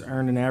 apprentices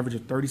earned an average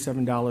of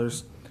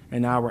 $37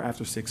 an hour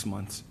after 6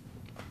 months.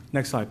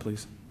 Next slide,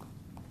 please.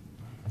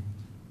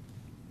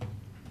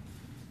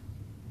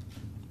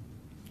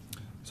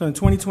 So in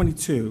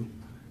 2022,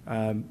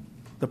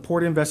 the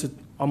Port invested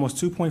almost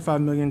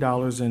 $2.5 million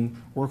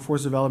in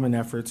workforce development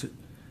efforts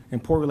in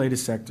port-related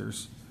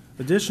sectors.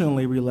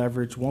 Additionally, we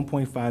leveraged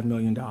 $1.5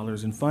 million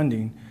in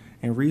funding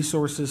and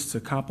resources to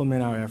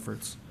complement our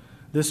efforts.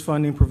 This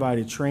funding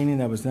provided training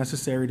that was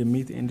necessary to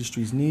meet the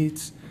industry's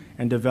needs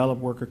and develop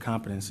worker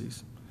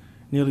competencies.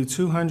 Nearly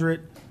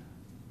 200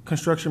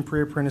 construction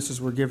pre-apprentices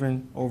were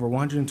given over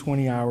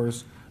 120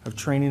 hours of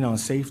training on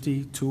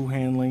safety, tool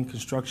handling,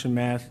 construction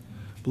math,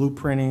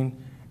 blueprinting,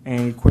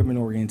 and equipment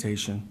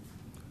orientation.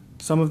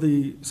 Some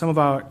of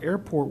our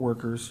airport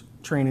workers'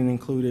 training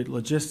included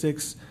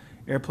logistics,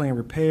 airplane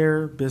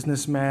repair,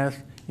 business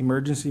math,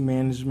 emergency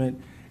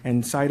management,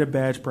 and SITA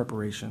badge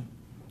preparation.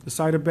 The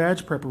SITA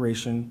badge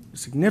preparation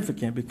is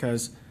significant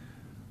because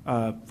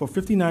for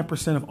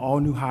 59% of all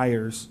new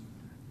hires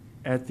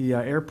at the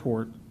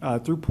airport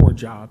through Port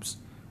Jobs,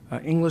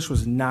 English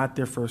was not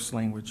their first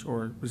language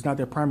or was not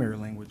their primary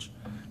language.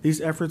 These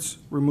efforts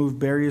remove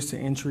barriers to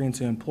entry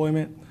into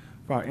employment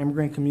for our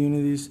immigrant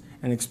communities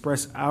and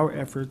express our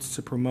efforts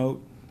to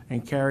promote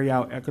and carry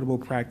out equitable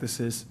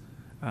practices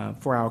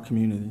for our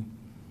community.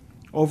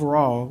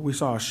 Overall, we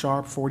saw a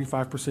sharp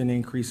 45%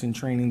 increase in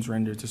trainings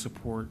rendered to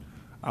support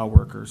our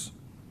workers.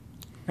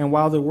 And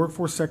while the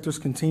workforce sectors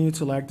continue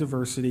to lack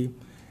diversity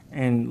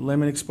and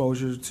limit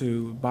exposure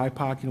to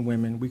BIPOC and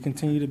women, we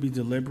continue to be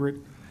deliberate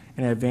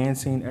in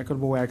advancing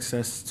equitable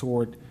access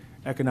toward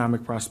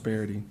economic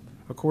prosperity.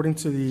 According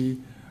to the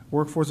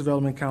Workforce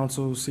Development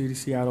Council,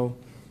 Seattle,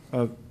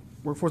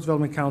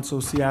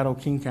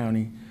 King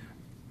County,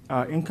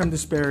 income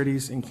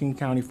disparities in King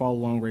County fall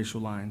along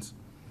racial lines.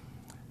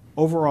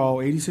 Overall,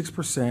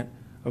 86%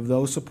 of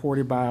those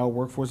supported by our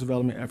workforce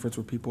development efforts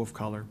were people of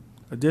color.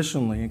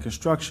 Additionally, in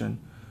construction,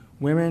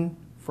 women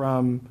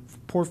from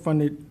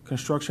port-funded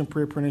construction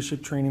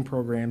pre-apprenticeship training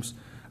programs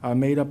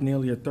made up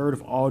nearly a third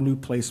of all new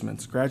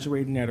placements,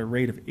 graduating at a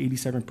rate of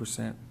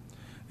 87%.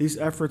 These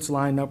efforts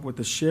line up with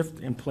the shift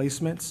in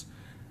placements,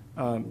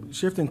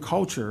 shift in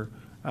culture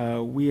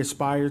we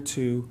aspire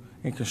to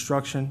in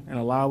construction and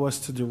allow us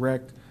to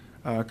direct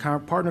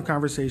partner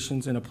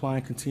conversations and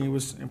applying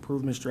continuous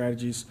improvement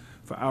strategies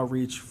for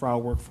outreach for our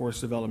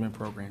workforce development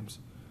programs.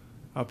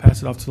 I'll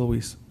pass it off to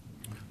Luis.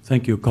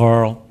 Thank you,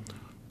 Carl.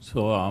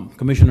 So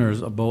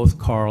commissioners, both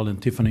Carl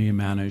and Tiffany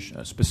manage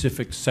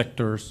specific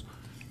sectors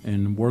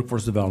in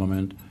workforce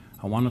development.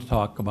 I want to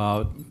talk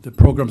about the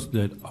programs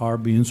that are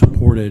being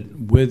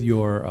supported with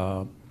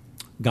your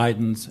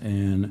guidance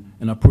and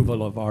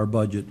approval of our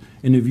budget.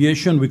 In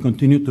aviation, we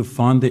continue to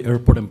fund the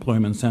Airport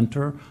Employment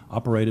Center,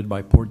 operated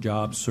by Port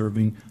Jobs,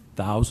 serving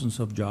thousands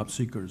of job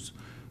seekers.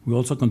 We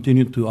also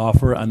continue to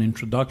offer an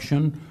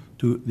introduction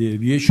to the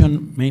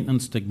Aviation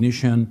Maintenance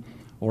Technician,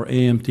 or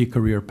AMT,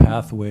 career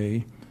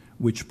pathway,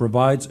 which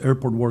provides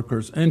airport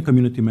workers and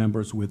community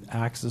members with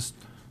access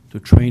to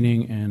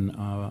training and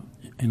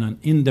in an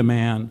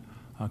in-demand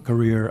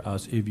career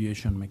as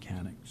aviation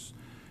mechanics.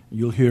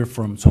 You'll hear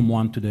from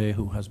someone today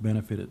who has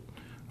benefited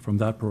from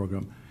that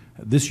program.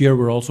 This year,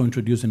 we're also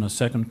introducing a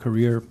second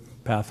career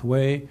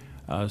pathway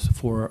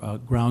for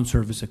ground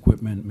service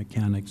equipment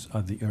mechanics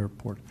at the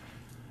airport.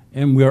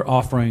 And we're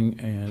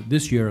offering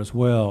this year as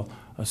well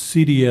a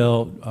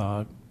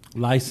CDL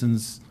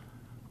license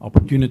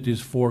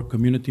opportunities for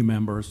community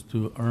members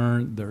to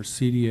earn their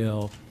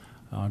CDL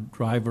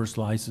driver's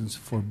license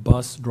for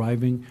bus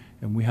driving,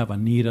 and we have a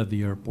need at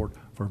the airport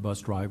for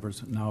bus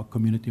drivers. Now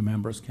community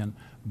members can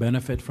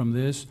benefit from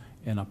this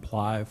and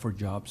apply for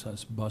jobs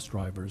as bus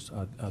drivers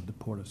at the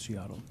Port of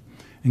Seattle.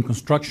 In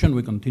construction,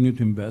 we continue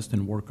to invest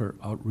in worker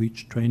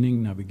outreach,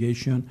 training,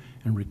 navigation,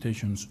 and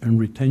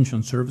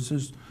retention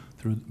services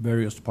through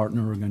various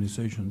partner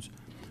organizations.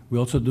 We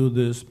also do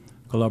this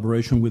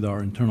collaboration with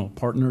our internal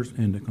partners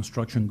in the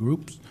construction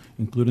groups,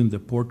 including the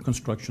Port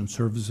Construction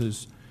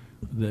Services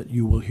that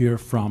you will hear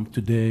from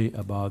today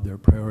about their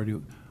priority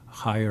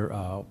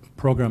hire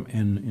program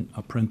and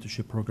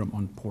apprenticeship program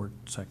on port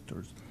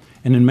sectors.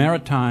 And in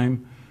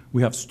maritime,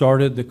 we have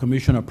started the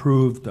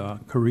commission-approved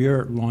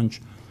career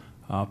launch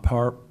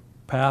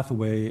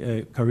pathway,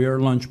 a career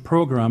launch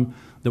program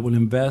that will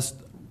invest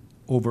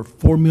over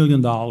 $4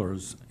 million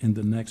in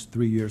the next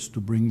 3 years to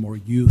bring more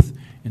youth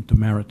into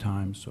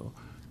maritime. So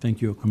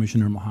thank you,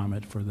 Commissioner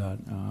Mohammed, for that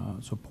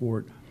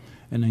support.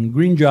 And in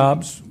green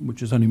jobs,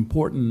 which is an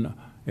important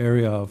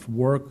area of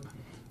work,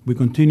 we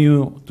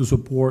continue to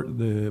support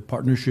the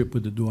partnership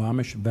with the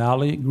Duwamish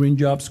Valley Green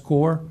Jobs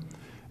Corps,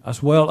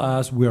 as well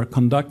as we are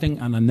conducting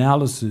an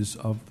analysis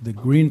of the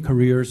green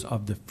careers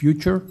of the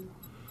future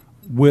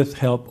with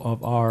help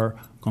of our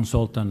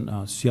consultant,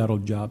 Seattle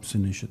Jobs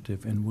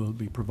Initiative, and we'll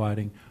be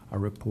providing a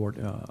report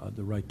at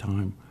the right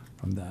time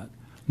from that.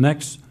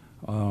 Next,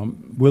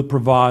 we'll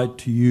provide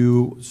to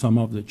you some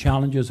of the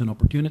challenges and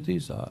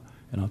opportunities,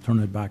 and I'll turn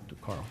it back to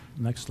Carl.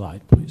 Next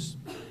slide, please.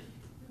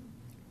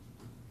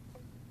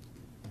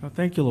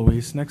 Thank you,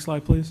 Luis. Next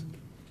slide, please.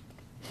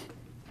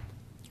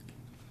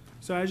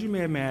 So as you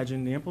may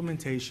imagine, the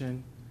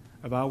implementation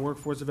of our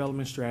workforce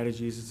development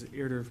strategies is an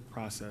iterative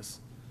process.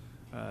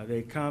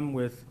 They come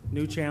with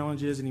new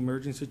challenges and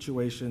emerging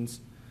situations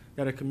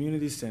that are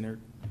community-centered.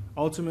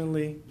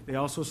 Ultimately, they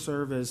also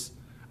serve as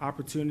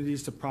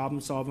opportunities to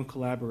problem solve and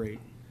collaborate,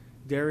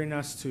 daring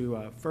us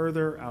to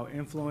further our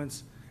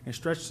influence and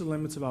stretch the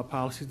limits of our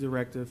policy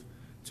directive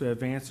to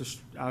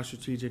advance our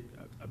strategic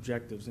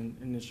objectives and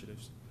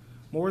initiatives.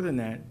 More than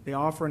that, they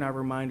offer a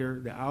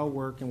reminder that our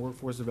work in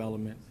workforce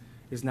development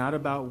is not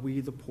about we,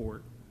 the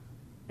port,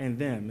 and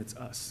them, it's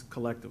us,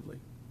 collectively.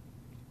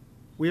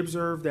 We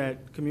observe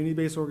that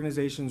community-based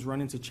organizations run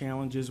into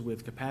challenges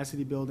with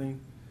capacity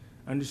building,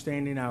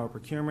 understanding our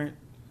procurement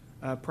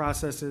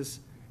processes,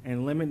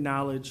 and limited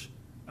knowledge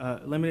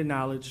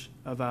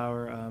of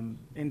our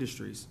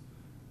industries.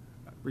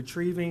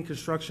 Retrieving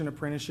construction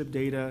apprenticeship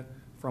data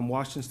from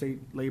Washington State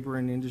Labor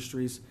and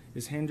Industries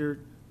is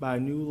hindered by a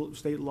new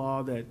state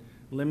law that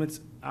limits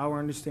our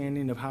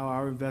understanding of how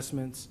our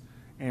investments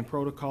and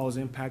protocols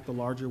impact the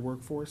larger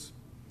workforce.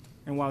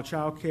 And while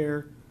child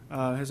care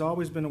has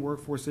always been a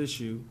workforce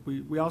issue,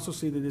 we also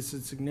see that this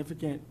is a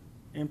significant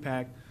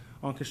impact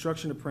on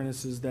construction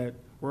apprentices that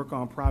work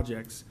on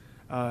projects.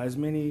 As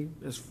for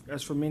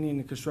many in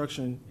the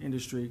construction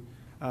industry,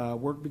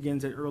 work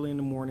begins at early in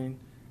the morning,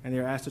 and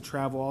they're asked to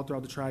travel all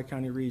throughout the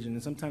Tri-County region,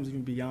 and sometimes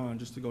even beyond,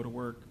 just to go to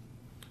work.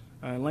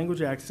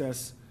 Language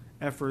access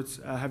efforts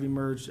have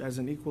emerged as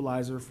an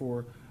equalizer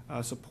for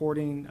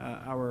supporting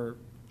our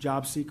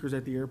job seekers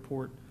at the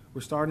airport. We're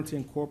starting to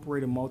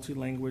incorporate a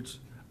multi-language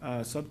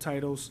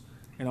subtitles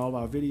in all of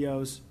our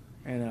videos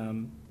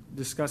and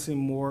discussing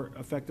more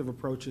effective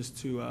approaches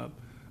to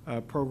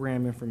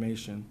program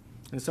information.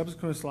 In the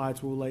subsequent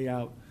slides, we'll lay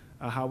out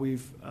how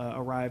we've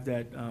arrived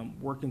at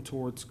working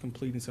towards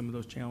completing some of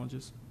those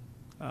challenges.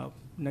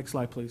 Next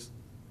slide, please.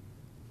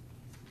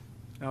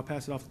 I'll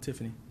pass it off to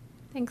Tiffany.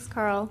 Thanks,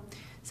 Carl.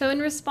 So in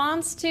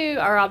response to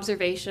our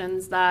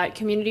observations that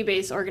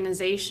community-based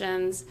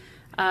organizations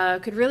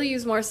could really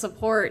use more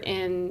support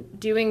in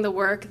doing the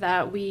work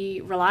that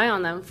we rely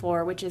on them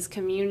for, which is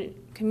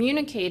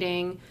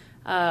communicating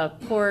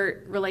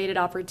port-related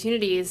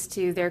opportunities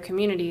to their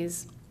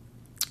communities.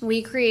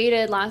 We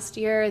created last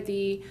year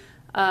the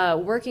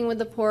Working with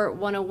the Port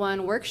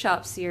 101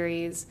 workshop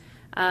series,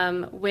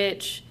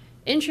 which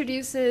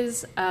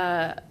introduces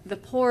the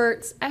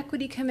port's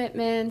equity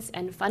commitments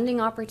and funding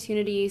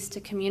opportunities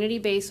to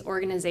community-based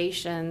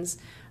organizations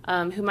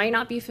who might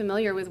not be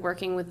familiar with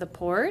working with the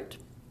port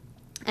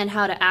and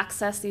how to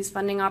access these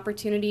funding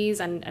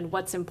opportunities and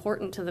what's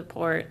important to the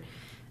port.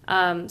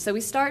 So we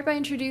start by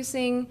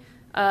introducing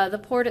the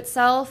port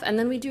itself, and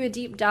then we do a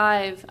deep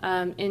dive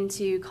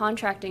into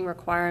contracting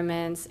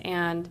requirements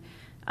and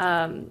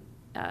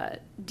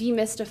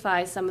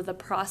demystify some of the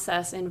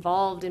process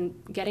involved in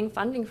getting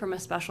funding from a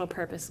special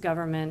purpose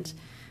government.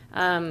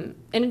 In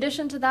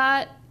addition to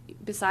that,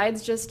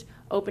 besides just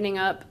opening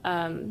up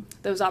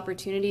those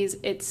opportunities,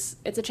 it's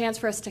a chance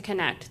for us to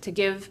connect, to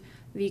give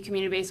the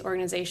community-based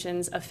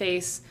organizations a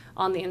face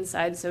on the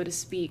inside, so to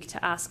speak,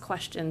 to ask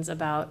questions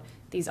about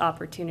these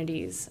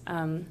opportunities.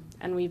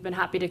 And we've been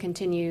happy to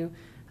continue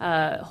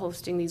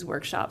hosting these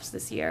workshops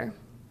this year.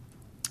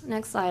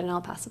 Next slide, and I'll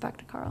pass it back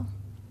to Carl.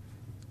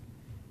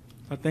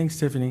 Thanks,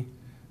 Tiffany.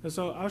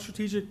 So our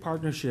strategic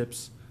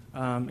partnerships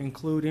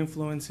include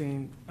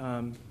influencing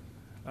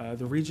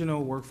the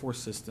regional workforce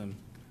system.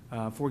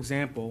 For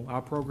example,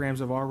 our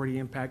programs have already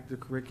impacted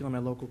the curriculum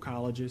at local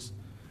colleges.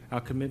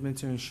 Our commitment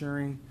to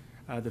ensuring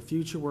the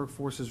future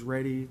workforce is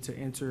ready to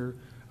enter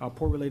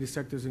port-related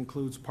sectors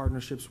includes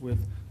partnerships with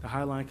the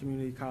Highline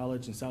Community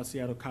College and South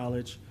Seattle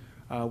College,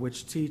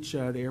 which teach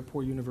the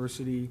Airport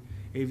University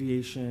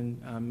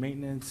aviation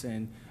maintenance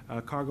and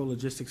cargo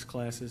logistics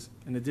classes.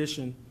 In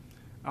addition,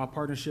 our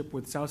partnership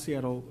with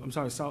Seattle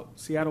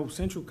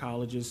Central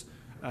College's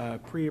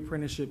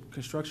pre-apprenticeship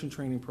construction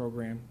training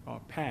program,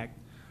 PACT,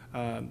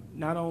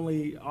 not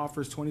only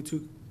offers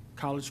 22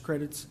 college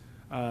credits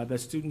that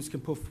students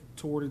can put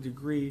toward a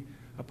degree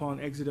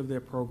upon exit of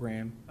their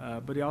program,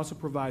 but it also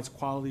provides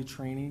quality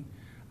training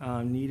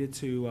needed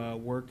to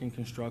work in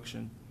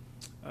construction.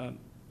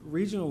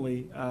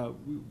 Regionally,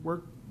 we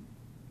work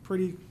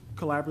pretty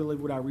collaboratively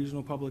with our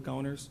regional public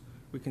owners.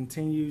 We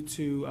continue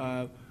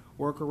to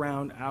work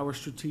around our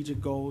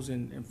strategic goals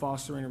and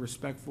fostering a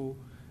respectful,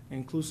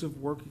 inclusive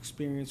work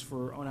experience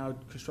on our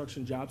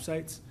construction job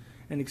sites,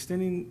 and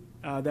extending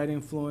that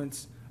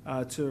influence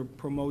to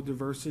promote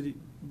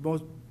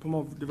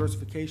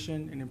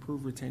diversification and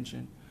improve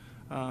retention.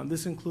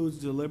 This includes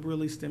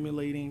deliberately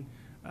stimulating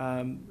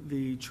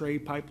the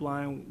trade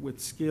pipeline with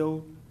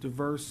skilled,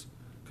 diverse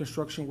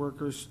construction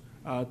workers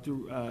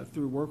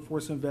through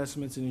workforce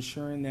investments and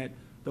ensuring that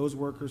those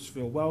workers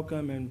feel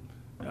welcome and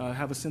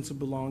have a sense of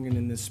belonging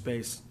in this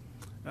space.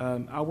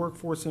 Our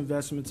workforce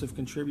investments have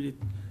contributed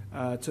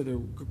to the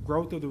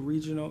growth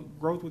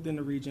within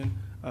the region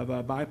of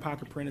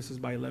BIPOC apprentices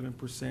by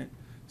 11%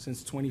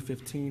 since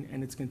 2015,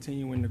 and it's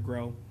continuing to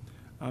grow.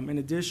 In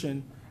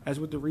addition, as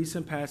with the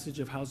recent passage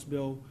of House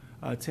Bill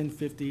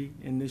 1050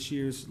 in this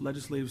year's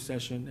legislative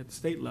session at the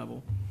state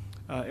level,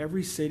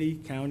 every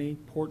city, county,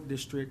 port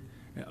district,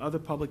 and other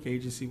public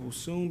agency will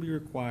soon be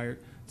required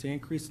to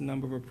increase the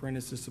number of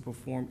apprentices to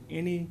perform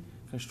any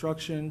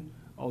construction,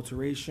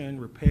 alteration,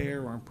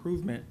 repair, or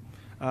improvement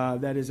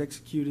that is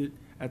executed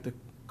at the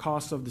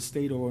cost of the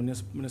state or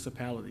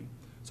municipality.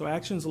 So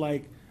actions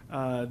like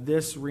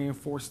this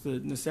reinforce the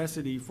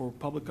necessity for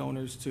public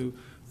owners to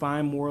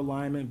find more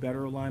alignment,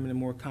 better alignment, and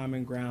more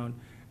common ground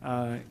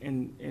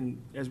and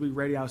as we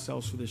ready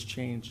ourselves for this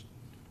change.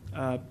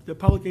 The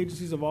public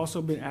agencies have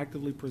also been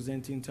actively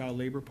presenting to our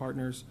labor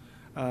partners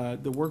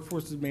the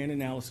workforce demand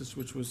analysis,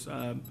 which was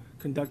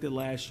conducted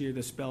last year,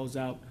 that spells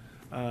out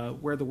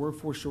where the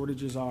workforce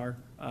shortages are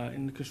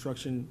in the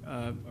construction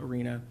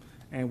arena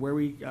and where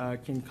we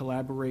can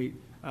collaborate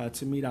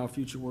to meet our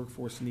future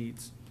workforce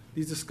needs.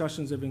 These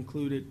discussions have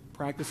included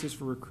practices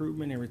for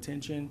recruitment and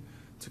retention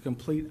to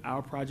complete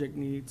our project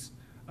needs,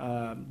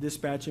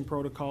 dispatching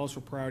protocols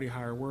for priority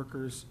hire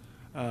workers,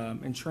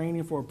 and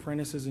training for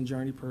apprentices and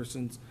journey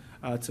persons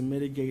to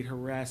mitigate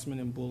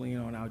harassment and bullying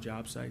on our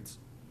job sites.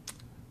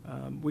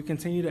 We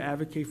continue to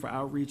advocate for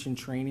outreach and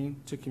training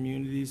to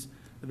communities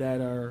that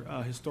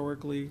are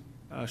historically,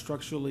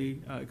 structurally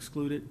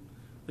excluded.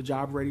 The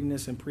job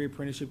readiness and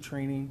pre-apprenticeship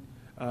training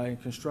in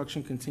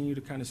construction continue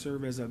to kind of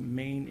serve as a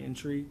main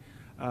entry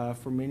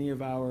for many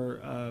of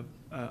our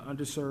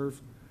underserved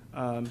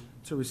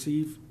to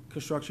receive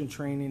construction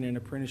training and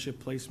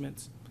apprenticeship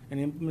placements. And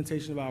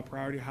implementation of our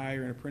priority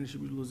hire and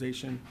apprenticeship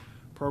utilization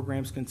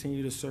programs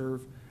continue to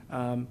serve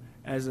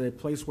as a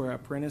place where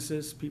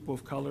apprentices, people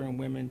of color, and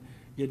women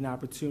get an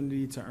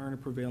opportunity to earn a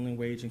prevailing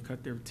wage and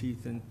cut their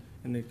teeth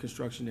in the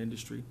construction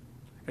industry.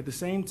 At the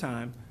same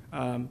time,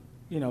 they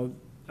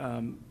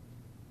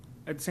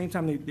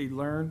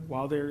learn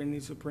while they're in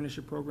these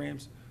apprenticeship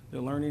programs.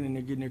 They're learning and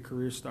they're getting their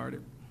careers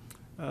started.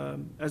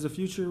 As the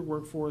future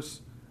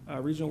workforce,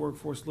 regional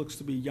workforce looks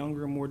to be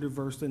younger and more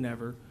diverse than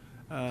ever,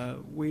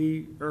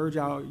 we urge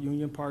our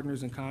union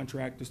partners and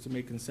contractors to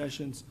make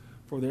concessions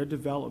for their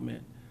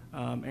development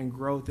and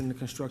growth in the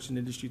construction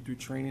industry through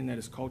training that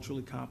is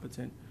culturally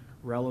competent,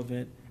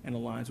 relevant, and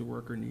aligns with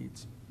worker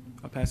needs.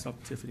 I'll pass it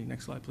off to Tiffany.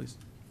 Next slide, please.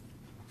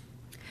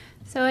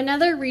 So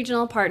another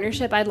regional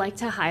partnership I'd like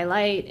to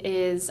highlight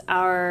is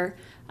our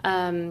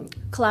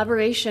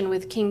collaboration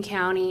with King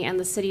County and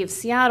the City of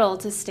Seattle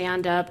to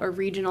stand up a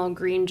regional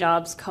green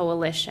jobs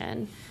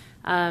coalition.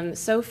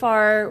 So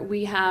far,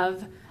 we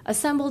have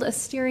assembled a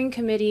steering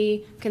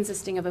committee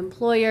consisting of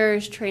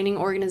employers, training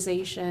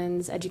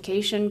organizations,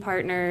 education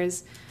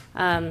partners,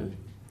 and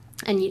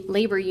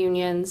labor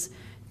unions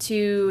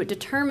to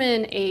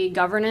determine a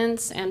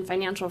governance and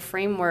financial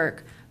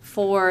framework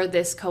for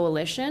this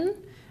coalition.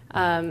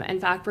 In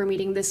fact, we're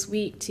meeting this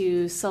week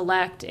to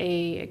select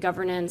a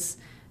governance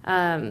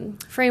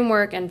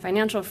framework and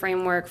financial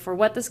framework for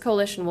what this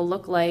coalition will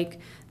look like.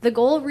 The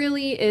goal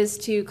really is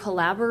to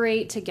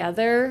collaborate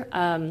together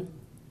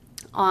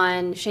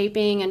on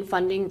shaping and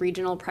funding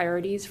regional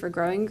priorities for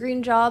growing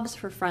green jobs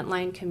for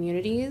frontline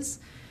communities.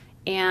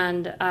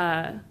 And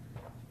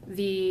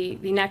the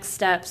next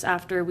steps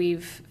after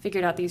we've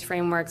figured out these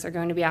frameworks are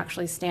going to be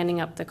actually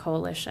standing up the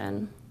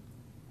coalition.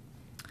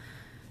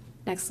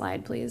 Next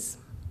slide, please.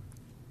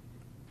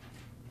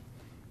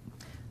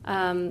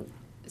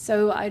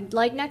 So I'd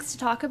like next to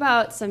talk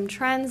about some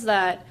trends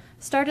that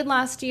started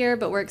last year,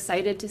 but we're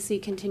excited to see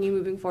continue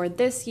moving forward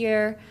this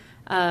year.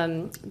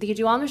 The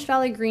Duwamish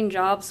Valley Green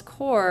Jobs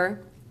Corps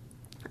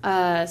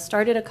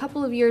started a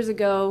couple of years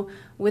ago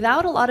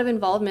without a lot of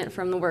involvement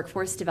from the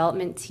workforce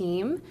development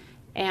team,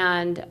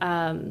 and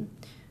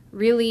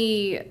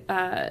really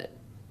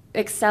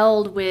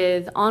excelled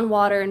with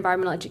on-water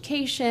environmental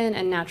education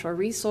and natural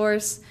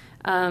resource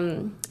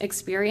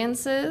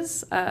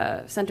experiences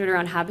centered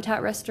around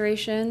habitat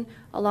restoration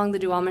along the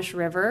Duwamish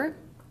River.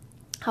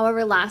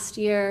 However, last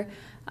year,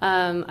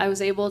 I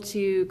was able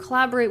to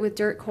collaborate with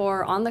Dirt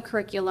Corps on the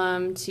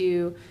curriculum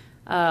to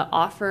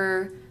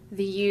offer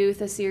the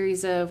youth a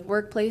series of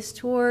workplace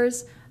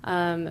tours,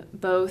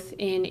 both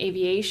in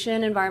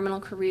aviation, environmental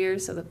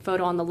careers. So the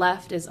photo on the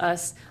left is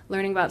us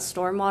learning about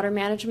stormwater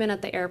management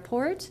at the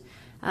airport.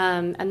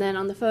 And then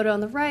on the photo on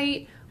the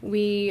right,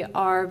 we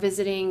are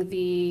visiting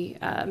the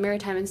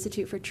Maritime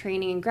Institute for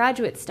Training and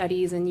Graduate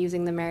Studies and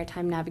using the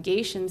Maritime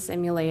Navigation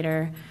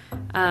Simulator.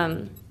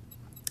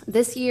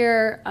 This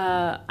year,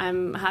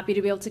 I'm happy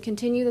to be able to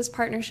continue this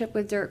partnership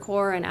with Dirt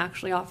Corps and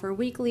actually offer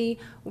weekly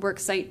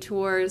worksite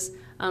tours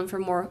for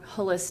more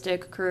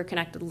holistic,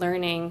 career-connected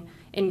learning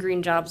in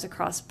green jobs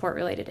across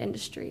port-related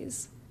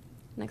industries.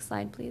 Next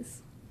slide,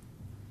 please.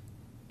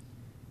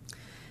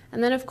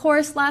 And then, of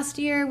course, last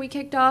year we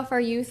kicked off our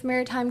Youth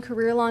Maritime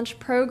Career Launch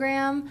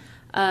Program.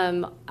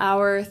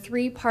 Our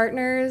three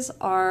partners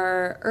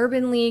are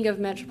Urban League of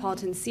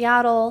Metropolitan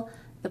Seattle,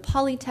 the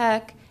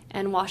Polytech,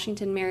 and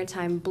Washington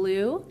Maritime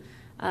Blue.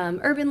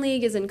 Urban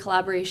League is in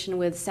collaboration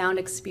with Sound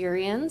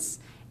Experience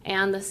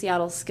and the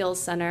Seattle Skills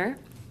Center,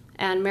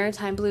 and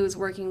Maritime Blue is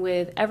working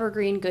with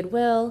Evergreen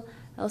Goodwill,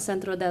 El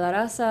Centro de la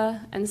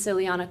Raza, and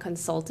Ciliana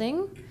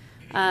Consulting.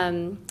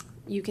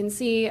 You can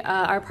see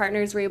our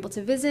partners were able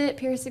to visit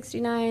Pier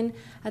 69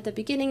 at the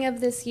beginning of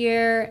this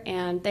year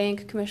and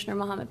thank Commissioner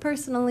Mohammed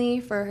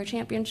personally for her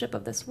championship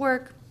of this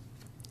work.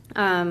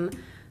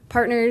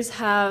 Partners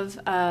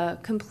have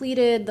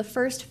completed the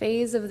first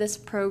phase of this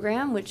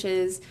program, which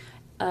is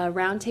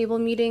roundtable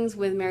meetings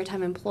with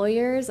maritime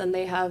employers, and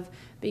they have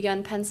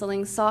begun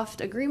penciling soft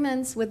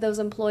agreements with those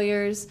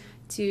employers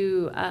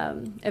to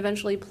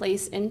eventually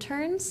place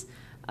interns.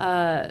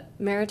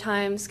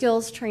 Maritime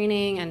skills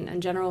training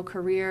and general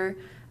career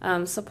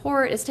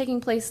support is taking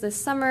place this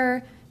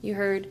summer. You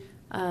heard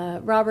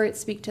Robert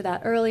speak to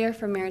that earlier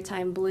from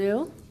Maritime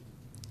Blue.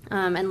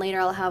 And later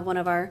I'll have one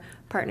of our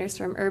partners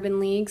from Urban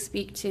League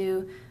speak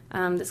to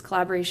this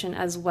collaboration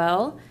as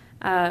well.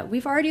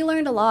 We've already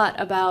learned a lot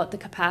about the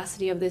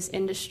capacity of this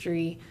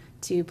industry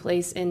to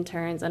place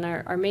interns and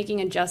are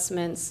making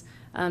adjustments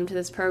to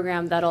this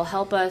program that'll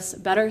help us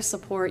better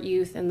support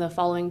youth in the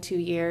following 2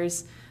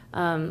 years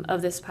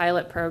of this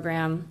pilot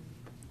program.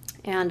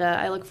 And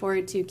I look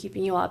forward to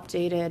keeping you all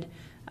updated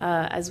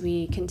as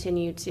we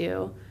continue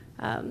to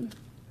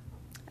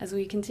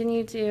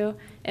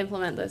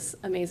implement this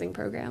amazing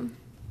program.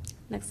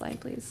 Next slide,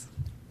 please.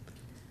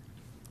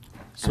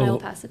 And I will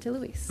pass it to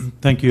Luis.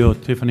 Thank you,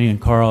 Tiffany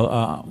and Carl.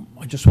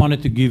 I just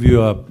wanted to give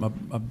you a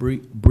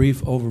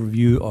brief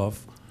overview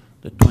of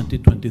the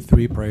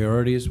 2023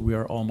 priorities. We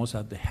are almost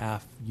at the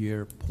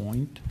half-year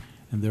point,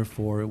 and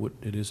therefore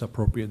it is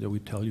appropriate that we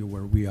tell you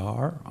where we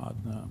are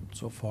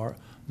so far.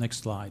 Next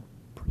slide,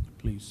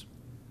 please.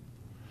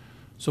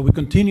 So we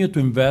continue to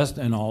invest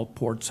in all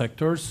port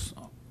sectors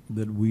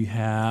that we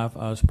have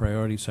as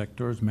priority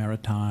sectors: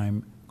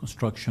 maritime,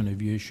 construction,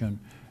 aviation,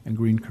 and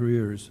green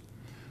careers.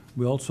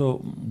 We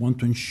also want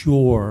to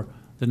ensure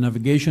that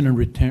navigation and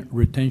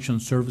retention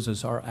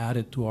services are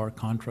added to our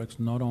contracts.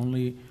 Not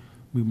only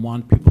we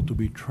want people to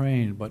be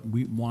trained, but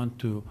we want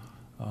to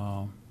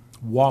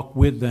walk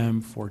with them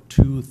for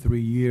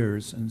 2-3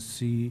 years and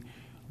see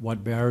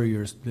what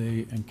barriers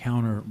they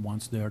encounter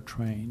once they are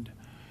trained.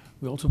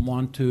 We also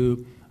want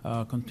to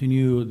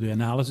continue the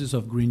analysis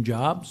of green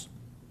jobs,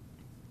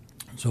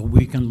 so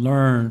we can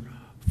learn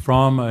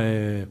from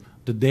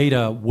the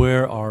data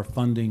where our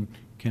funding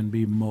can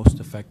be most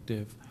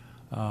effective.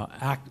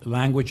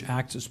 Language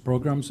access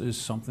programs is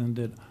something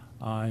that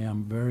I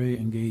am very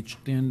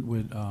engaged in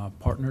with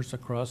partners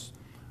across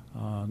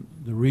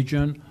the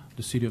region.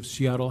 The City of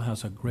Seattle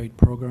has a great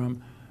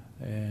program,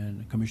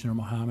 and Commissioner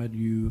Mohammed,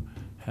 you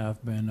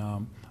have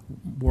been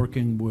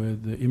working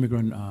with the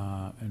Immigrant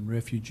and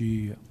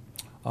Refugee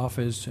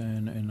Office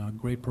and a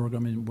great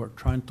program, and we're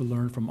trying to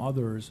learn from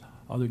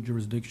other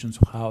jurisdictions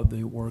how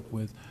they work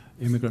with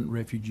immigrant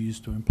refugees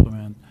to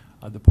implement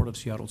at the Port of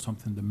Seattle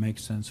something that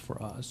makes sense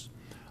for us.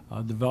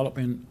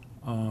 Developing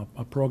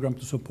a program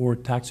to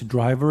support taxi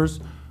drivers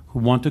who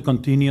want to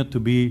continue to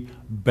be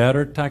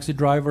better taxi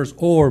drivers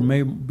or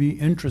may be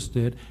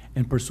interested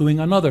in pursuing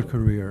another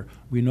career.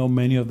 We know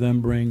many of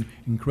them bring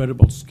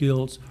incredible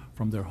skills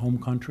from their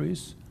home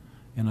countries.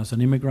 And as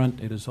an immigrant,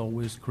 it is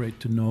always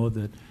great to know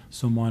that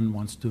someone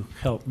wants to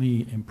help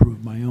me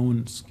improve my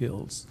own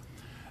skills.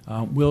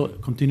 We'll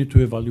continue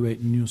to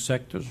evaluate new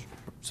sectors,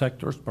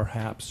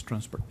 perhaps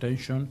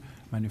transportation,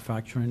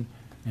 manufacturing,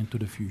 into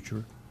the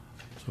future.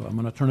 So I'm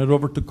going to turn it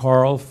over to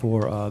Carl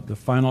for the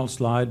final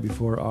slide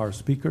before our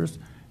speakers,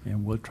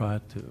 and we'll try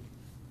to.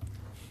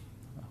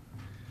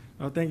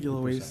 Oh, thank you,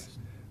 Luis.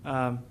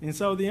 And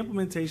so the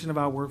implementation of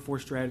our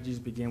workforce strategies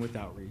begin with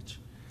outreach.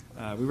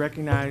 We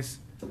recognize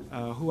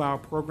who our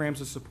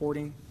programs are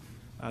supporting,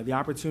 the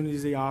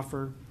opportunities they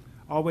offer,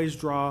 always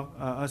draw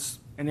us,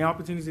 and the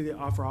opportunities they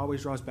offer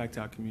always draw us back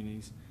to our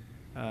communities.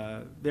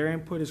 Their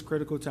input is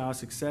critical to our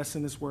success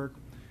in this work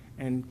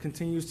and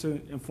continues to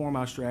inform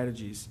our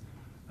strategies.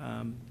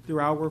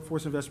 Through our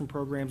workforce investment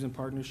programs and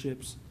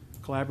partnerships,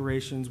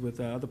 collaborations with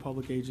other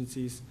public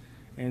agencies,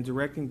 and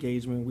direct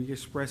engagement, we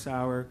express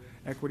our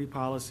equity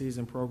policies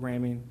and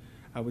programming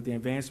with the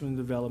advancement and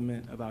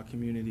development of our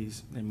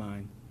communities in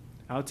mind.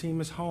 Our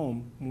team is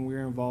home when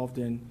we're involved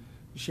in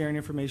sharing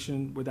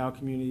information with our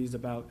communities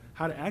about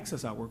how to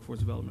access our workforce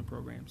development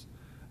programs,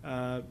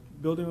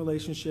 building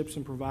relationships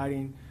and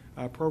providing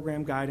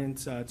program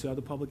guidance to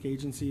other public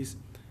agencies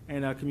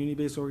and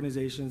community-based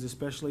organizations,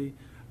 especially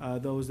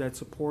those that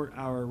support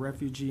our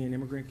refugee and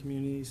immigrant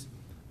communities,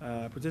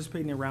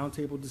 participating in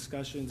roundtable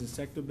discussions and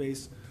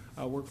sector-based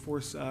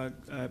workforce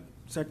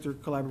sector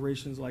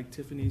collaborations like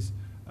Tiffany's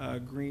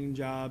Green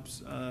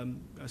Jobs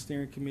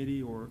Steering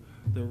Committee or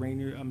the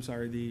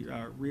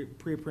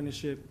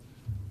pre-apprenticeship,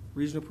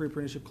 regional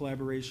pre-apprenticeship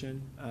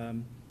collaboration,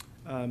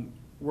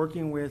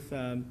 working with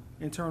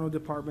internal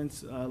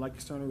departments like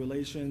external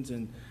relations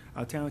and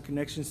our talent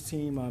connections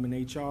team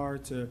in HR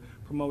to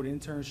promote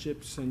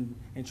internships and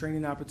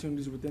training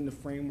opportunities within the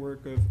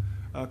framework of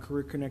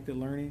career-connected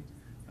learning,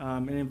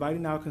 and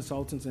inviting our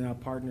consultants and our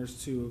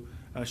partners to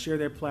share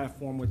their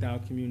platform with our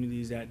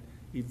communities at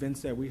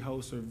events that we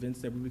host or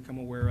events that we become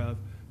aware of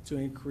to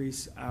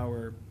increase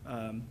our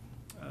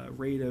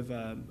rate of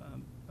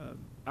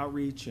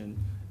outreach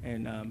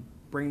and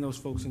bring those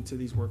folks into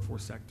these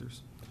workforce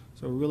sectors.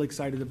 So we're really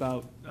excited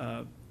about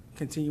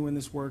continuing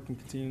this work and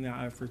continuing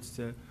our efforts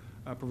to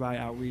provide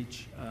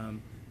outreach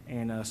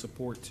and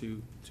support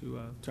to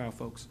our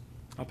folks.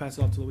 I'll pass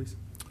it off to Luis.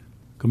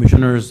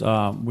 Commissioners,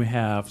 we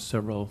have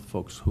several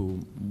folks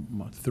who,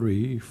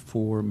 3,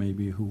 4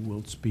 maybe, who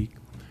will speak.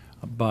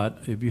 But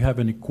if you have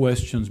any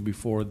questions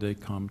before they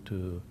come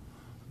to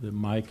the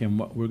mic, and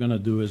what we're going to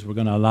do is we're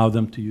going to allow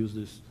them to use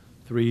these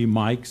 3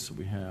 mics.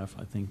 We have,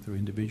 I think, 3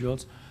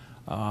 individuals.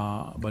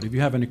 But if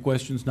you have any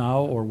questions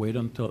now or wait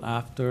until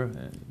after,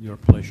 your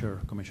pleasure,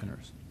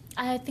 Commissioners.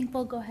 I think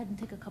we'll go ahead and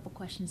take a couple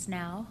questions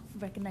now,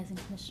 recognizing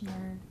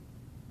Commissioner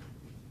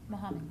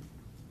Mohammed.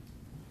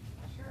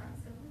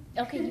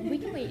 Okay, we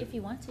can wait if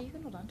you want to. You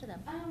can hold on to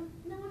them.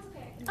 No, it's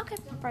okay. Okay.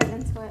 Jump right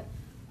into it.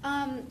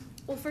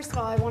 Well, first of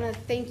all, I want to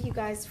thank you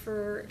guys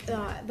for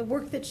the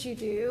work that you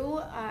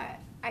do.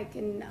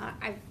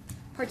 I've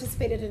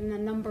participated in a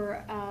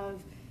number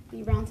of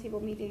the roundtable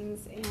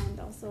meetings and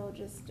also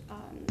just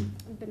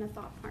been a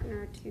thought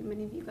partner to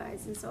many of you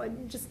guys. And so I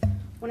just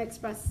want to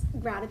express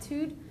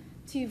gratitude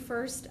to you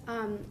first.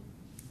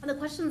 The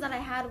questions that I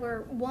had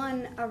were,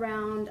 one,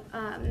 around,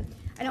 I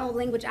know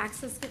language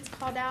access gets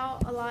called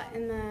out a lot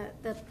in the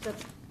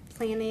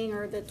planning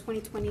or the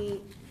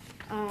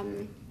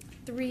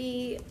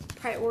 2023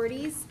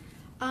 priorities.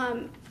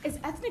 Is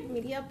ethnic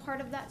media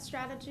part of that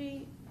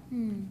strategy?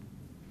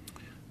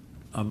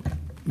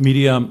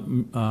 Media,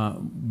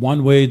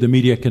 one way the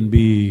media can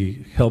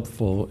be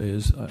helpful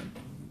is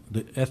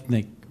the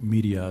ethnic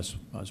media, as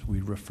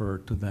we refer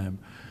to them.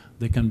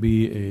 They can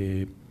be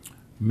a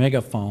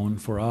megaphone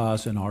for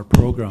us and our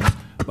programs,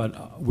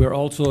 but we're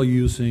also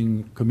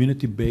using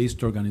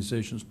community-based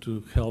organizations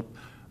to help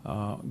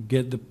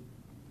get the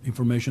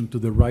information to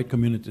the right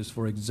communities.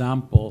 For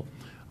example,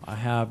 I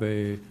have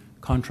a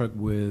contract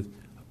with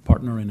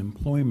Partner in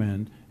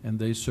Employment, and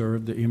they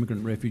serve the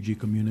immigrant refugee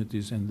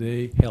communities, and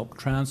they help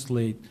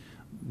translate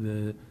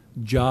the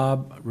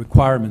job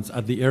requirements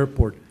at the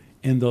airport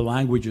in the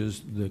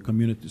languages the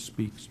community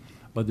speaks.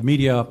 But the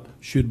media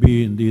should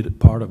be indeed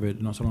part of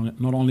it, not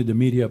only the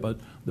media, but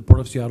the Port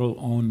of Seattle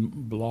own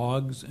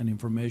blogs and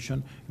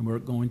information, and we're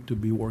going to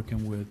be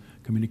working with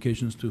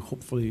communications to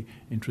hopefully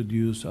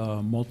introduce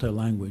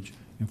multi-language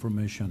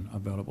information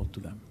available to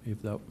them,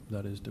 if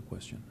that is the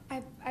question.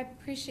 I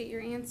appreciate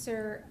your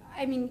answer.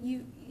 I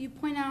mean, you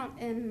point out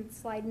in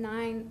slide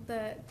 9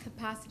 the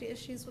capacity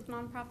issues with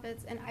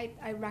nonprofits, and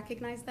I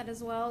recognize that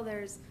as well.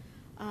 There's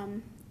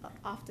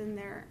often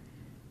they're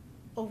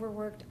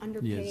overworked,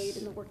 underpaid Yes.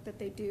 in the work that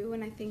they do,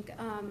 and I think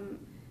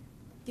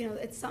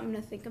it's something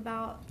to think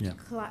about. Yeah.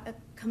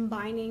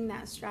 Combining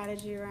that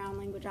strategy around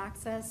language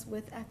access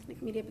with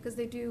ethnic media, because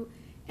they do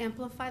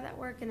amplify that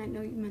work. And I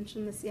know you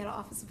mentioned the Seattle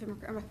Office of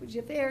Immigrant and Refugee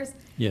Affairs,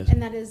 Yes. and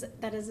that is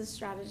a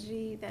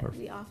strategy that Perfect.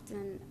 we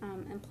often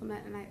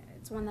implement, and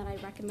it's one that I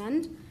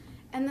recommend.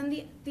 And then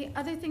the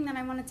other thing that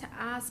I wanted to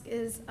ask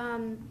is,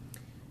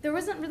 there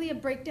wasn't really a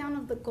breakdown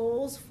of the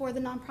goals for the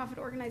nonprofit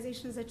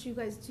organizations that you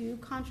guys do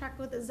contract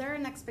with. Is there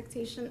an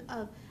expectation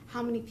of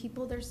how many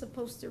people they're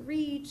supposed to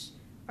reach?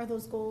 Are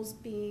those goals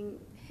being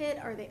hit?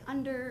 Are they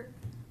under?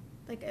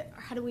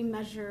 How do we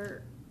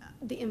measure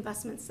the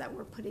investments that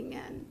we're putting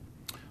in?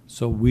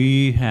 So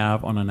we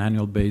have, on an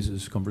annual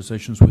basis,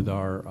 conversations with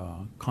our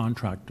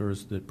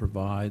contractors that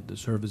provide the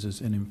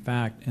services, and in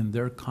fact, in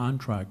their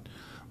contract,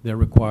 they're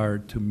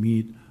required to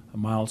meet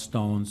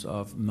milestones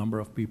of number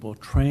of people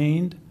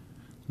trained,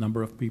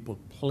 number of people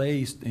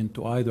placed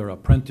into either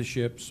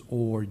apprenticeships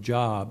or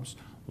jobs,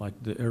 like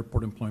the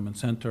Airport Employment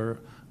Center.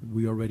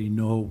 We already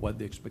know what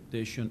the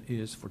expectation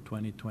is for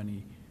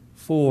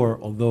 2024,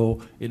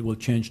 although it will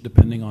change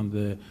depending on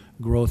the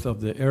growth of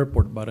the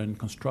airport. But in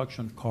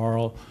construction,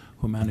 Carl,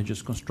 who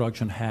manages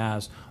construction,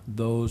 has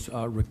those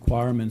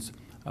requirements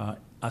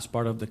as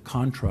part of the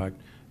contract,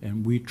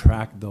 and we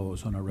track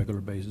those on a regular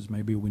basis.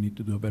 Maybe we need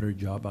to do a better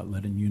job at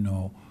letting you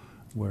know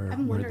where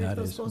that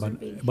is.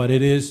 But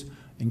it is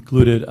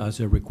included as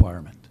a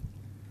requirement.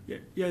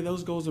 Yeah,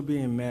 those goals are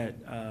being met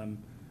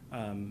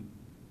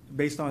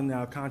based on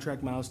our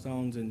contract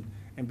milestones and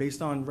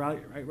based on,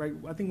 right,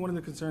 I think one of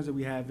the concerns that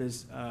we have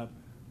is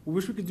we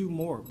wish we could do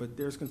more, but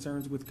there's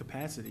concerns with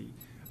capacity.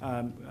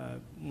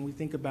 When we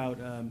think about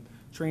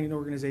training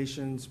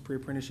organizations,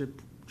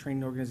 pre-apprenticeship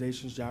training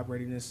organizations, job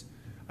readiness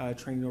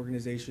training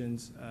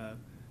organizations,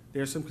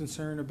 there's some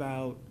concern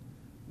about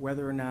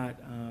whether or not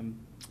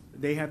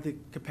they have the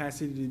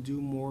capacity to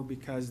do more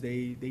because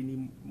they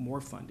need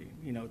more funding,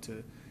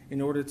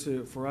 in order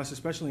for us,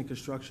 especially in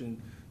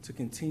construction, to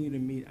continue to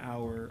meet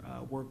our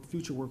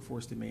future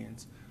workforce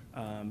demands.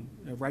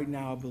 Right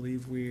now, I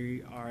believe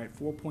we are at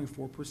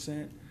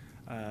 4.4%,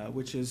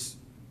 which is,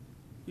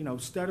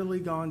 steadily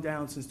gone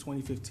down since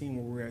 2015,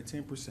 where we were at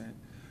 10%.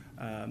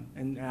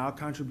 And our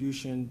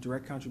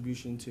direct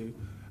contribution to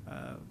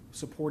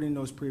supporting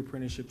those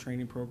pre-apprenticeship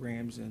training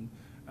programs and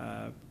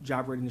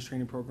job readiness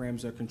training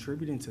programs are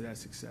contributing to that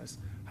success.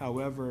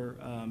 However,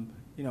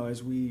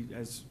 as we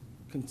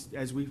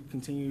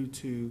continue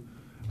to,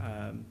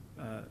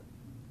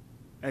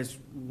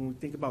 when we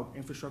think about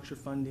infrastructure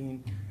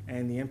funding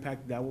and the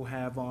impact that will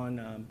have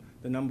on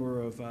the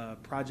number of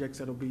projects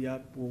that'll be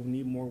up, we'll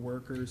need more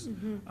workers.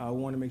 We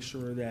want to make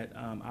sure that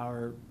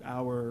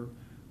our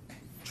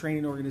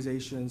training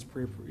organizations,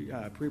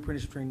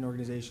 pre-apprenticeship training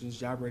organizations,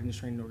 job readiness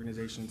training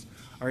organizations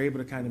are able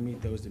to kind of meet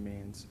those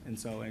demands,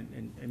 and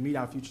meet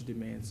our future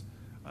demands.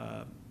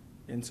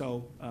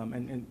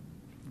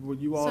 What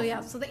you all.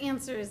 So the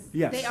answer is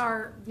yes. They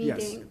are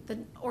meeting, Yes. the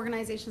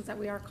organizations that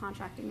we are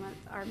contracting with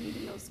are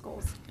meeting those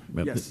goals.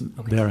 But Yes.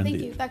 they are Thank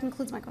indeed. you. That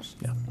concludes my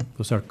questions. Yeah,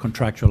 those are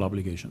contractual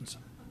obligations.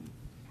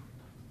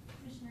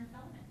 Commissioner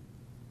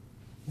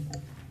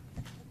Feldman.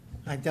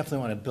 I definitely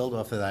want to build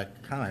off of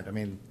that comment. I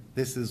mean,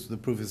 the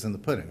proof is in the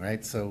pudding,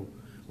 right? So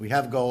we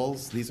have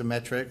goals, these are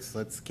metrics,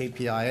 let's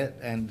KPI it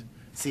and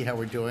see how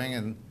we're doing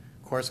and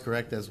course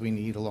correct as we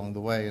need along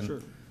the way. And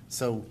Sure.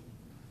 so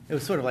it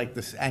was sort of like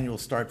this annual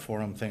start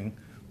forum thing.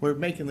 We're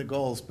making the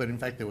goals, but in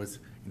fact there was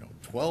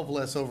 12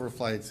 less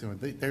overflights.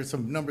 There's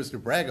some numbers to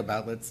brag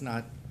about. Let's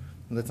not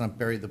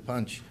bury the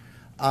punch.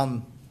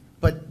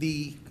 But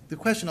the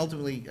question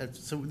ultimately,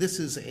 so this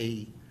is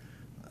a,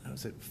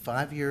 was it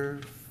 5-year,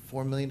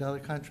 $4 million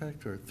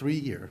contract or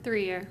 3-year?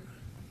 3-year.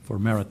 For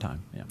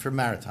maritime, yeah. For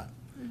maritime.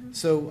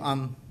 So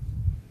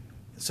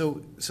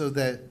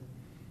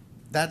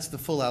that's the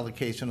full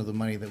allocation of the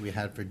money that we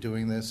had for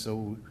doing this.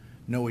 So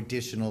no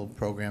additional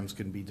programs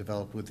can be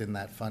developed within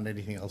that fund.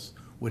 Anything else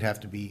would have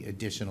to be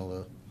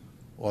additional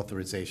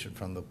authorization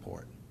from the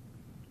port.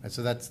 And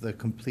so that's the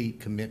complete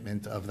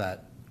commitment of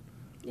that.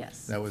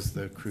 Yes. That was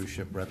the cruise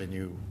ship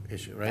revenue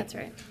issue, right? That's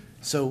right.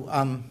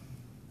 So,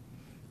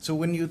 so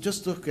when you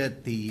just look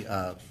at the,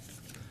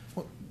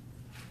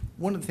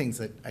 one of the things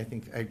that I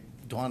think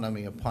dawned on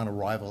me upon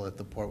arrival at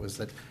the port was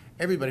that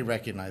everybody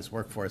recognized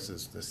workforce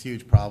is this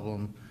huge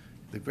problem.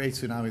 The great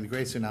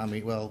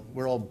tsunami, well,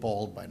 we're all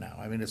bald by now.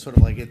 I mean, it's sort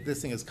of like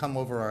this thing has come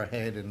over our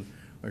head and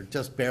we're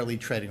just barely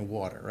treading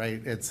water,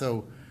 right? And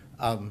so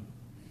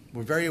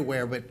we're very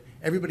aware, but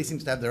everybody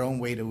seems to have their own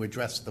way to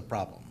address the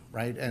problem,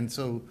 right? And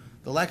so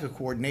the lack of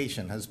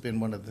coordination has been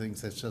one of the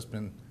things that's just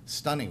been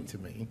stunning to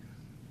me.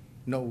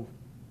 No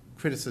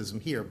criticism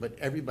here, but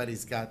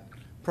everybody's got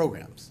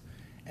programs.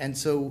 And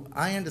so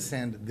I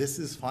understand this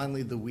is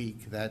finally the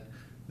week that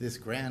this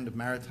grand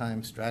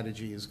maritime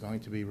strategy is going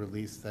to be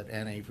released that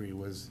Ann Avery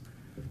was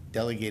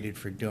delegated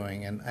for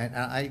doing. And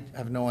I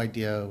have no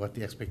idea what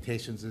the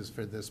expectations is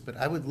for this, but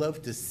I would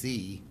love to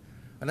see,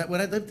 and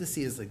what I'd love to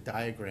see is a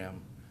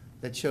diagram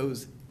that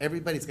shows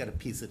everybody's got a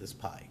piece of this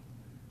pie,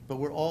 but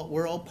we're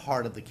all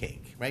part of the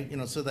cake, right? You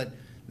know, so that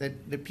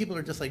people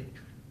are just like,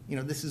 you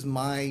know, this is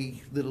my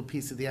little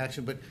piece of the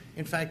action, but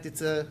in fact,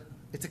 it's a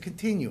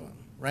continuum,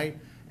 right?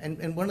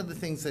 And one of the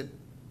things that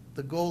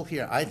the goal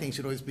here, I think,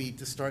 should always be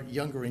to start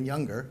younger and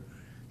younger,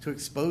 to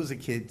expose a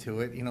kid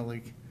to it. You know,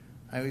 like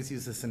I always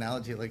use this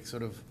analogy, like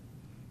sort of,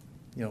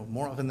 you know,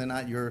 more often than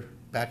not,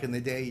 back in the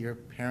day, your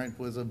parent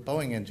was a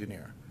Boeing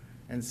engineer,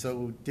 and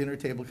so dinner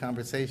table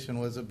conversation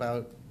was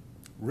about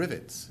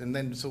rivets. And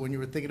then, so when you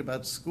were thinking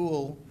about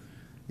school,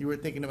 you were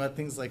thinking about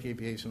things like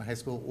aviation, high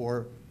school,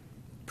 or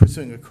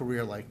pursuing a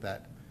career like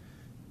that.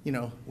 You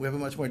know, we have a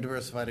much more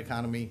diversified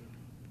economy.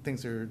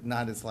 Things are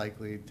not as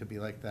likely to be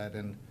like that,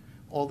 and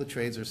all the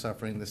trades are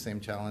suffering the same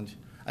challenge.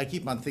 I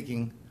keep on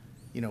thinking,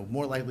 you know,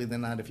 more likely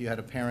than not, if you had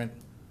a parent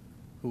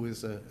who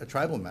is a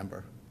tribal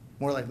member,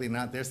 more likely than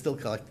not, they're still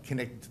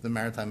connected to the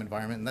maritime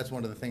environment, and that's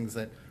one of the things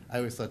that I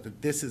always thought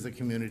that this is a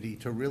community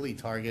to really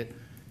target.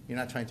 You're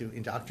not trying to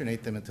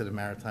indoctrinate them into the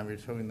maritime, you're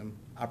showing them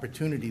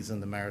opportunities in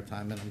the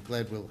maritime, and I'm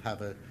glad we'll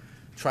have a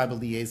tribal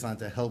liaison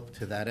to help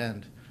to that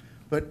end.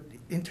 But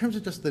in terms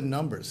of just the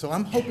numbers, so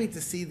I'm hoping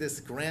to see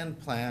this grand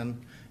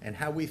plan and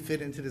how we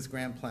fit into this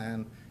grand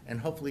plan, and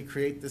hopefully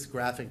create this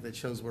graphic that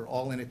shows we're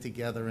all in it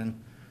together, and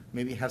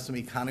maybe have some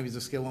economies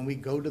of scale. When we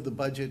go to the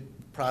budget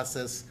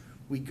process,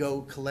 we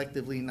go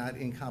collectively, not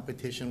in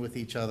competition with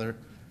each other.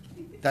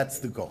 That's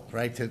the goal,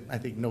 right? I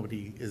think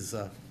nobody is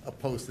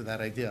opposed to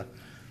that idea.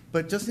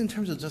 But just in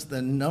terms of just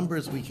the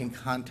numbers we can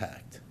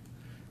contact,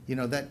 you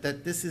know, that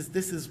this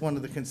is one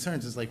of the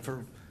concerns, is like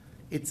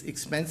it's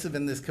expensive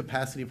in this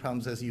capacity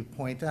problems, as you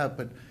point out,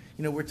 but,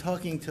 you know, we're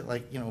talking to,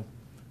 like, you know,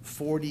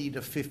 40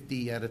 to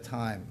 50 at a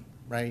time,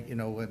 right? You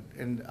know,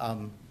 and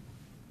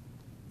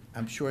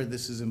I'm sure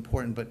this is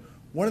important, but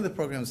one of the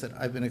programs that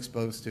I've been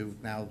exposed to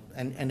now,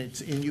 and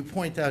you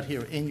point out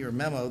here in your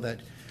memo that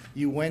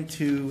you went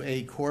to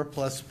a Core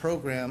Plus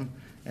program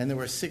and there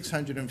were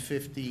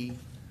 650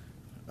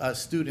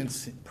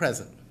 students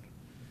present.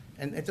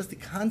 And just the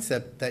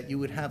concept that you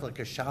would have like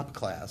a shop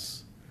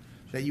class,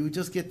 that you would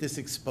just get this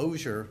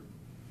exposure,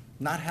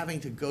 not having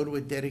to go to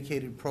a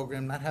dedicated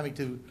program, not having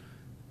to,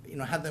 you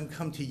know, have them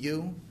come to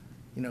you,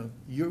 you know,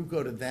 you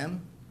go to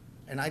them.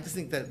 And I just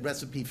think that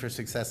recipe for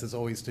success is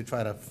always to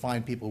try to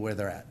find people where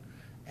they're at.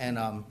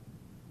 And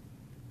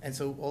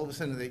so all of a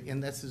sudden,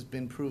 and this has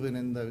been proven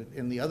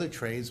in the other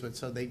trades, but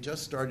so they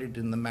just started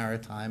in the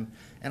maritime.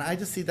 And I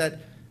just see that,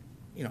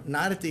 you know,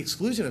 not at the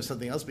exclusion of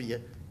something else, but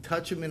you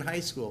touch them in high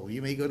school.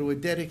 You may go to a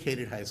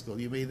dedicated high school.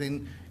 You may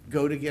then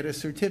go to get a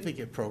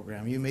certificate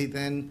program. You may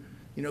then,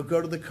 you know,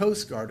 go to the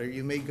Coast Guard, or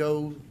you may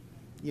go,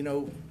 you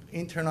know,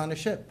 intern on a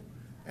ship.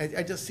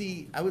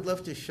 I would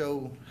love to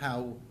show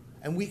how,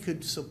 and we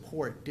could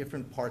support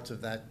different parts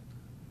of that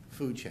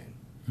food chain.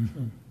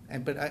 Mm-hmm.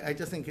 But I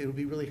just think it would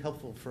be really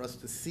helpful for us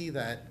to see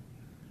that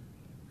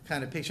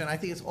kind of picture. And I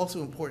think it's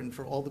also important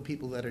for all the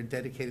people that are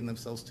dedicating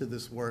themselves to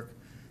this work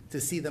to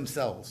see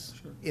themselves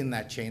in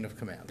that chain of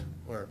command,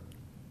 or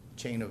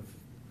chain of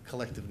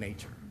collective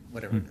nature,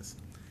 whatever it is.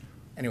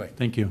 Anyway.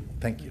 Thank you.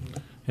 Thank you.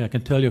 Yeah, I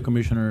can tell you,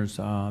 Commissioners,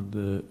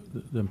 the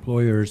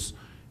employers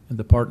and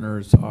the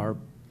partners are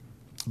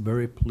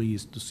very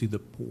pleased to see the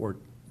port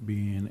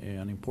being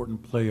an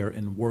important player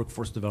in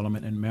workforce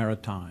development and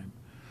maritime.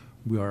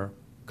 We are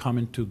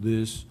coming to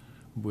this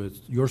with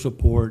your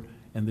support,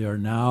 and they are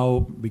now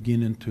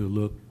beginning to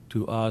look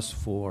to us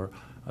for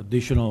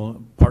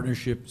additional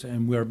partnerships,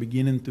 and we are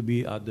beginning to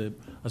be at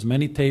as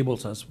many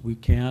tables as we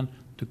can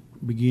to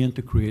begin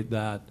to create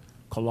that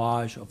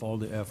collage of all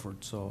the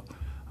efforts. So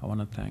I want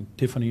to thank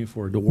Tiffany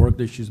for the work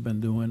that she's been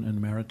doing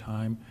in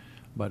maritime.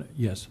 But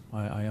yes,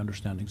 I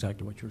understand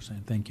exactly what you're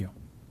saying. Thank you.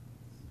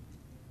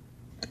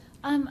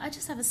 I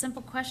just have a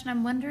simple question.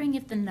 I'm wondering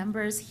if the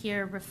numbers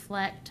here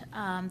reflect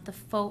the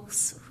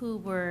folks who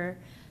were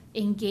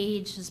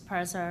engaged as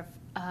part of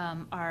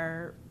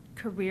our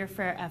career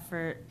fair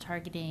effort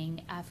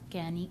targeting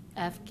Afghani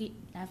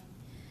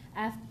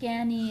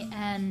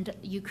and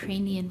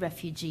Ukrainian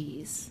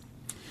refugees.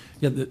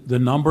 Yeah, the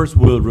numbers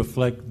will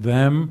reflect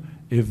them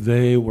if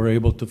they were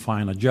able to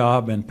find a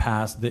job and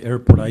pass the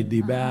airport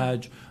ID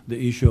badge.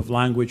 The issue of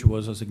language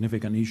was a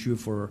significant issue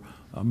for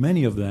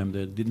many of them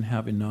that didn't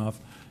have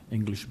enough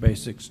English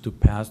basics to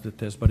pass the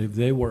test. But if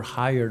they were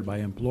hired by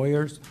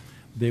employers,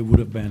 they would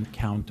have been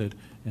counted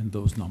in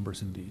those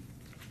numbers indeed.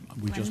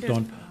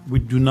 We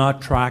do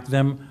not track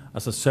them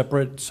as a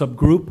separate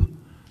subgroup,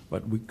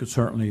 but we could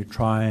certainly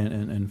try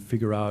and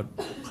figure out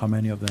how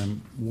many of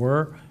them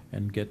were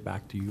and get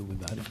back to you with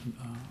that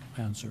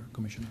answer,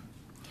 Commissioner.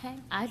 Okay,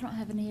 I don't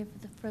have any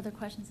further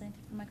questions,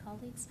 anything from my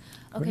colleagues.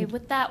 Okay, Great.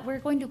 with that, we're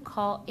going to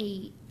call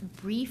a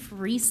brief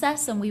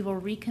recess, and we will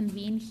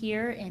reconvene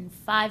here in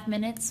 5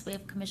 minutes. We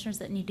have commissioners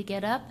that need to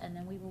get up, and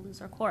then we will lose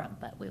our quorum,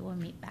 but we will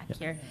meet back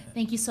here.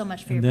 Thank you so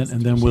much for your And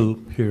presentation. then we'll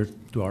hear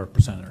to our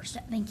presenters.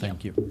 Thank you.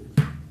 Thank you.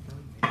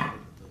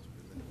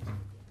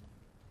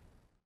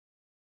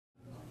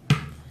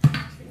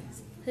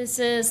 This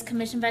is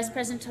Commission Vice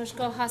President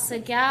Toshiko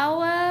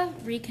Hasegawa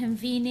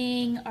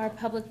reconvening our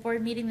public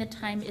board meeting. The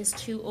time is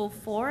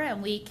 2:04,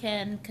 and we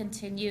can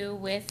continue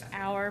with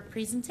our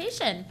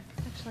presentation.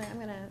 Actually,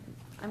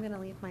 I'm gonna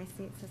leave my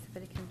seat so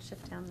somebody can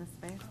shift down this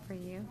way for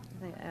you.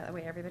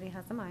 Wait, everybody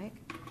has a mic.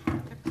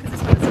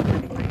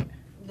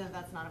 No,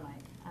 that's not a mic.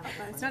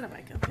 It's not a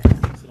mic, okay.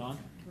 Is it on?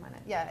 Come on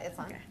in. Yeah, it's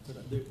on. Okay.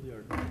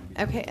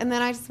 Okay, and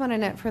then I just want to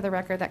note for the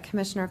record that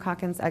Commissioner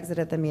Calkins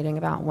exited the meeting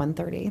about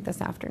 1:30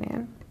 this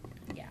afternoon.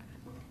 Yeah.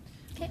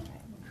 Okay.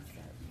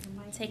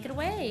 Take it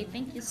away.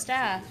 Thank you,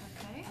 staff.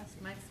 Okay,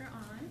 mics are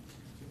on.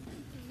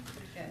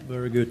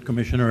 Very good,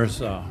 Commissioners.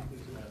 Sorry,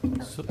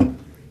 Tiffany.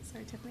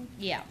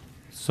 Yeah.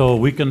 So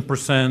we can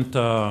present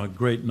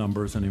great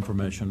numbers and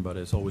information, but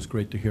it's always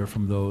great to hear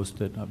from those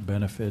that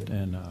benefit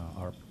and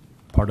are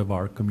part of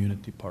our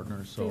community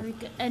partners. So Very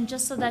good. And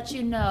just so that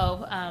you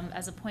know,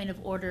 as a point of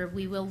order,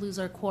 we will lose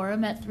our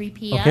quorum at 3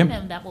 p.m. Okay.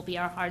 and that will be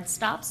our hard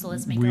stop. So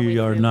let's make our way we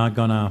are through. not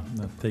gonna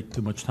take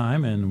too much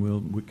time,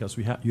 and because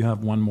you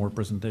have one more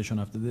presentation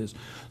after this.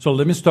 So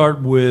let me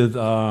start with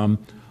the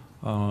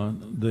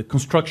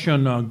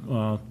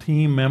construction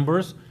team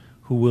members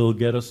who will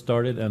get us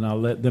started, and I'll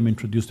let them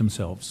introduce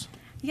themselves.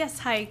 Yes,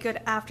 hi, good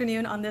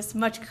afternoon on this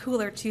much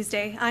cooler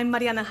Tuesday. I'm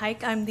Mariana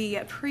Hike. I'm the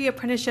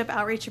Pre-Apprenticeship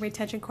Outreach and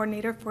Retention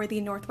Coordinator for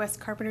the Northwest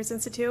Carpenters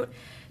Institute.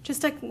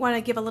 Just want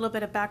to give a little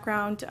bit of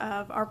background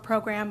of our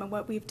program and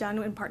what we've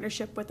done in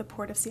partnership with the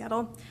Port of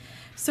Seattle.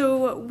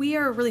 So we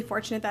are really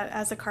fortunate that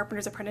as a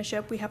Carpenter's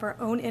Apprenticeship, we have our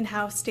own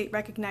in-house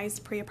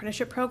state-recognized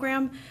pre-apprenticeship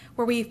program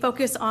where we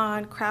focus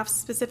on crafts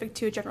specific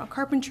to general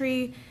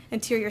carpentry,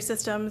 interior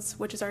systems,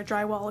 which is our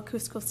drywall,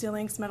 acoustical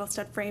ceilings, metal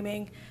stud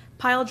framing,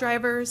 pile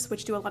drivers,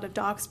 which do a lot of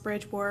docks,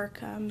 bridge work,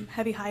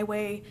 heavy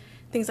highway,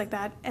 things like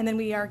that. And then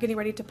we are getting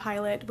ready to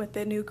pilot with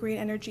the new green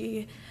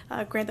energy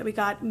grant that we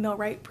got,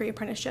 Millwright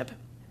Pre-Apprenticeship.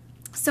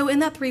 So in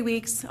that 3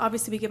 weeks,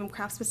 obviously we give them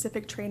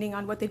craft-specific training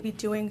on what they'd be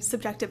doing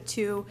subjective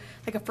to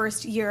like a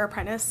first-year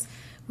apprentice.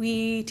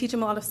 We teach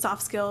them a lot of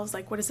soft skills,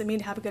 like what does it mean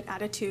to have a good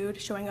attitude,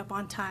 showing up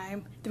on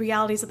time, the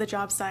realities of the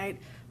job site,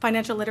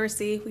 financial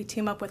literacy. We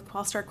team up with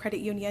Qualstar Credit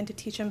Union to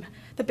teach them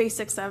the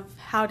basics of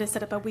how to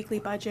set up a weekly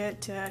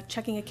budget,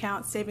 checking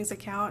account, savings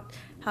account,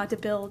 how to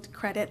build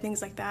credit,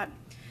 things like that.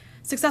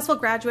 Successful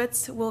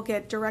graduates will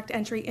get direct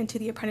entry into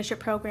the apprenticeship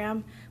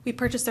program. We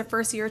purchase their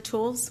first year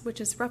tools,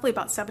 which is roughly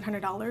about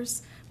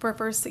 $700 for a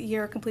first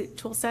year complete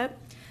tool set.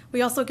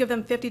 We also give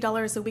them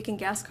 $50 a week in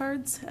gas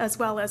cards, as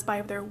well as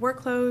buy their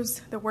work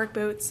clothes, their work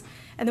boots.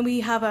 And then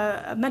we have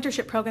a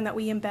mentorship program that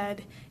we embed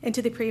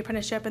into the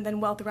pre-apprenticeship and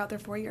then well throughout their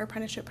 4-year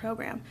apprenticeship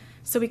program.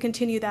 So we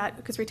continue that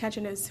because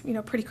retention is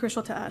pretty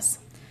crucial to us.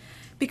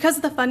 Because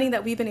of the funding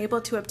that we've been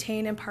able to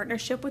obtain in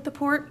partnership with the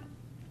Port,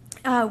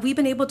 we've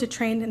been able to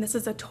train, and this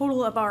is a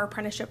total of our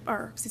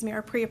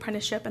our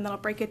pre-apprenticeship, and then I'll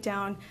break it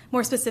down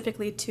more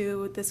specifically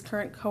to this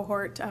current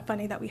cohort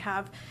funding that we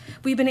have.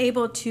 We've been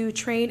able to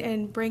train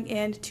and bring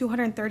in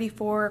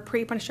 234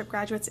 pre-apprenticeship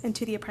graduates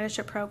into the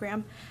apprenticeship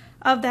program.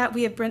 Of that,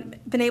 we have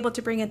been able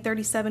to bring in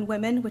 37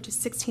 women, which is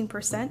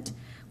 16%.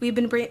 We've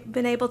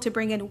been able to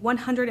bring in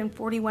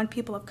 141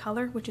 people of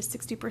color, which is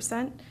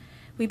 60%.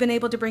 We've been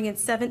able to bring in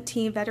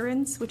 17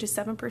 veterans, which is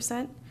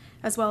 7%,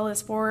 as well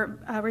as 4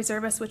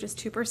 reservists, which is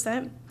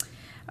 2%.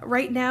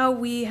 Right now,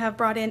 we have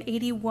brought in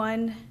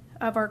 81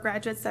 of our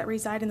graduates that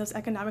reside in those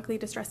economically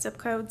distressed zip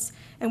codes,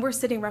 and we're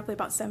sitting roughly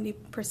about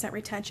 70%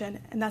 retention,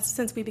 and that's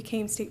since we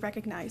became state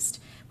recognized,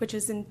 which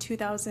is in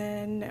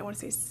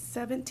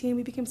 2017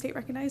 we became state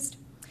recognized.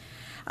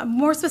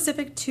 More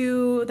specific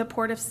to the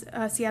Port of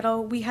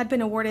Seattle, we had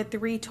been awarded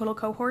 3 total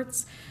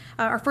cohorts.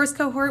 Our first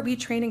cohort, we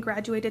trained and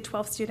graduated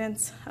 12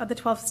 students. Of the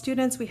 12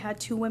 students, we had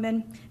 2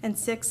 women, and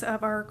 6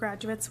 of our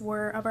graduates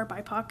were of our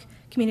BIPOC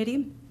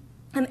community.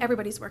 And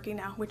everybody's working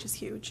now, which is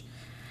huge.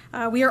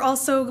 We are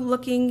also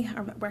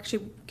we're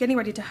actually getting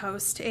ready to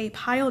host a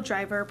pile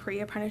driver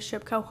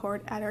pre-apprenticeship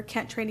cohort at our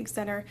Kent Training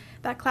Center.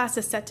 That class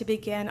is set to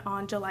begin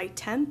on July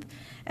 10th.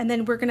 And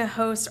then we're going to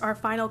host our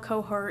final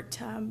cohort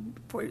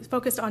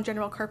focused on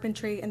general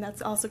carpentry, and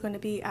that's also going to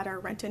be at our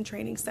Renton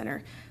Training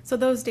Center. So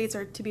those dates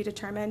are to be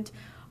determined.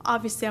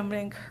 Obviously, I'm going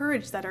to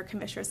encourage that our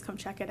commissioners come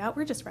check it out.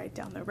 We're just right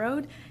down the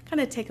road. Kind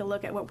of take a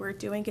look at what we're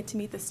doing, get to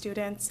meet the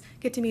students,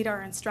 get to meet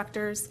our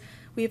instructors.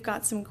 We've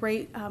got some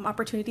great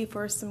opportunity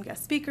for some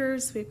guest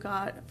speakers. We've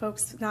got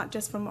folks not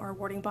just from our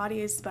awarding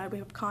bodies, but we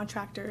have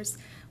contractors.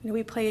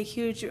 We play a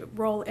huge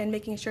role in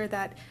making sure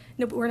that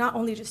we're not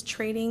only just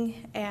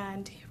training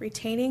and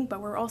retaining,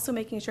 but we're also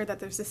making sure that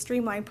there's a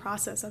streamlined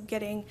process of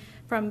getting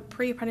from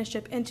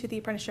pre-apprenticeship into the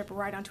apprenticeship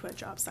right onto a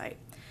job site.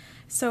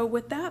 So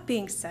with that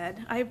being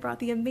said, I brought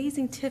the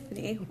amazing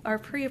Tiffany, our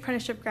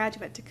pre-apprenticeship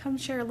graduate, to come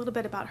share a little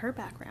bit about her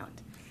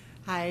background.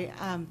 Hi,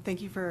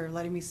 thank you for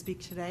letting me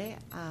speak today.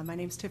 My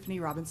name is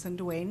Tiffany Robinson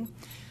Duane.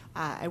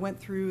 I went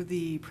through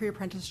the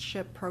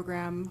pre-apprenticeship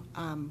program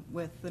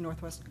with the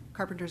Northwest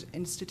Carpenters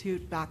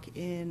Institute back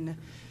in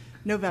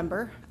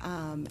November,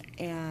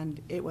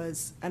 and it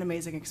was an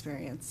amazing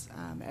experience.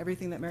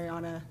 Everything that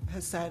Mariana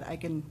has said, I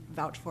can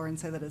vouch for and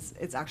say that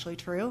it's actually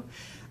true.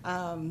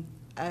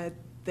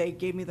 They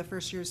gave me the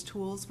first year's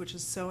tools, which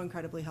is so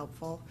incredibly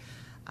helpful.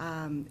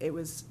 It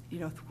was,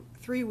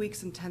 3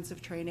 weeks intensive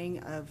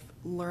training of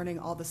learning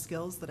all the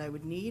skills that I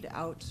would need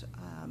out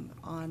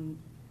on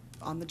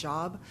the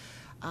job.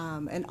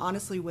 And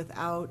honestly,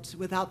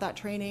 without that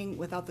training,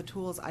 without the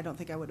tools, I don't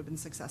think I would have been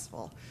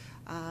successful.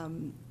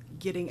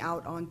 Getting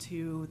out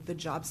onto the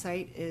job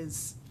site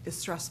is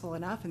stressful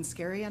enough and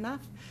scary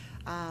enough.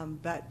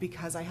 But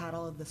because I had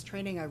all of this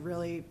training, I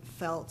really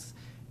felt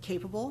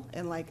capable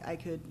and like I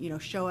could,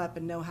 show up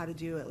and know how to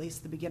do at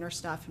least the beginner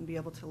stuff and be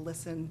able to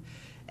listen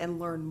and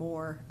learn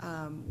more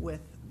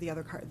with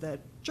the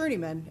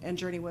journeymen and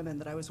journeywomen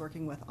that I was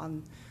working with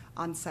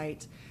on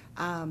site.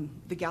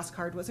 The gas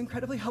card was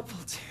incredibly helpful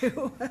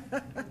too.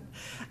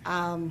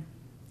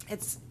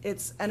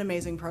 It's an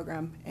amazing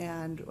program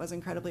and was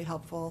incredibly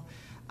helpful.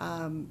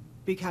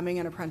 Becoming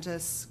an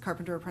apprentice,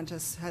 carpenter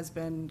apprentice, has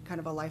been kind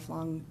of a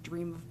lifelong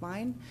dream of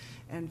mine,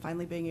 and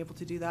finally being able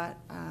to do that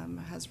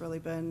has really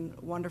been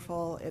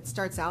wonderful. It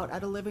starts out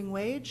at a living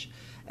wage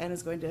and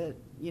is going to,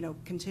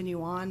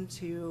 continue on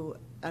to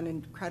an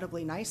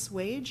incredibly nice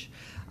wage.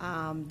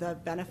 The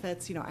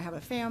benefits, I have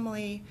a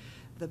family.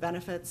 The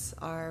benefits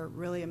are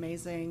really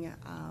amazing.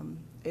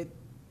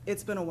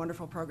 It's been a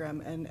wonderful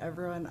program, and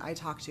everyone I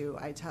talk to,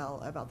 I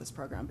tell about this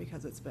program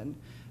because it's been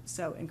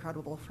so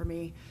incredible for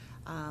me.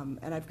 And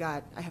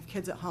I have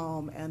kids at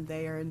home, and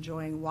they are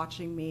enjoying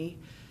watching me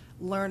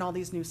learn all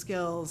these new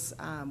skills.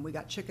 We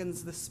got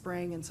chickens this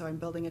spring, and so I'm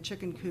building a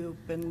chicken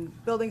coop and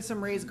building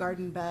some raised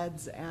garden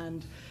beds.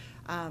 And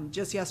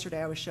just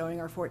yesterday, I was showing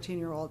our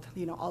 14-year-old,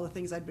 all the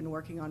things I'd been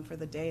working on for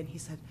the day, and he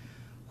said,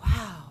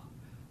 "Wow,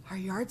 our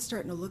yard's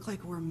starting to look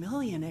like we're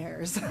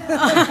millionaires."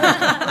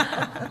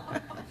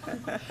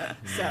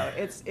 So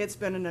it's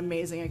been an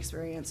amazing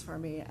experience for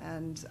me,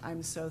 and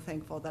I'm so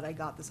thankful that I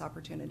got this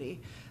opportunity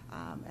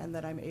and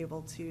that I'm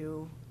able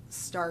to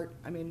start,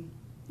 a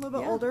little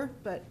bit older,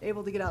 but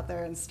able to get out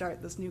there and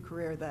start this new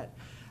career that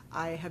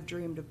I have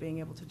dreamed of being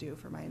able to do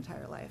for my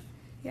entire life.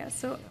 Yeah,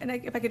 so,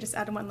 if I could just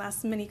add one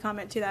last mini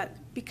comment to that,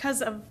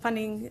 because of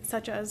funding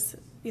such as,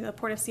 the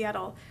Port of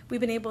Seattle, we've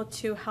been able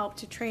to help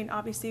to train,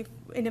 obviously,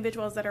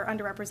 individuals that are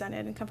underrepresented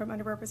and come from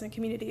underrepresented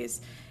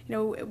communities.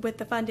 With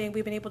the funding,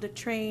 we've been able to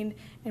train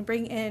and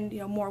bring in,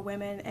 more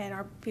women and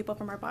our people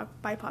from our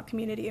BIPOC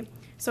community.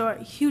 So a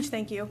huge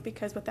thank you,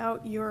 because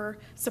without your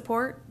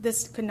support,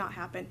 this could not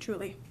happen,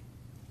 truly.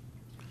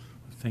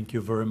 Thank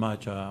you very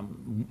much.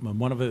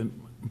 One of the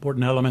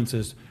important elements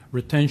is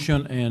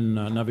retention and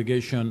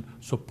navigation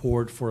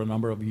support for a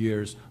number of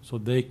years so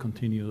they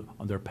continue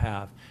on their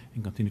path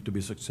and continue to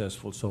be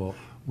successful. So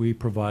we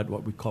provide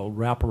what we call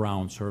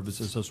wraparound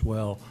services as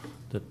well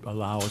that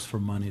allow us for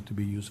money to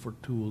be used for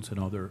tools and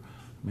other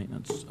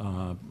maintenance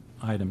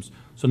items.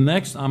 So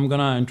next, I'm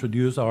going to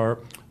introduce our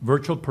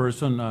virtual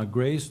person,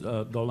 Grace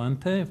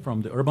Dolente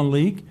from the Urban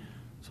League.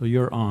 So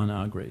you're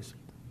on, Grace.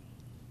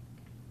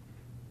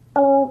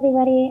 Hello,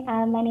 everybody.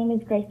 My name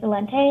is Grace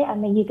Dolente.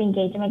 I'm the Youth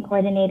Engagement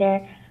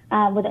Coordinator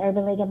with the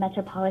Urban League of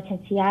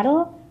Metropolitan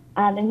Seattle.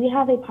 And we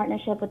have a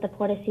partnership with the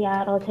Port of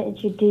Seattle to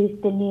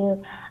introduce the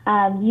new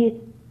Youth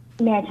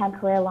Maritime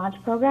Career Launch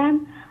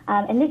Program.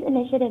 And this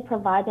initiative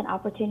provides an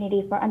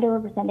opportunity for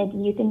underrepresented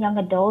youth and young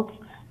adults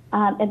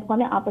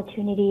employment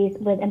opportunities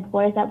with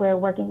employers that we're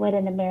working with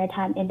in the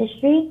maritime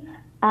industry.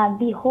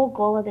 The whole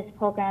goal of this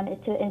program is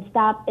to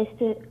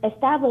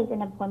establish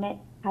an employment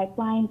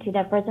pipeline to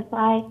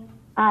diversify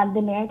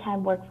the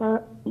maritime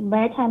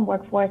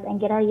workforce and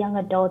get our young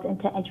adults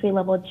into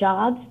entry-level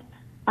jobs.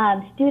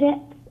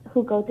 Students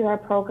who go through our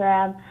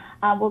program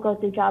will go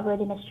through job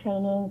readiness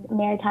trainings,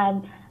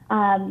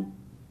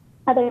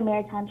 other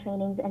maritime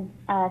trainings and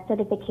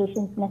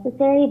certifications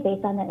necessary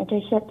based on their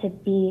internship to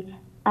be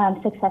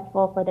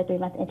successful for the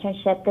 3-month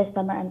internship this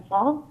summer and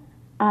fall.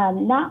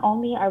 Not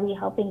only are we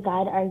helping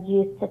guide our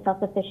youth to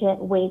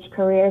self-sufficient wage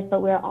careers,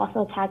 but we're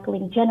also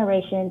tackling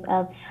generations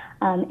of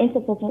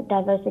insufficient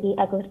diversity,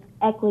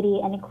 equity,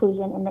 and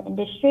inclusion in the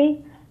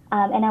industry.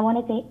 And I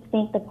want to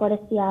thank the Port of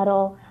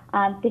Seattle,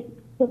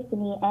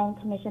 Tiffany, and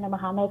Commissioner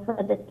Mohammed for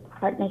this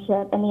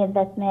partnership and the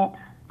investment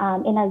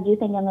in our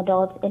youth and young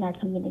adults in our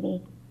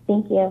community.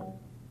 Thank you.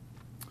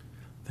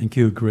 Thank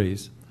you,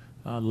 Grace.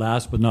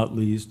 Last but not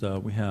least,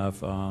 we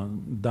have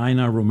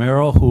Dinah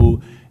Romero,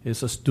 who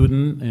is a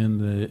student in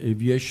the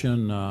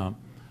Aviation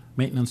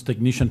Maintenance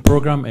Technician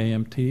Program,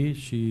 AMT.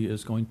 She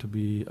is going to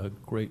be a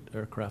great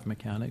aircraft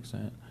mechanic,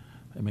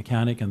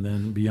 and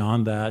then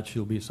beyond that,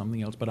 she'll be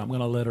something else. But I'm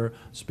going to let her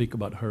speak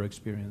about her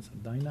experience.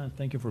 Dinah,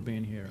 thank you for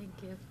being here.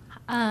 Thank you.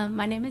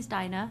 My name is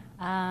Dinah.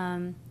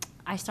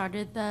 I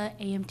started the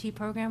AMT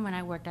program when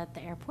I worked at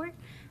the airport.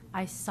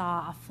 I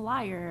saw a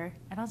flyer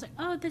and I was like,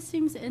 oh, this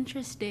seems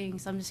interesting.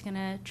 So I'm just going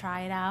to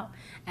try it out.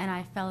 And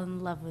I fell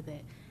in love with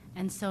it.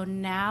 And so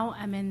now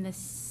I'm in the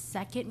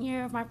second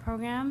year of my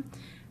program.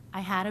 I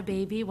had a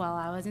baby while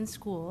I was in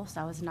school.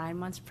 So I was 9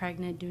 months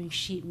pregnant doing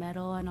sheet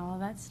metal and all of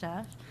that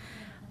stuff.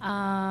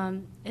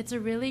 It's a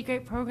really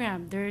great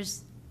program.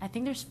 I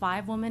think there's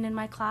 5 women in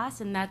my class,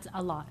 and that's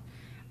a lot.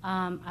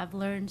 I've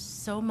learned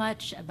so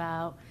much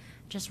about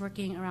just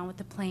working around with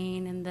the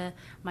plane, and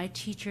my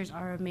teachers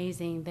are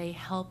amazing. They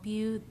help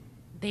you.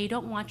 They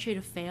don't want you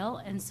to fail,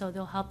 and so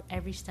they'll help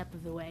every step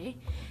of the way.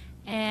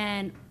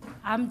 And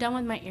I'm done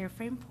with my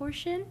airframe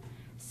portion,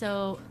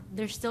 so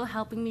they're still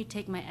helping me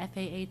take my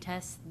FAA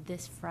test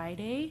this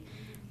Friday.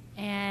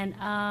 And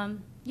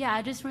yeah,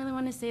 I just really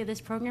want to say this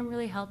program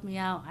really helped me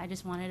out. I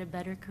just wanted a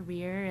better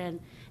career,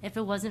 and if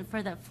it wasn't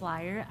for that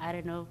flyer, I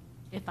don't know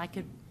if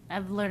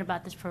I've learned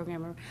about this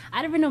program, or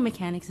I didn't even know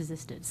mechanics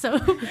existed. So,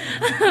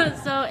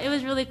 so it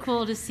was really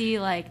cool to see,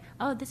 like,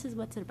 oh, this is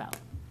what's it about.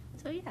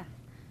 So yeah.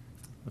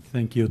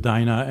 Thank you,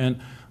 Dinah. And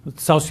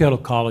South Seattle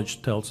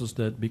College tells us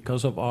that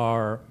because of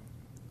our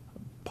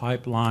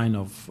pipeline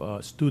of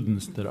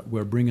students that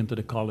we're bringing to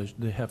the college,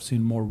 they have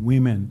seen more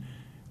women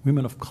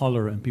of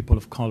color and people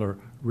of color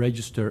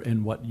register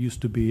in what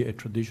used to be a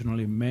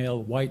traditionally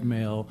white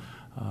male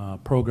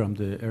program,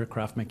 the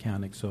aircraft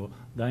mechanics. So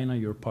Dinah,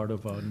 you're part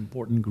of an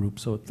important group,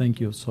 so thank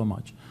you so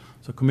much.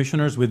 So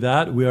commissioners, with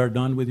that, we are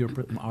done with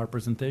our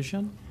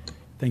presentation.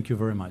 Thank you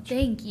very much.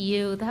 Thank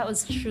you. That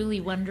was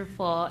truly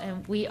wonderful,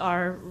 and we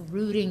are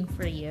rooting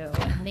for you.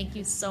 And thank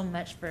you so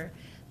much for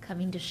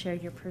coming to share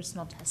your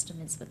personal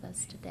testaments with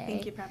us today.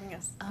 Thank you for having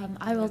us.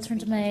 I will turn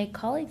to my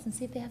colleagues and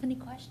see if they have any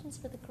questions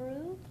for the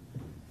group.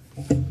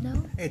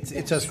 No? It's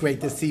just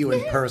great to see you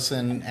in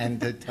person and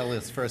to tell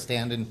us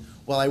firsthand. And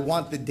while I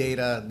want the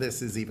data,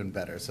 this is even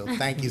better. So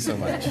thank you so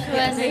much.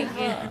 Yes, thank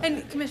you.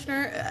 And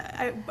Commissioner,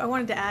 I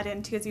wanted to add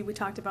in, because we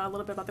talked about a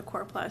little bit about the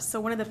Core Plus.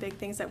 So one of the big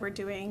things that we're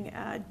doing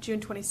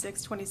June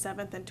 26th,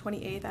 27th, and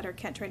 28th at our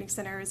Kent Training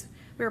Center is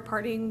we're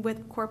partnering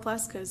with Core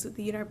Plus because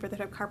the United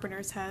Brotherhood of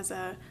Carpenters has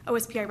a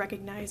OSPI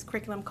recognized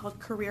curriculum called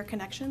Career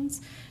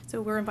Connections.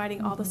 So we're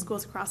inviting all the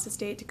schools across the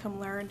state to come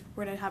learn.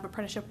 We're going to have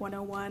Apprenticeship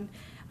 101.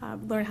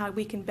 Learn how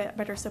we can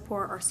better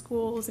support our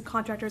schools. The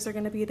contractors are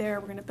going to be there.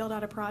 We're going to build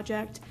out a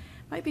project.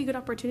 Might be a good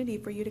opportunity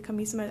for you to come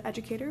meet some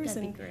educators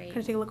and kind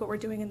of take a look at what we're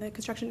doing in the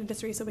construction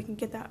industry, so we can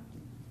get that,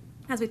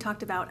 as we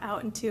talked about,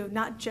 out into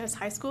not just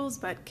high schools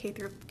but K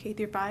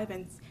through 5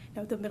 and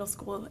the middle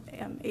school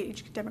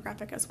age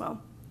demographic as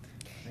well.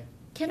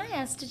 Can I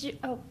ask?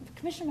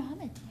 Commissioner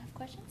Mohammed, do you have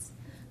questions?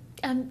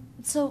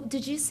 So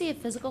did you see a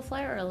physical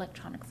flyer or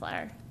electronic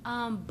flyer?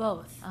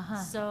 Both.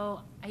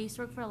 So I used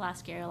to work for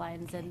Alaska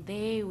Airlines, and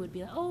they would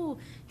be like, oh,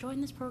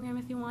 join this program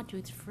if you want to,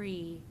 it's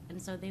free.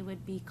 And so they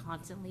would be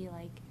constantly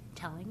like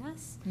telling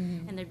us,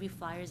 and there'd be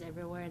flyers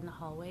everywhere in the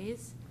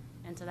hallways.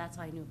 And so that's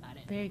how I knew about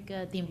it. Very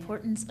good. The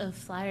importance of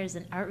flyers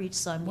and outreach.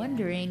 So I'm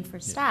wondering, for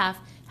staff,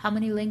 how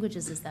many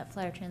languages is that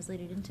flyer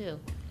translated into?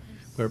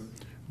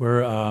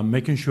 We're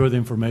making sure the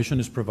information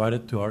is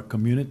provided to our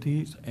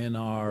communities and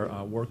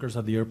our workers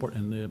at the airport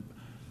in the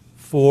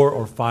 4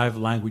 or 5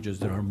 languages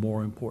that are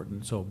more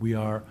important. So we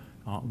are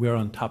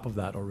on top of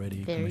that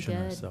already, Very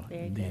Commissioner. good. So,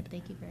 Very indeed. good.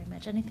 Thank you very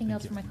much. Anything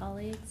else from my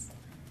colleagues?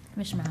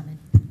 Commissioner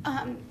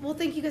Mohammed. Well,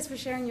 thank you guys for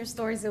sharing your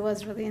stories. It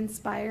was really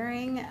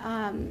inspiring.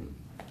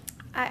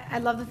 I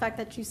love the fact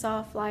that you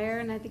saw a flyer,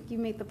 and I think you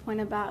made the point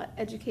about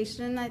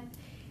education.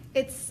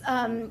 It's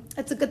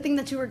a good thing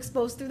that you were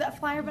exposed through that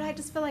flyer, but I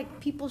just feel like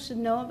people should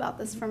know about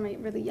this from a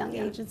really young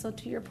age. And so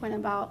to your point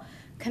about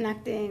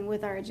connecting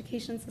with our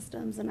education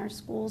systems and our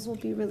schools will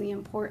be really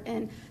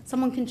important.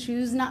 Someone can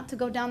choose not to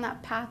go down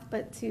that path,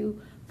 but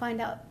to find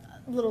out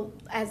a little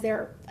as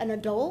they're an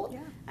adult,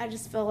 I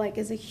just feel like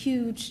is a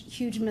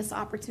huge missed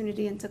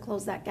opportunity. And to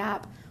close that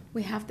gap,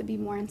 we have to be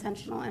more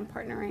intentional in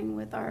partnering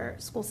with our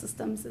school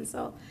systems. And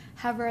so,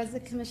 however, as a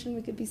commission,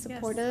 we could be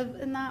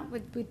supportive in that.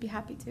 We'd be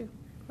happy to.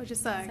 Or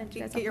just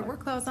get your work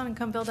clothes on and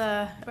come build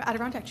a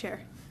Adirondack chair.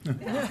 Will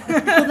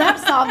that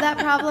solve that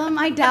problem?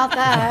 I doubt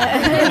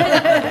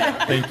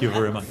that. Thank you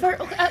very much.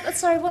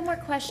 Sorry, one more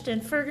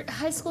question. For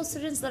high school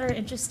students that are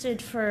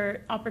interested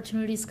for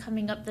opportunities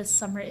coming up this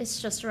summer,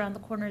 it's just around the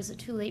corner. Is it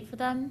too late for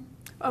them?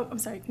 Oh, I'm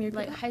sorry. Can you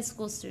like high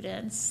school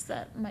students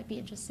that might be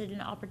interested in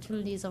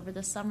opportunities over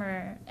the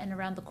summer and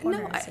around the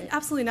corner? No,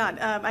 absolutely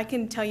not. I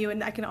can tell you,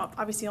 and I can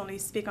obviously only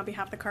speak on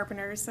behalf of the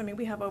carpenters. I mean,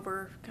 we have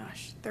over,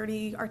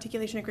 30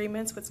 articulation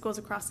agreements with schools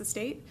across the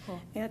state.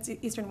 Cool. And it's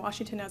Eastern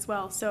Washington as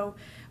well. So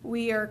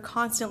we are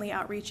constantly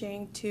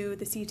outreaching to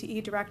the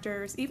CTE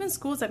directors, even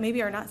schools that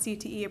maybe are not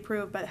CTE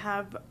approved, but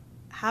have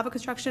a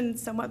construction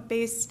somewhat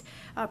based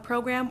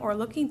program or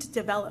looking to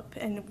develop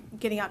and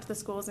getting out to the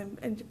schools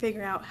and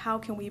figuring out how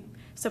can we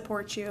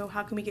support you,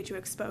 how can we get you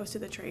exposed to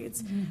the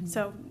trades.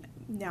 So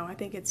no, I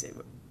think it's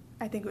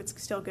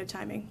still good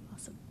timing.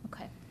 Awesome.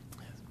 Okay.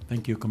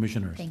 Thank you,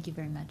 Commissioners. Thank you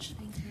very much.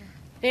 Thank you.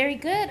 Very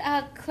good.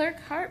 Clerk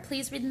Hart,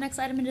 please read the next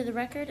item into the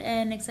record,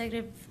 and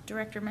Executive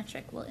Director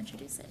Metrick will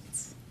introduce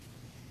it.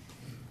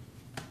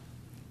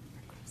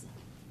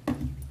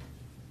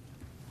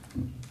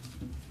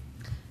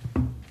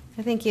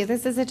 Thank you.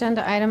 This is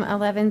Agenda Item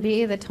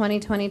 11B, the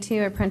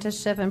 2022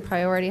 Apprenticeship and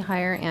Priority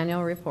Hire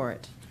Annual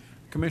Report.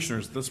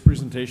 Commissioners, this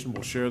presentation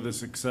will share the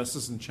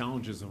successes and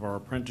challenges of our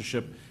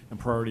apprenticeship and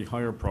priority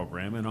hire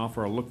program and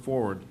offer a look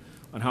forward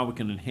on how we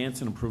can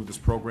enhance and improve this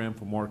program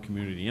for more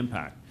community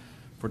impact.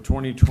 For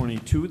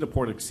 2022, the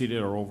Port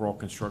exceeded our overall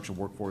construction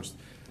workforce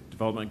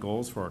development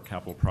goals for our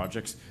capital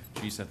projects.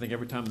 Geez, I think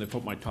every time they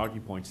put my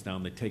talking points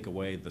down, they take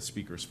away the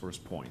speaker's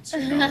first points. You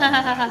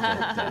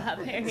know,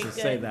 Very to good.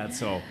 say that,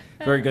 so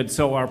very good.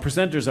 So our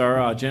presenters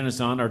are Janice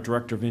Zahn, our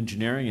Director of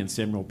Engineering, and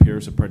Samuel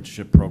Pierce,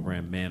 Apprenticeship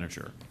Program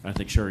Manager. I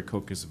think Sherry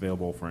Cook is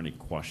available for any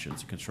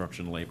questions,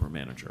 Construction Labor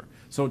Manager.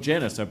 So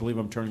Janice, I believe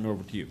I'm turning it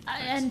over to you.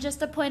 And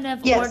just a point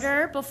of Yes.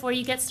 order before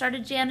you get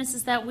started, Janice,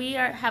 is that we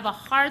have a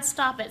hard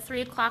stop at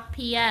 3:00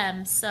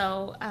 p.m.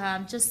 So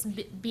just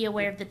be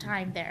aware of the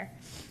time there.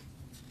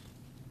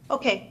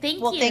 Okay.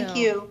 Thank well, you. thank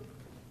you.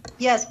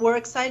 Yes, we're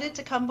excited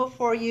to come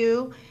before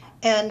you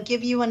and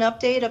give you an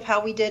update of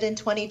how we did in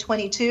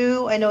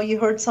 2022. I know you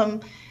heard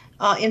some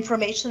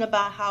information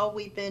about how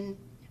we've been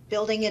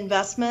building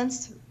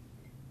investments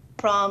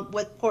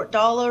with Port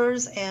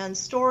dollars and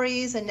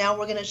stories, and now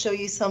we're going to show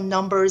you some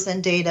numbers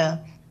and data.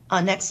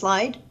 Next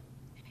slide.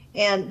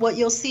 And what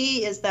you'll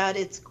see is that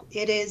it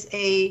is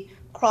a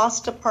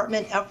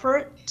cross-department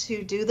effort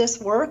to do this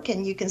work,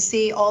 and you can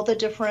see all the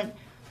different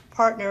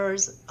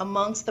partners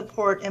amongst the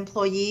Port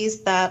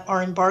employees that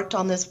are embarked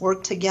on this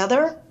work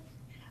together.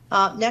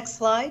 Next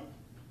slide.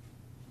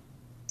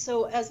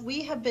 So as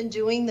we have been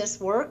doing this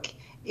work,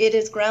 it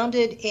is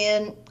grounded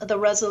in the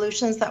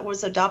resolutions that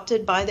was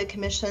adopted by the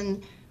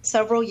Commission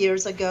several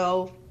years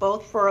ago,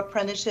 both for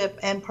apprenticeship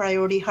and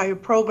priority hire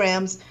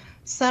programs,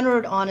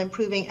 centered on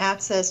improving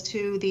access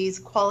to these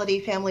quality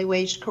family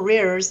wage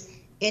careers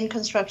in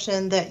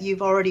construction that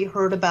you've already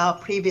heard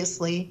about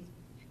previously.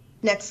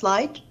 Next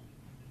slide.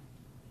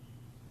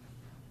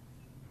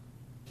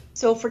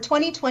 So for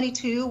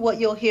 2022, what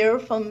you'll hear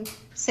from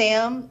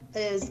Sam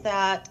is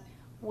that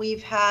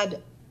we've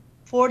had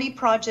 40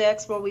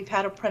 projects where we've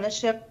had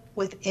apprenticeship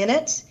within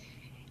it.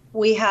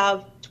 We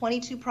have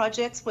 22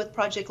 projects with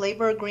project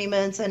labor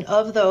agreements, and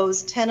of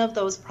those, 10 of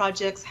those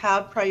projects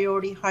have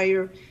priority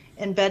hire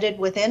embedded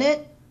within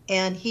it,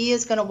 and he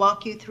is going to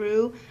walk you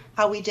through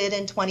how we did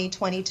in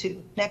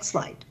 2022. Next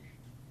slide.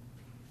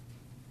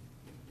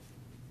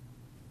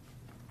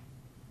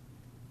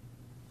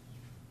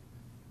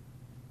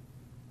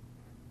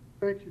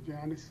 Thank you,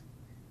 Janice.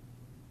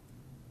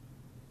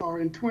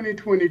 In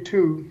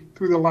 2022,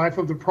 through the life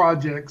of the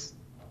projects,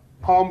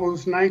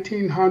 almost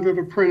 1,900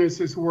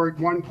 apprentices worked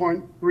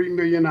 1.3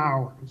 million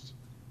hours.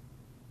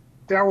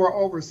 There were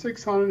over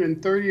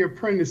 630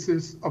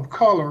 apprentices of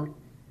color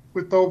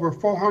with over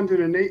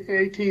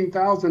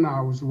 418,000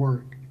 hours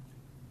worked.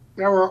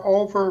 There were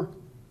over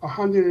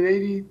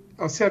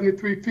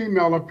 73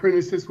 female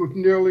apprentices with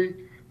nearly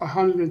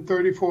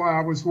 134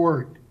 hours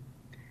worked.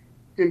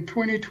 In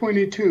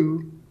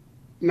 2022,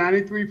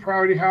 93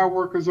 priority hire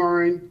workers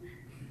earned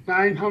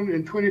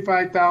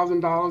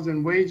 $925,000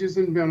 in wages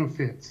and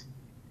benefits.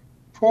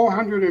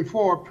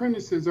 404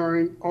 apprentices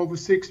earned over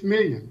 $6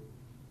 million.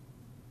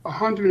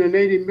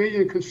 $180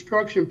 million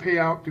construction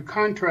payout to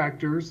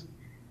contractors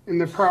in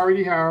the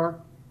priority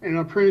hire and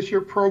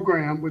apprenticeship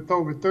program, with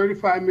over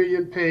 $35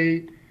 million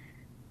paid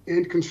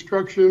in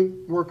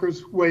construction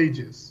workers'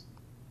 wages.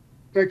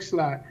 Next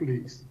slide,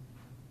 please.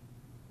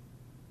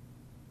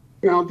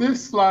 Now,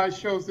 this slide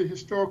shows the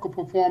historical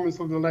performance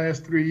of the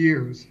last 3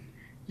 years.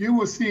 You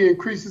will see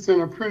increases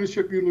in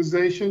apprenticeship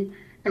utilization,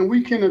 and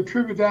we can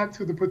attribute that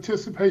to the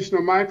participation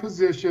of my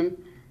position,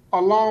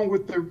 along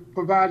with the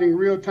providing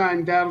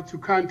real-time data to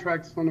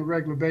contractors on a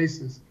regular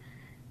basis.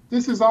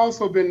 This has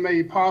also been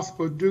made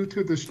possible due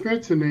to the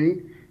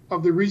strengthening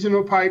of the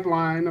regional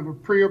pipeline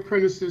of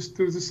pre-apprentices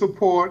through the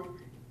support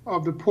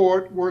of the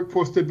Port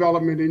Workforce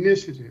Development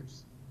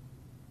Initiatives.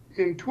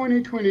 In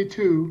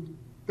 2022,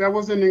 there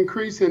was an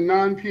increase in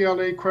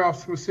non-PLA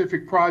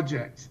craft-specific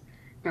projects.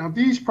 Now,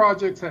 these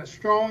projects had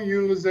strong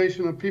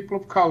utilization of people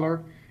of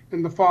color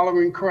in the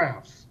following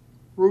crafts: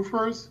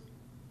 roofers,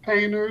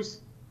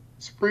 painters,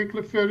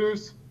 sprinkler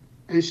fitters,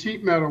 and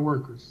sheet metal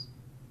workers.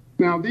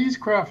 Now, these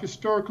crafts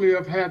historically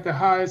have had the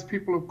highest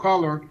people of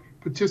color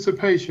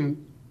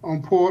participation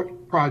on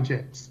Port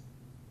projects.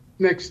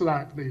 Next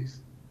slide, please.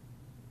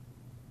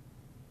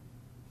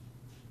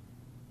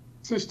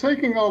 Since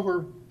taking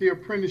over the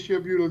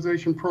apprenticeship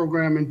utilization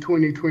program in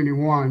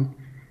 2021,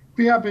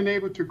 we have been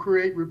able to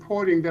create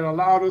reporting that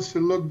allowed us to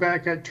look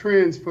back at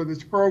trends for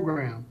this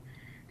program.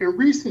 In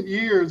recent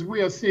years,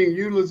 we are seeing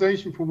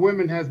utilization for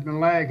women has been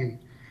lagging,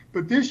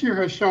 but this year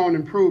has shown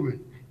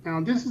improvement.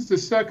 Now, this is the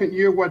second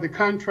year where the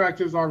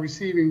contractors are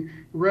receiving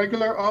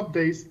regular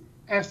updates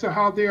as to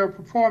how they are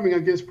performing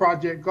against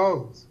project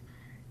goals.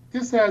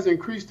 This has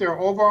increased their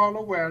overall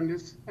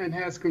awareness and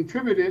has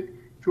contributed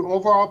to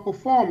overall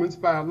performance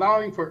by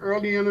allowing for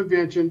early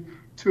intervention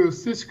to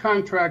assist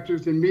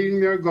contractors in meeting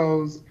their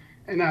goals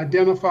and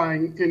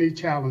identifying any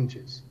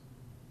challenges.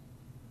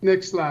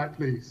 Next slide,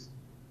 please.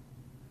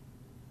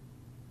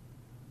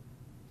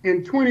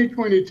 In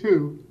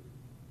 2022,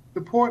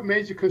 The Port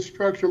Major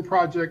Construction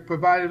Project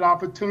provided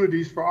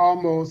opportunities for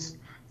almost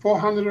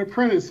 400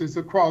 apprentices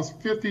across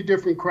 50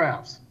 different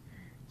crafts.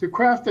 The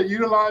crafts that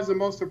utilized the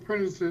most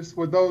apprentices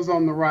were those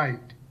on the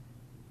right.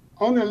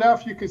 On the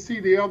left, you can see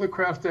the other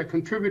crafts that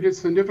contributed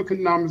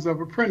significant numbers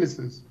of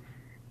apprentices.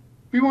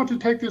 We want to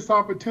take this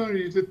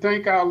opportunity to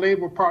thank our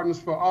labor partners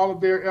for all of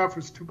their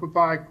efforts to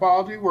provide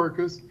quality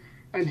workers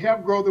and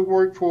help grow the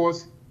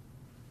workforce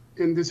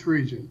in this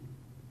region.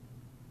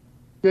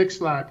 Next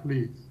slide,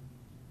 please.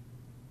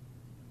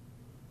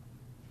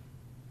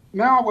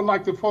 Now I would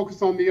like to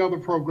focus on the other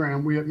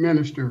program we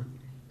administer,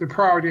 the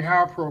Priority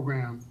Hire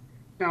Program.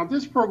 Now,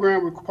 this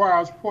program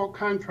requires port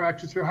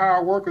contractors to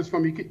hire workers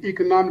from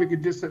economically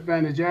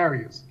disadvantaged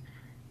areas.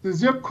 The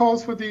zip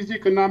codes for these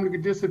economically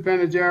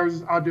disadvantaged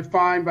areas are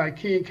defined by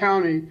King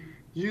County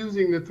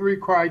using the 3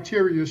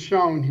 criteria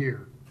shown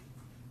here.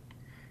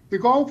 The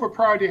goal for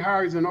Priority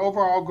Hire is an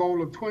overall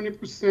goal of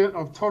 20%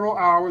 of total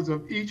hours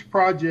of each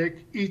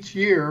project each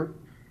year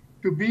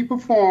to be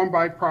performed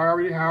by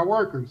Priority Hire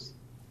workers.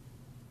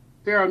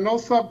 There are no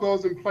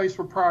sub-goals in place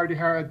for Priority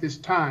Hire at this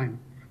time,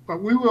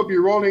 but we will be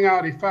rolling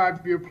out a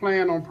 5-year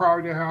plan on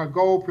Priority Hire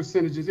goal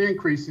percentages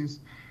increases,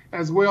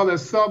 as well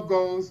as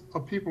sub-goals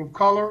of people of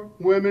color,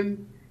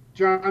 women,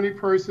 journey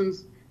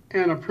persons,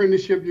 and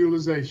apprenticeship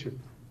utilization.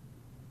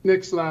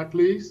 Next slide,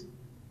 please.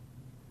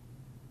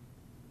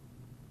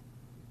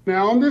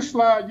 Now on this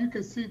slide, you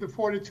can see the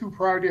 42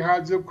 Priority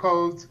Hire zip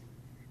codes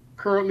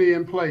currently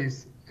in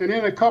place. And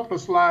in a couple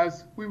of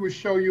slides, we will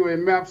show you a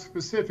map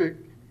specific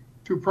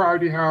to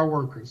Priority Hire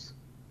workers.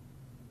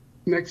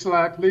 Next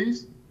slide,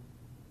 please.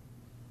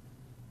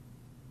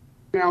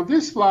 Now,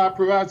 this slide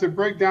provides a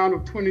breakdown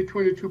of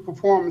 2022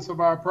 performance of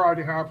our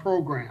Priority Hire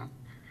program.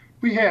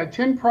 We had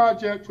 10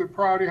 projects with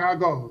Priority Hire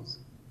goals.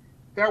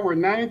 There were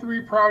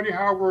 93 Priority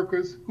Hire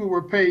workers who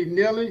were paid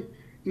nearly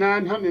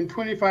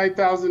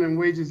 $925,000 in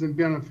wages and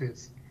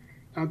benefits.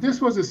 Now,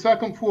 this was the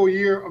second full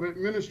year of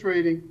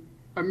administering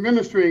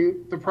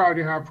the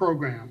Priority Hire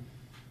program.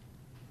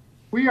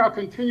 We are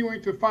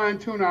continuing to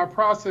fine-tune our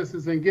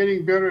processes and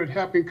getting better at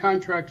helping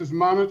contractors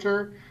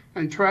monitor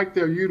and track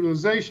their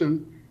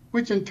utilization,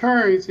 which in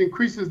turn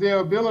increases their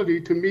ability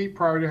to meet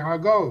Priority Hire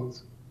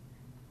goals.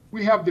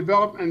 We have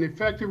developed an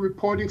effective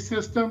reporting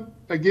system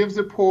that gives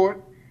the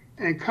port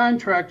and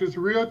contractors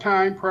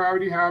real-time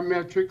Priority Hire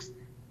metrics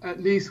at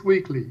least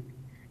weekly.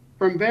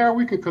 From there,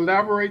 we can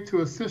collaborate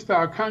to assist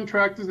our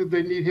contractors if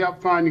they need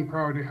help finding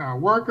Priority Hire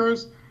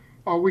workers,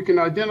 or we can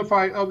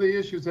identify other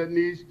issues that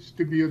need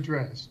to be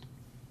addressed.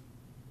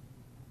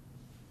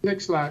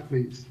 Next slide,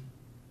 please.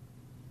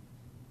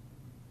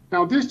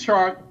 Now, this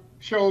chart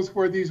shows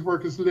where these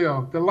workers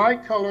live. The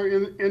light color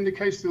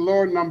indicates the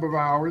lower number of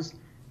hours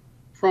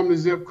from the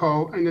zip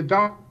code, and the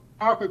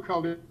darker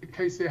color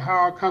indicates a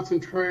higher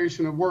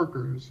concentration of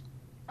workers,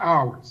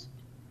 hours.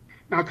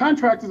 Now,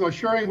 contractors are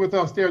sharing with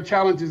us their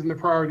challenges in the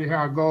Priority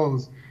Hire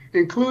goals,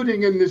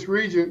 including in this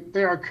region,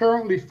 there are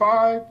currently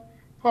 5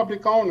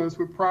 public owners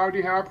with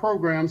Priority Hire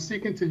programs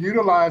seeking to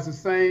utilize the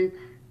same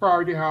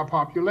Priority Hire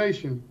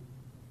population.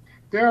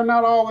 There are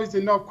not always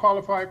enough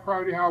qualified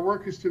Priority Hire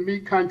workers to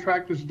meet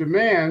contractors'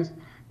 demands,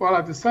 while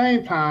at the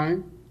same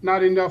time,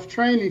 not enough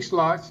training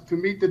slots to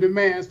meet the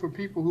demands for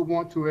people who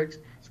want to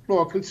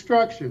explore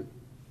construction.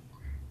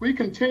 We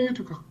continue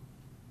to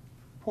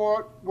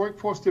support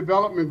Workforce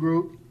Development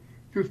Group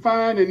to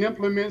find and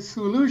implement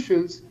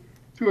solutions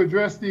to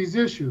address these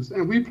issues,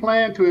 and we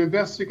plan to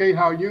investigate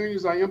how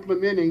unions are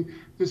implementing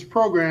this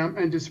program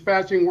and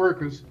dispatching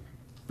workers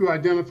to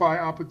identify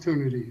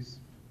opportunities.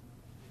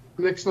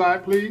 Next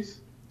slide,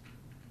 please.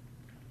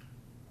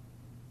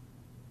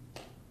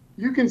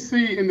 You can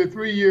see in the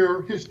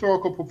 3-year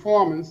historical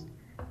performance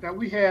that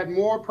we had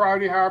more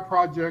Priority Hire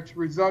projects,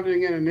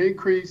 resulting in an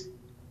increase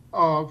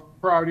of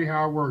Priority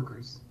Hire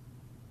workers.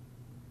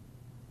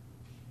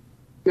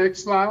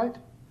 Next slide.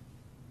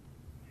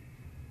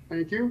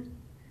 Thank you.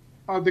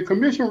 The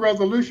Commission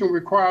resolution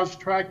requires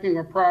tracking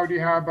of Priority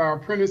Hire by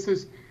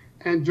apprentices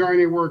and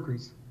journey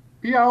workers.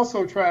 We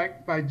also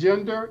track by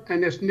gender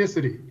and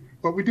ethnicity,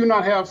 but we do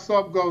not have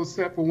sub-goals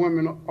set for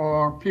women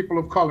or people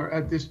of color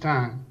at this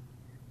time.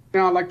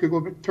 Now I'd like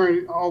to turn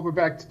it over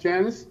back to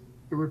Janice,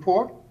 the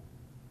report.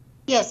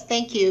 Yes,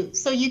 thank you.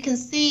 So you can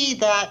see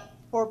that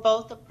for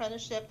both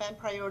apprenticeship and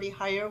Priority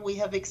Hire, we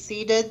have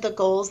exceeded the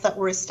goals that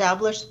were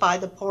established by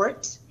the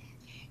port.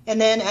 And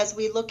then as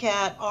we look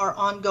at our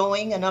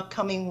ongoing and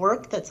upcoming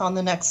work that's on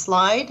the next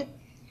slide,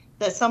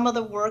 that some of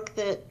the work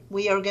that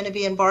we are going to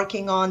be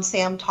embarking on,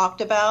 Sam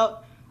talked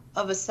about,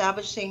 of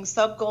establishing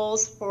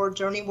sub-goals for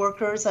journey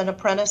workers and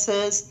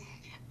apprentices,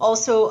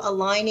 also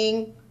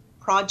aligning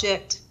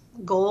project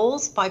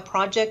goals by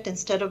project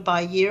instead of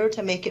by year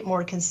to make it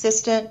more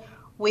consistent.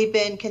 We've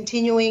been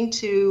continuing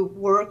to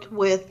work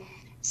with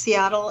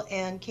Seattle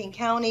and King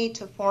County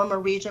to form a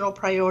regional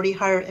Priority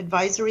Hire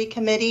advisory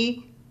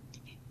committee.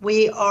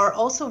 We are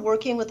also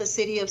working with the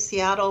city of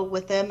Seattle,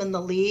 with them in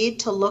the lead,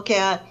 to look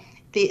at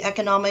the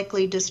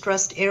economically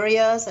distressed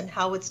areas and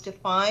how it's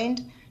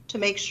defined, to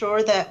make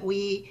sure that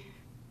we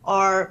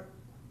are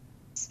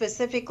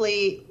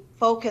specifically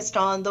focused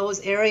on those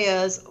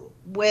areas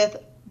with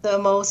the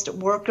most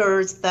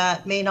workers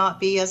that may not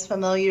be as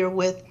familiar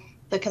with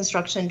the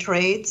construction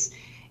trades.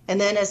 And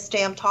then as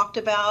Sam talked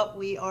about,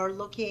 we are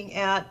looking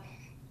at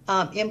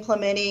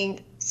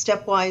implementing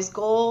stepwise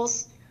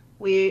goals.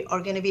 We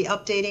are going to be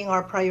updating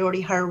our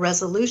priority hire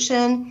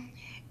resolution.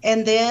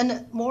 And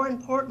then more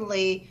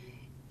importantly,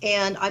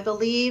 and I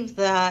believe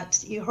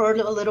that you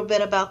heard a little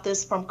bit about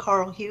this from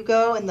Carl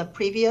Hugo in the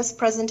previous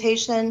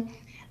presentation,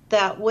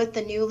 that with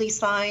the newly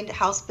signed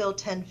House Bill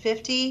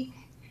 1050,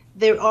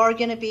 there are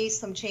going to be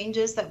some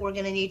changes that we're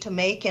going to need to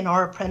make in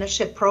our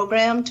apprenticeship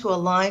program to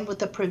align with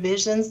the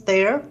provisions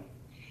there,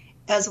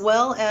 as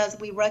well as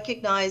we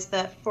recognize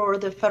that for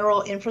the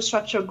federal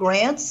infrastructure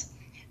grants,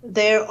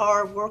 there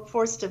are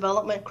workforce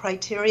development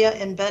criteria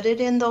embedded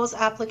in those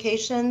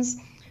applications.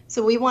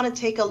 So we want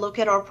to take a look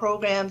at our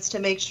programs to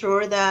make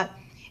sure that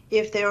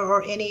if there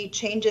are any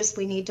changes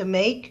we need to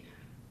make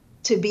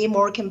to be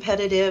more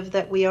competitive,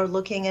 that we are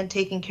looking and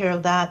taking care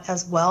of that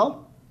as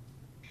well.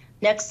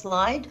 Next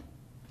slide.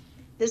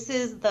 This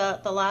is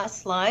the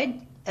last slide,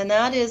 and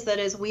that is that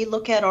as we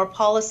look at our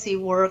policy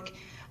work,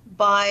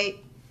 by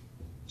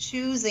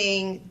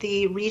choosing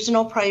the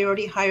Regional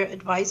Priority Hire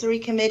Advisory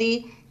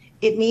Committee,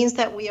 it means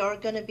that we are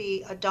going to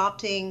be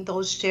adopting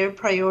those shared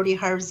priority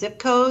hire zip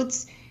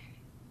codes.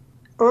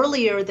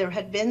 Earlier, there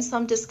had been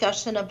some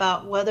discussion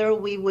about whether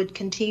we would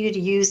continue to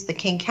use the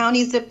King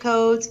County zip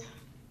codes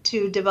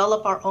to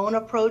develop our own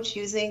approach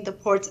using the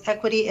Ports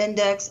Equity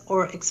Index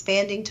or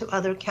expanding to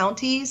other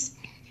counties.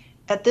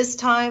 At this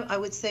time, I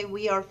would say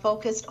we are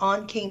focused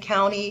on King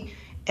County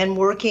and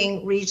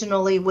working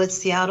regionally with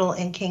Seattle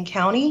and King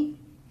County.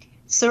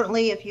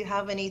 Certainly, if you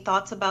have any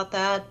thoughts about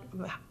that,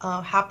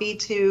 happy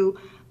to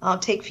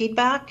take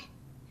feedback.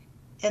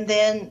 And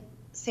then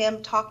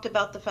Sam talked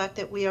about the fact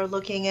that we are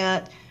looking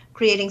at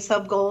creating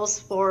sub-goals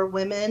for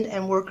women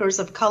and workers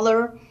of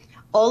color.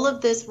 All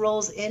of this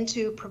rolls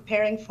into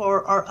preparing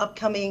for our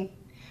upcoming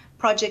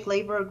project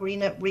labor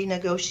agreement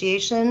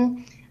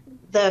renegotiation.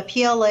 The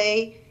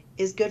PLA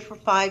is good for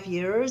 5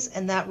 years,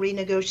 and that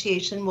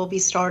renegotiation will be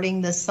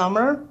starting this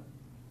summer.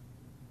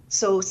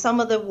 So some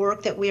of the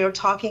work that we are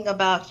talking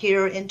about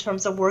here in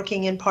terms of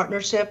working in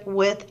partnership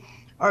with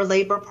our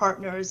labor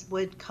partners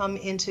would come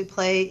into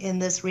play in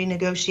this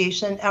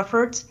renegotiation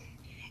effort.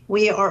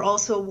 We are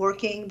also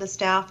working, the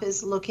staff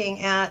is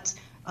looking at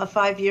a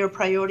 5-year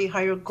priority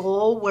hire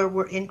goal where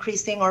we're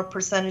increasing our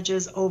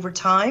percentages over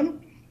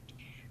time.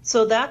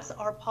 So that's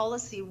our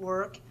policy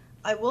work.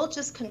 I will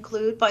just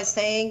conclude by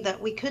saying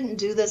that we couldn't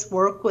do this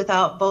work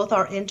without both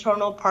our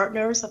internal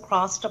partners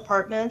across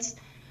departments,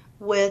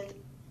 with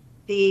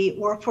the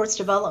Workforce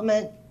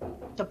Development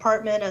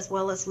Department, as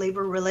well as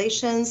Labor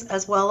Relations,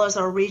 as well as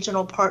our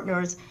regional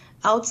partners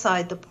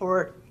outside the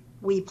port.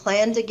 We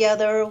plan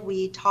together,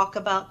 we talk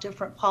about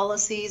different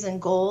policies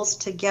and goals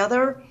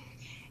together.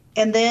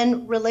 And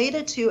then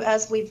related to,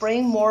 as we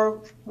bring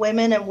more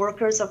women and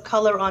workers of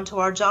color onto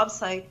our job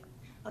site,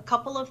 a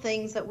couple of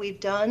things that we've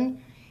done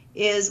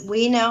is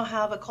we now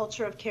have a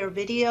culture of care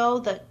video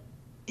that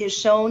is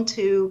shown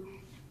to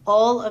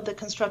all of the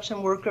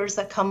construction workers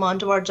that come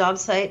onto our job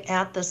site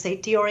at the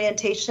safety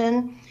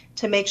orientation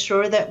to make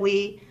sure that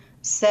we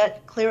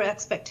set clear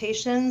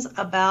expectations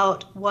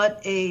about what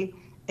a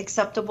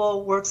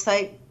acceptable work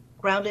site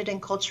grounded in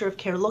culture of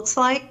care looks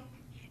like.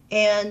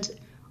 And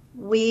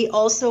we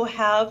also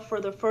have,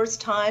 for the first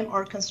time,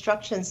 our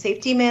construction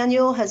safety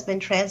manual has been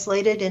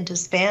translated into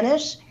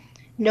Spanish,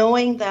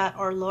 knowing that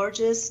our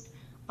largest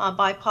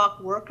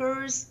BIPOC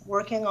workers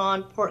working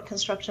on port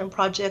construction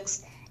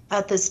projects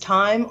at this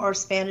time are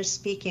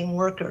Spanish-speaking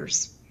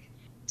workers.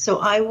 So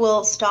I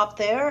will stop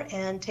there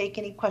and take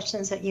any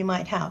questions that you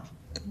might have.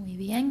 Muy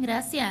bien,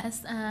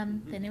 gracias.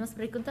 ¿Tenemos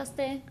preguntas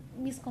de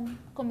mis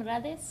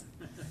comrades?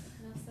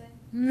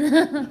 No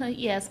sé.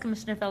 Yes,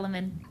 Commissioner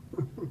Fellman.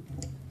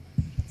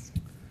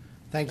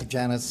 Thank you,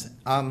 Janice.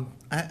 I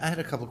had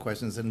a couple of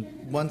questions, and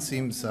one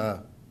seems I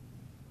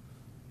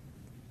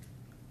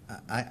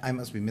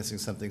must be missing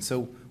something.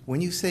 So when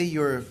you say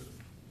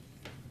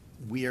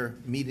we are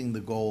meeting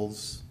the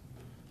goals,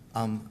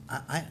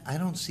 I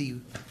don't see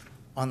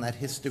on that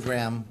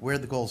histogram where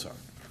the goals are.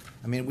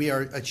 I mean, we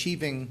are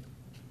achieving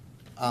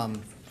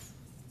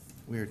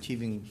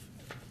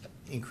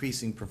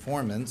increasing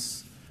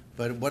performance,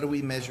 but what are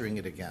we measuring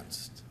it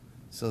against?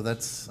 So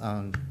that's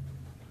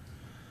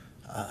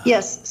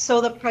yes.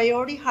 So the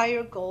priority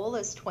hire goal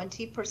is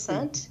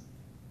 20%,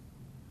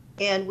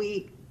 and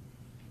we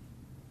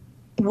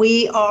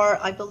are,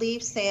 I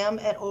believe, Sam,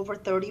 at over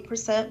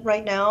 30%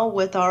 right now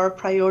with our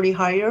priority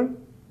hire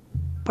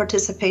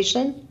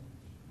participation.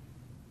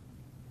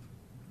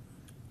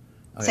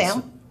 Okay,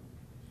 Sam?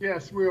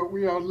 Yes, we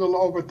are a little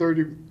over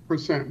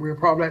 30%. We're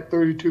probably at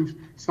 32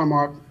 some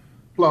odd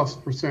plus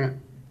percent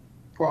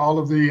for all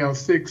of the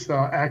 6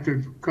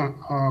 active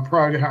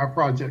priority hire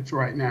projects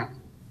right now.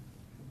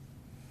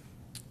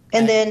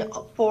 And then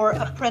for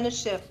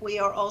apprenticeship, we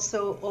are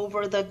also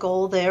over the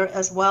goal there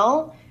as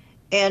well.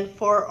 And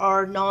for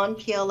our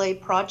non-PLA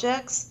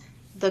projects,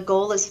 the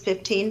goal is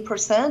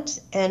 15%.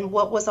 And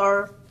what was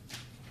our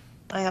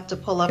I have to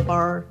pull up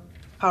our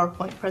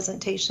PowerPoint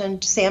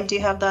presentation. Sam, do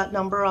you have that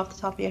number off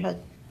the top of your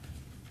head?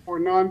 For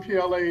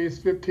non-PLA is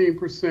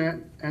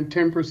 15% and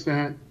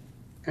 10%,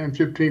 and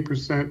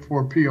 15%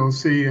 for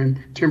POC and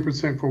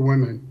 10% for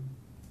women.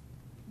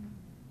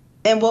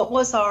 And what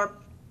was our,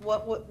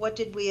 what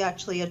did we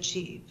actually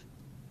achieve?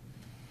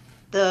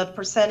 The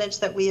percentage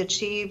that we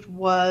achieved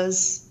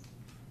was,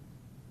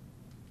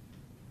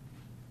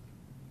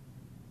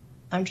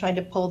 I'm trying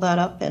to pull that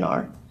up in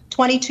our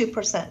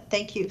 22%.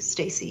 Thank you,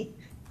 Stacy.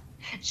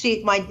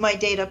 My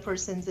data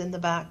person's in the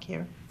back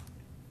here.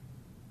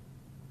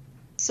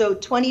 So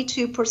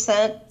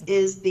 22%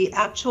 is the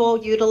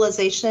actual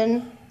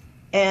utilization,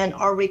 and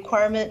our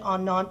requirement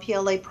on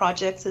non-PLA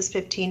projects is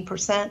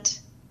 15%.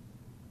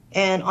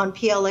 And on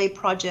PLA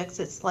projects,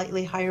 it's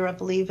slightly higher. I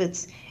believe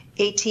it's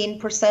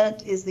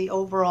 18% is the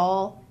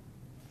overall.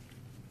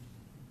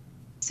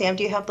 Sam,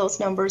 do you have those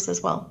numbers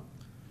as well?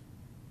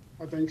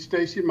 I think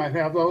Stacy might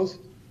have those.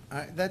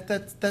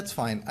 That's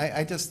fine.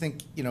 I just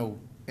think, you know,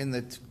 in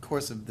the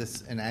course of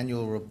an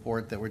annual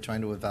report that we're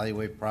trying to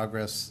evaluate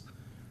progress,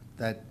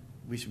 that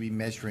we should be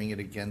measuring it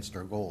against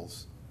our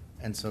goals.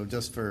 And so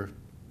just for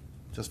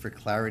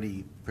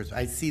clarity,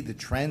 I see the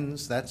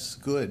trends, that's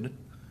good,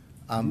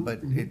 but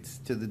it's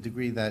to the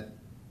degree that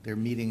they're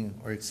meeting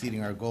or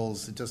exceeding our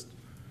goals.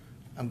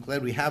 I'm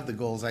glad we have the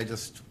goals. I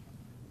just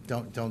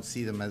don't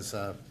see them as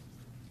a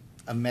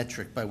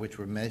metric by which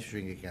we're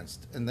measuring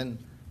against. And then,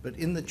 but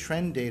in the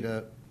trend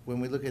data, when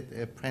we look at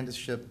the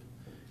apprenticeship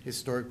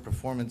historic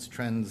performance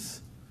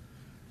trends,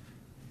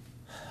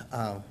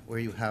 where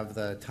you have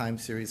the time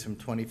series from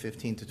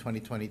 2015 to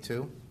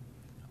 2022,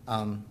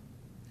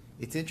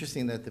 it's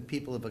interesting that the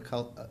people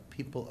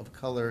of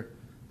color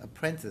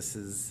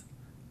apprentices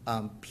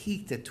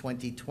peaked at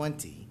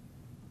 2020,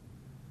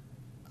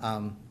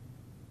 and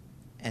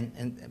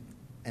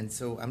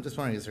so I'm just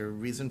wondering, is there a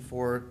reason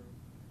for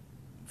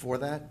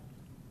that?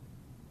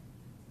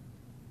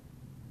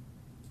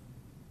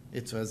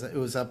 It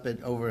was up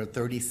at over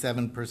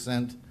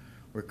 37%.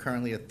 We're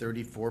currently at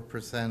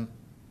 34%.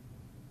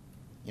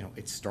 You know,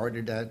 it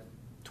started at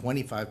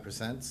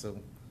 25%, so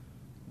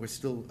we're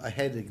still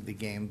ahead of the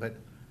game. But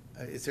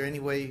is there any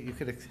way you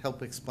could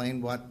help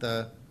explain what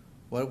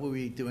were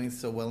we doing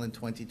so well in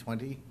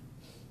 2020?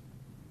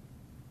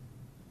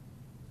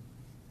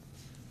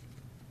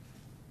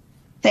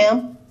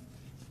 Sam?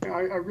 I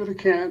really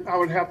can't. I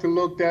would have to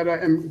look that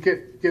up and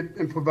get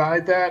and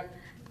provide that.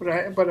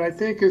 But I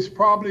think it's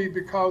probably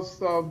because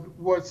of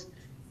what's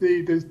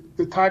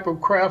the type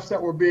of crafts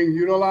that were being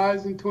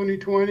utilized in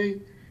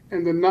 2020,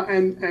 and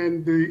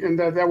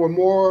that there were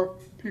more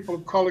people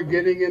of color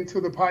getting into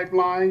the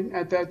pipeline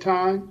at that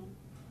time.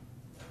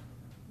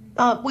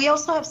 We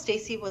also have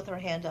Stacy with her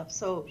hand up,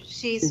 so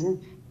she's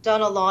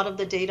done a lot of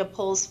the data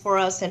pulls for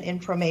us and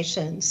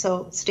information.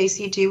 So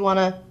Stacy, do you want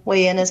to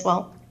weigh in as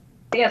well?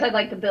 I guess I'd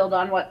like to build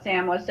on what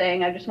Sam was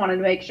saying. I just wanted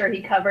to make sure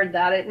he covered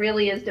that. It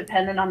really is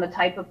dependent on the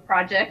type of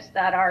projects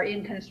that are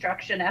in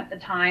construction at the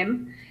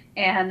time.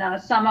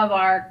 And some of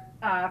our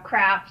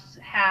crafts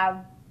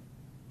have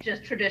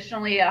just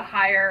traditionally a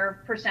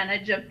higher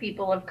percentage of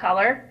people of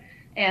color.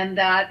 And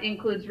that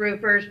includes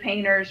roofers,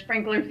 painters,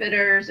 sprinkler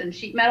fitters, and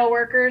sheet metal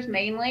workers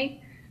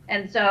mainly.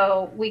 And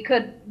so we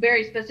could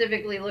very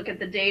specifically look at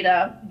the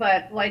data,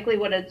 but likely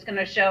what it's going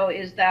to show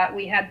is that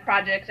we had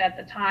projects at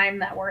the time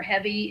that were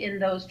heavy in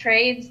those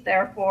trades.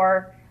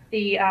 Therefore,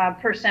 the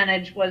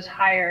percentage was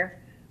higher.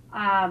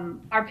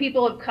 Our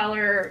people of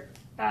color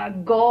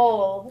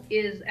goal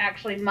is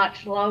actually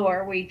much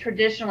lower. We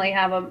traditionally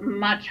have a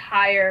much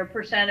higher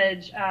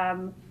percentage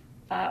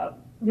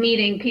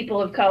meeting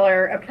people of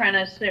color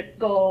apprenticeship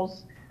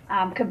goals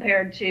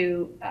compared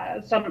to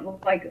some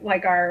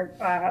like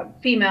our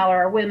female or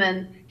our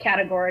women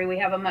category. We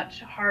have a much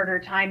harder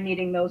time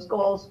meeting those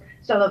goals.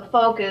 So the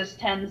focus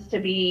tends to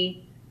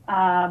be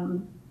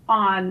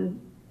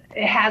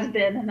it has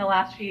been in the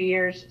last few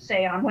years,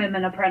 say on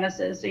women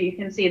apprentices. So you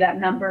can see that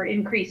number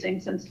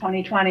increasing since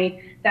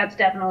 2020. That's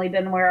definitely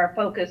been where our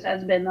focus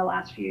has been the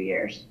last few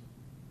years.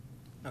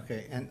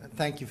 Okay, and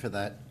thank you for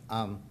that.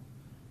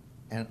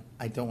 And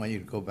I don't want you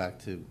to go back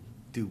to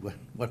do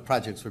what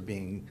projects were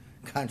being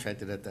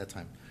contracted at that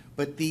time.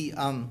 But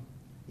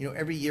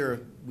every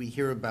year we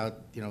hear about,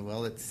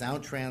 well, it's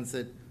Sound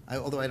Transit,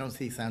 although I don't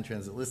see Sound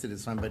Transit listed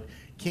as one, but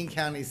King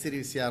County,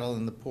 City of Seattle,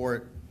 and the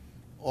Port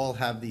all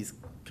have these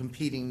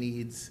competing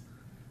needs.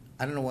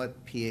 I don't know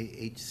what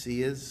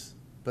PAHC is,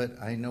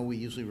 but I know we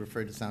usually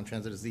refer to Sound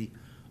Transit as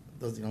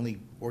those are the only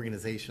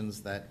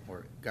organizations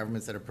or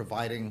governments that are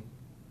providing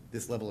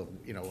this level of,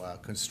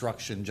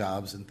 construction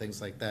jobs and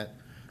things like that.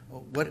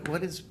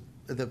 What is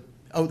the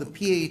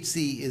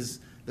PAHC is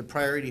the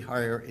Priority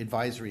Hire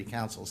Advisory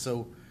Council.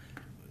 So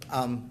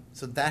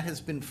that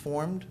has been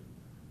formed?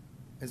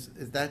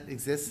 Is that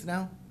exists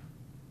now?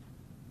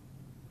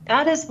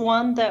 That is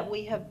one that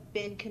we have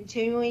been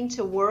continuing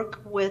to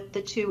work with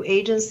the two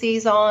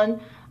agencies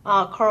on.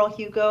 Carl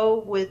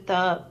Hugo, with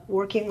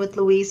working with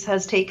Luis,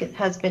 has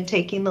been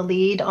taking the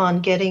lead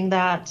on getting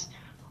that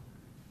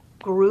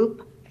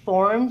group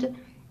formed.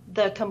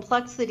 The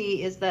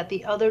complexity is that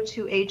the other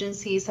two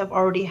agencies have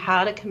already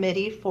had a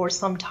committee for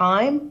some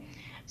time.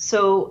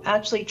 So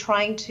actually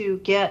trying to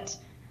get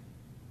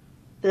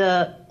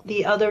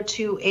the other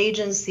two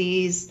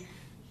agencies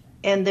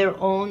and their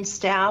own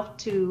staff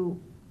to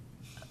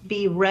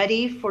be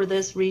ready for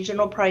this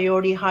regional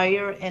priority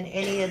hire and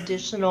any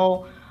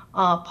additional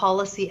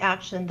policy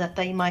action that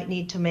they might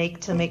need to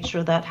make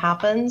sure that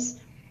happens.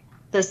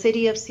 The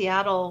city of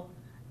Seattle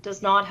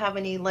does not have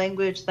any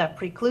language that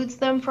precludes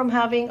them from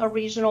having a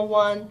regional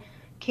one.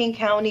 King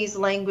County's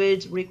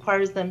language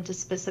requires them to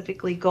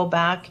specifically go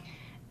back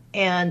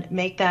and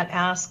make that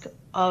ask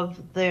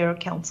of their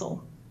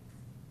council.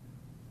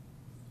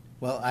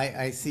 Well,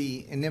 I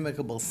see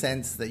inimicable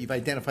sense that you've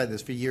identified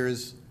this for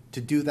years.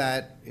 To do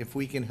that, if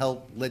we can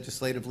help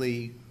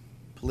legislatively,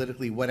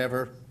 politically,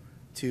 whatever,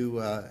 to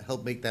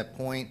help make that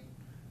point.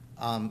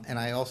 And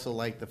I also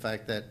like the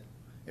fact that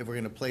if we're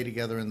going to play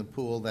together in the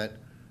pool, that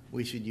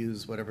we should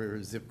use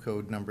whatever zip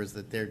code numbers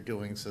that they're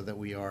doing so that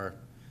we are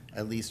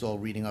at least all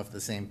reading off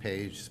the same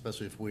page,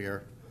 especially if we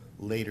are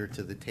later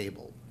to the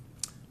table.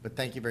 But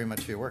thank you very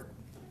much for your work.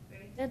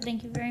 Very good.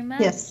 Thank you very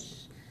much.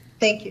 Yes.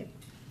 Thank you.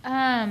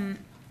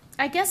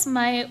 I guess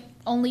my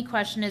only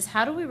question is,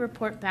 how do we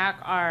report back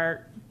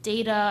our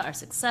data, our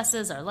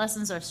successes, our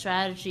lessons, our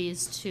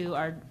strategies to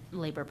our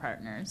labor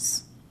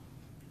partners?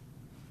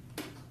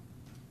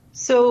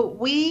 So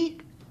we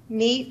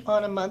meet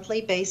on a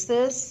monthly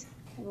basis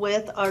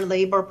with our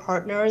labor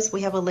partners.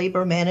 We have a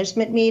labor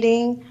management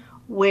meeting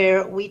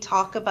where we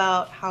talk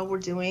about how we're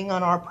doing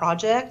on our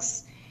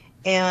projects,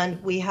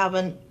 and we have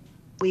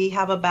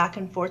a back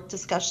and forth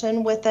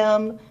discussion with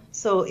them.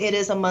 So it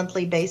is a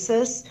monthly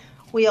basis.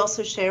 We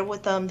also share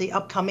with them the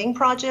upcoming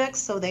projects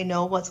so they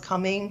know what's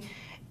coming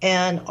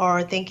and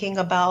are thinking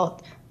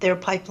about their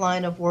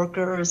pipeline of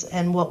workers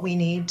and what we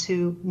need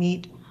to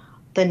meet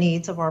the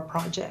needs of our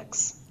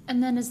projects.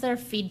 And then is there a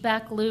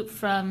feedback loop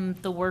from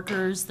the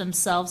workers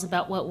themselves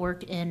about what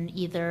worked in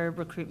either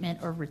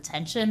recruitment or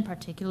retention,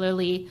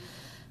 particularly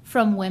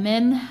from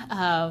women,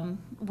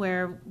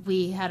 where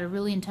we had a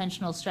really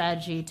intentional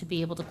strategy to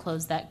be able to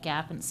close that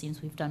gap, and it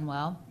seems we've done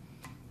well?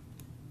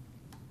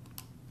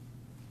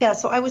 Yeah,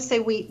 so I would say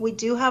we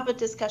do have a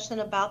discussion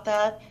about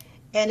that.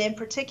 And in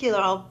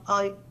particular,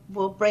 I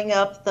will bring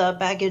up the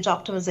baggage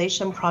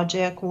optimization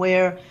project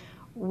where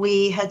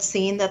we had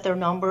seen that their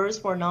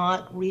numbers were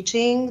not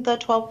reaching the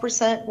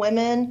 12%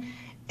 women.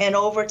 And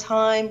over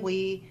time,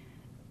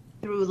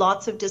 through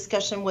lots of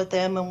discussion with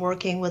them and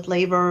working with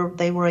labor,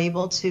 they were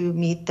able to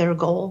meet their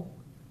goal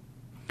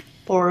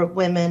for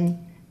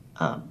women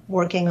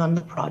working on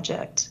the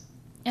project.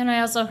 And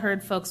I also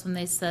heard folks when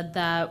they said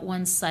that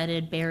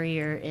one-sided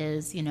barrier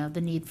is,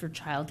 the need for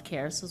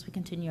childcare. So as we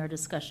continue our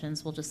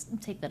discussions, we'll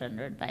just take that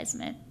under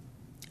advisement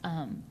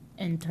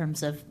in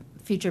terms of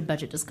future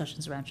budget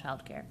discussions around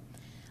childcare.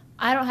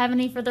 I don't have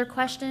any further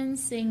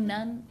questions, seeing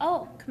none.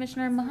 Oh,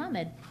 Commissioner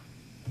Mohammed.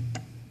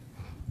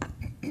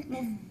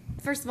 Well,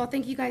 first of all,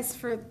 thank you guys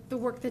for the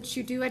work that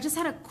you do. I just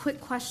had a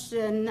quick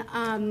question.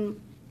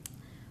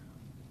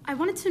 I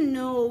wanted to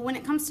know, when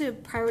it comes to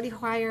priority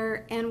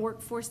hire and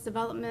workforce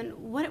development,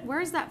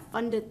 where is that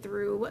funded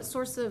through? What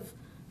source of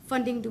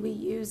funding do we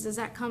use? Does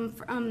that come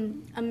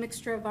from a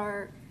mixture of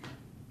our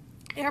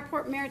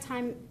airport,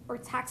 maritime, or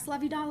tax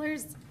levy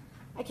dollars?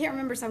 I can't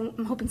remember, so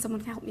I'm hoping someone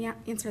can help me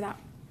answer that.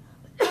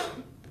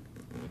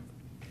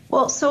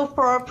 Well, so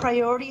for our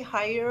priority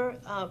hire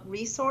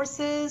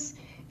resources,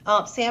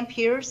 Sam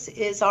Pierce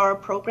is our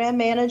program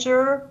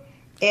manager,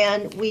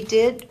 and we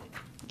did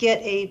get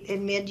a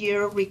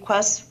mid-year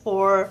request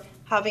for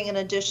having an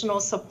additional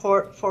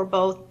support for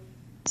both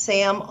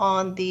Sam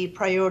on the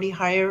priority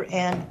hire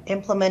and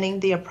implementing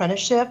the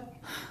apprenticeship.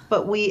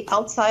 But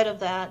outside of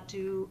that,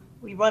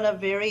 we run a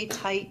very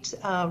tight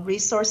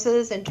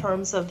resources in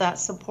terms of that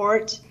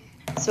support.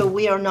 So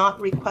we are not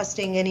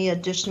requesting any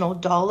additional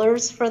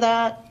dollars for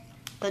that.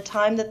 The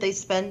time that they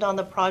spend on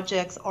the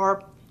projects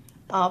are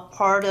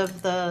part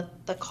of the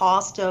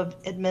cost of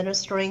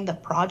administering the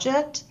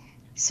project.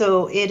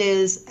 So it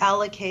is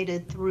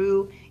allocated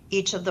through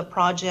each of the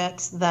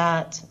projects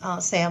that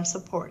SAM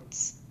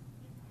supports.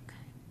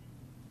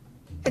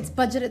 It's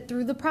budgeted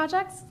through the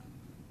projects?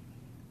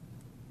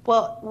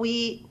 Well,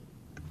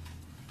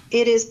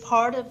 it is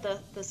part of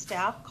the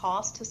staff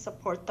cost to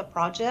support the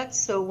project.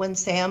 So when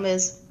SAM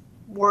is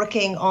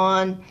working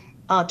on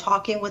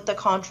talking with the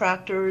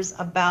contractors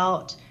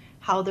about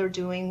how they're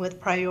doing with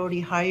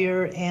priority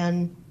hire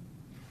and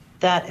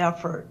that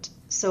effort.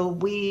 So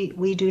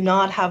we do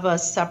not have a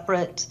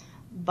separate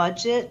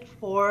budget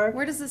for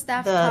where does the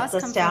staff cost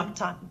come staff from?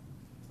 time.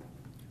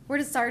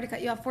 Sorry to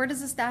cut you off. Where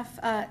does the staff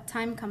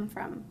time come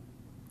from?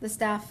 The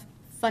staff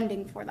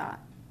funding for that?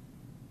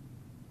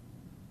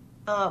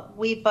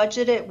 We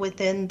budget it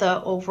within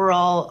the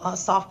overall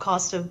soft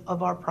cost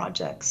of our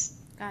projects.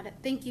 Got it.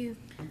 Thank you.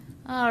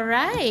 All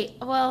right.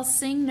 Well,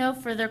 seeing no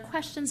further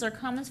questions or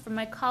comments from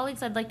my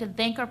colleagues, I'd like to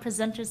thank our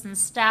presenters and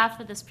staff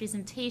for this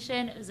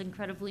presentation. It was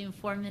incredibly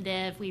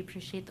informative. We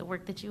appreciate the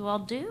work that you all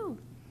do.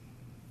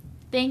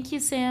 Thank you,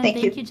 Sam.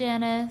 Thank you,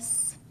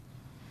 Janice.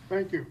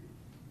 Thank you.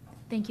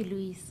 Thank you,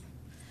 Luis.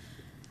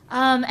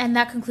 And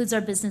that concludes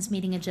our business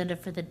meeting agenda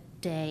for the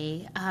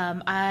day.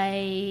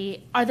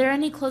 Are there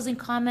any closing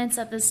comments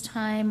at this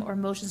time or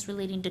motions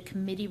relating to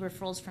committee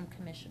referrals from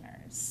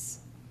commissioners?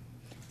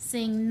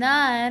 Seeing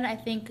none, I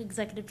think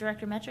Executive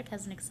Director Metric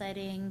has an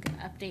exciting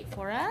update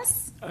for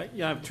us.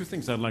 Yeah, I have two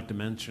things I'd like to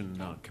mention,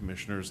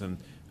 commissioners, and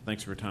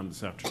thanks for your time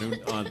this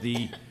afternoon.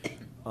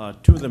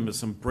 Two of them is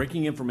some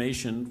breaking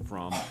information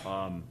from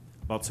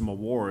about some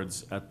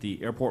awards at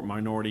the Airport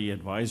Minority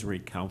Advisory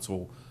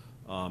Council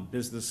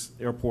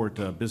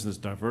Airport Business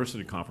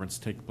Diversity Conference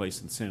taking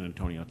place in San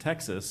Antonio,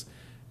 Texas.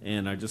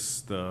 And I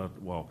just,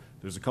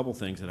 there's a couple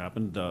things that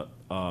happened.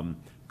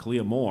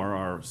 Kalia Moore,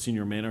 our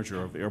Senior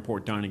Manager of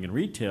Airport Dining and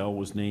Retail,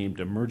 was named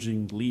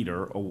Emerging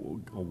Leader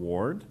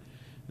Award.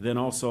 Then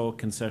also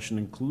Concession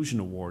Inclusion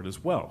Award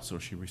as well. So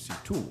she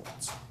received 2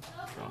 awards.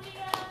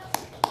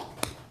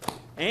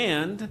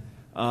 And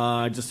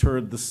I just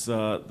heard this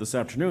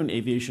afternoon,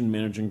 Aviation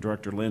Managing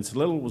Director Lance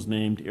Little was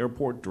named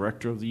Airport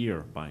Director of the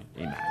Year by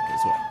AMAC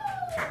as well.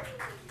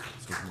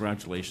 So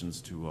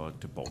congratulations to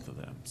both of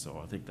them.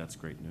 So I think that's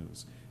great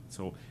news.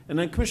 So, and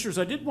then commissioners,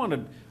 I did want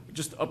to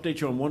just update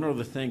you on one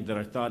other thing that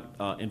I thought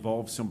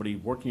involved somebody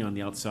working on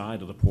the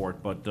outside of the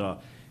port, but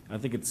I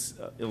think it's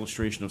an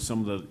illustration of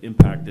some of the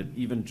impact that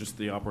even just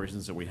the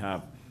operations that we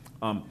have.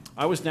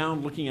 I was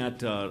down looking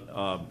at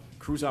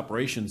cruise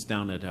operations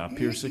down at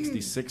Pier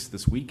 66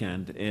 this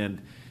weekend,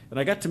 and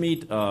I got to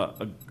meet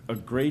a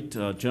great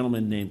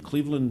gentleman named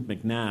Cleveland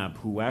McNabb,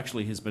 who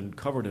actually has been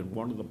covered in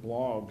one of the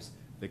blogs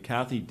that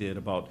Kathy did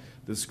about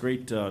this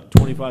great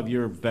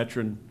 25-year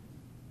veteran.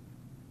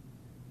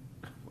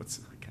 What's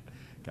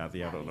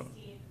Kathy? I don't know.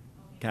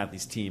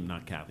 Kathy's team,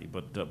 not Kathy,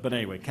 but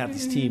anyway,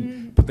 Kathy's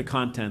team put the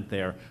content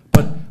there.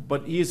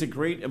 But he is a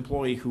great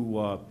employee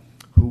who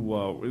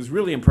was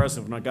really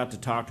impressive, and I got to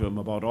talk to him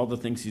about all the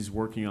things he's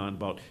working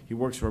on. He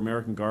works for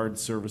American Guard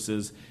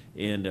Services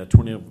and a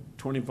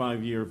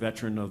 25-year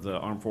veteran of the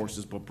Armed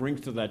Forces, but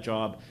brings to that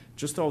job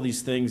just all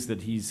these things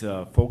that he's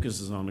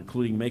focuses on,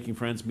 including making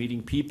friends,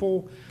 meeting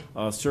people,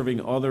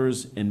 serving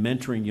others, and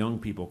mentoring young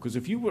people. Because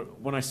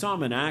when I saw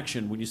him in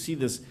action, when you see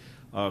this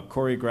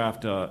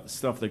choreographed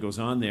stuff that goes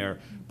on there,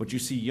 but you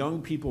see young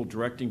people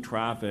directing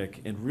traffic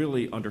and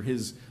really under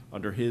his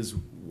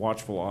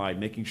watchful eye,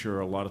 making sure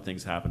a lot of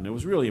things happen. It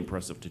was really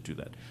impressive to do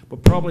that.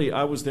 But probably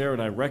I was there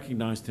and I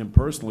recognized him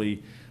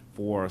personally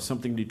for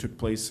something that took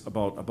place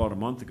about a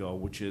month ago,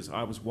 which is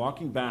I was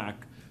walking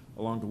back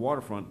along the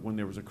waterfront when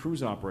there was a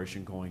cruise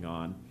operation going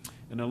on,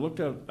 and I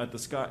looked at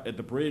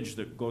the bridge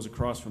that goes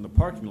across from the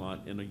parking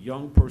lot, and a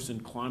young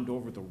person climbed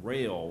over the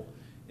rail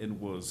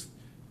and was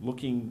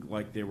looking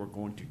like they were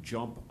going to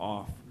jump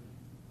off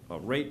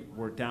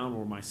down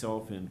where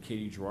myself and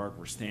Katie Gerard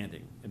were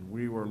standing. And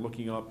we were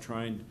looking up,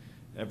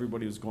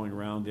 everybody was going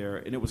around there.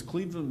 And it was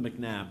Cleveland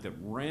McNabb that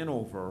ran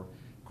over,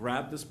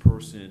 grabbed this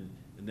person,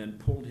 and then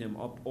pulled him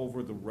up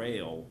over the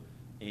rail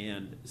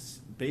and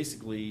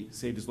basically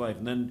saved his life.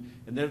 And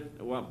then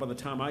by the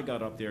time I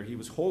got up there, he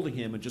was holding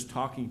him and just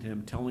talking to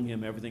him, telling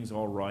him everything's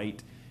all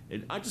right.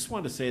 And I just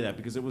wanted to say that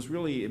because it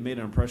made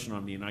an impression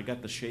on me, and I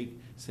got to shake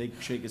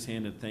his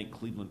hand and thank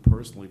Cleveland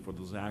personally for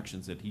those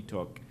actions that he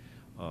took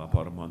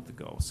about a month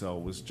ago. So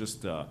it was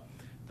just that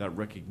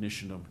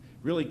recognition of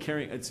really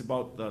caring. It's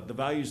about the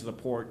values of the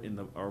port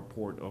our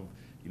port of,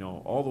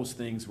 all those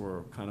things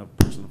were kind of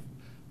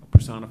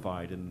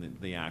personified in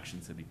the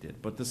actions that he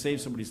did. But to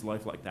save somebody's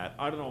life like that,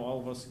 I don't know, all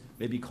of us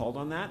may be called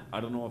on that.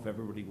 I don't know if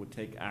everybody would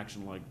take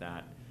action like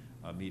that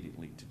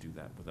immediately to do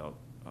that without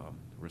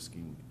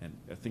risking and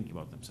thinking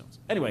about themselves.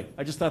 Anyway,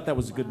 I just thought that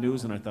was good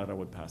news, and I thought I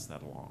would pass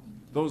that along.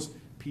 Those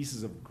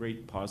pieces of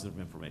great positive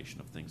information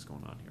of things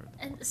going on here.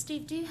 And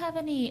Steve, do you have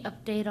any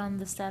update on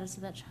the status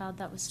of that child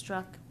that was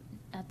struck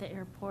at the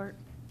airport?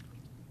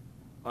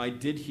 I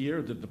did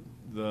hear that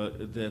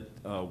that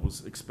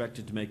was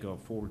expected to make a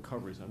full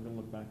recovery. So I'm going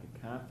to look back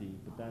at Kathy,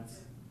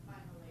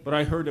 but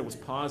I heard it was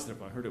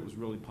positive. I heard it was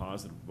really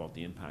positive about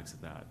the impacts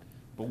of that.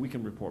 But we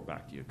can report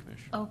back to you,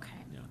 Commissioner. Okay.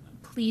 Yeah.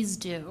 Please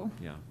do.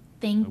 Yeah.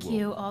 Thank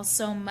you all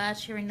so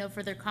much. Hearing no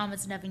further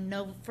comments and having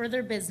no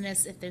further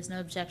business, if there's no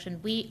objection,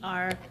 we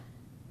are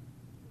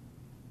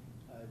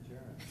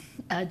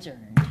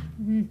adjourned.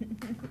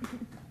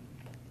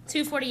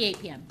 2:48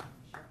 p.m.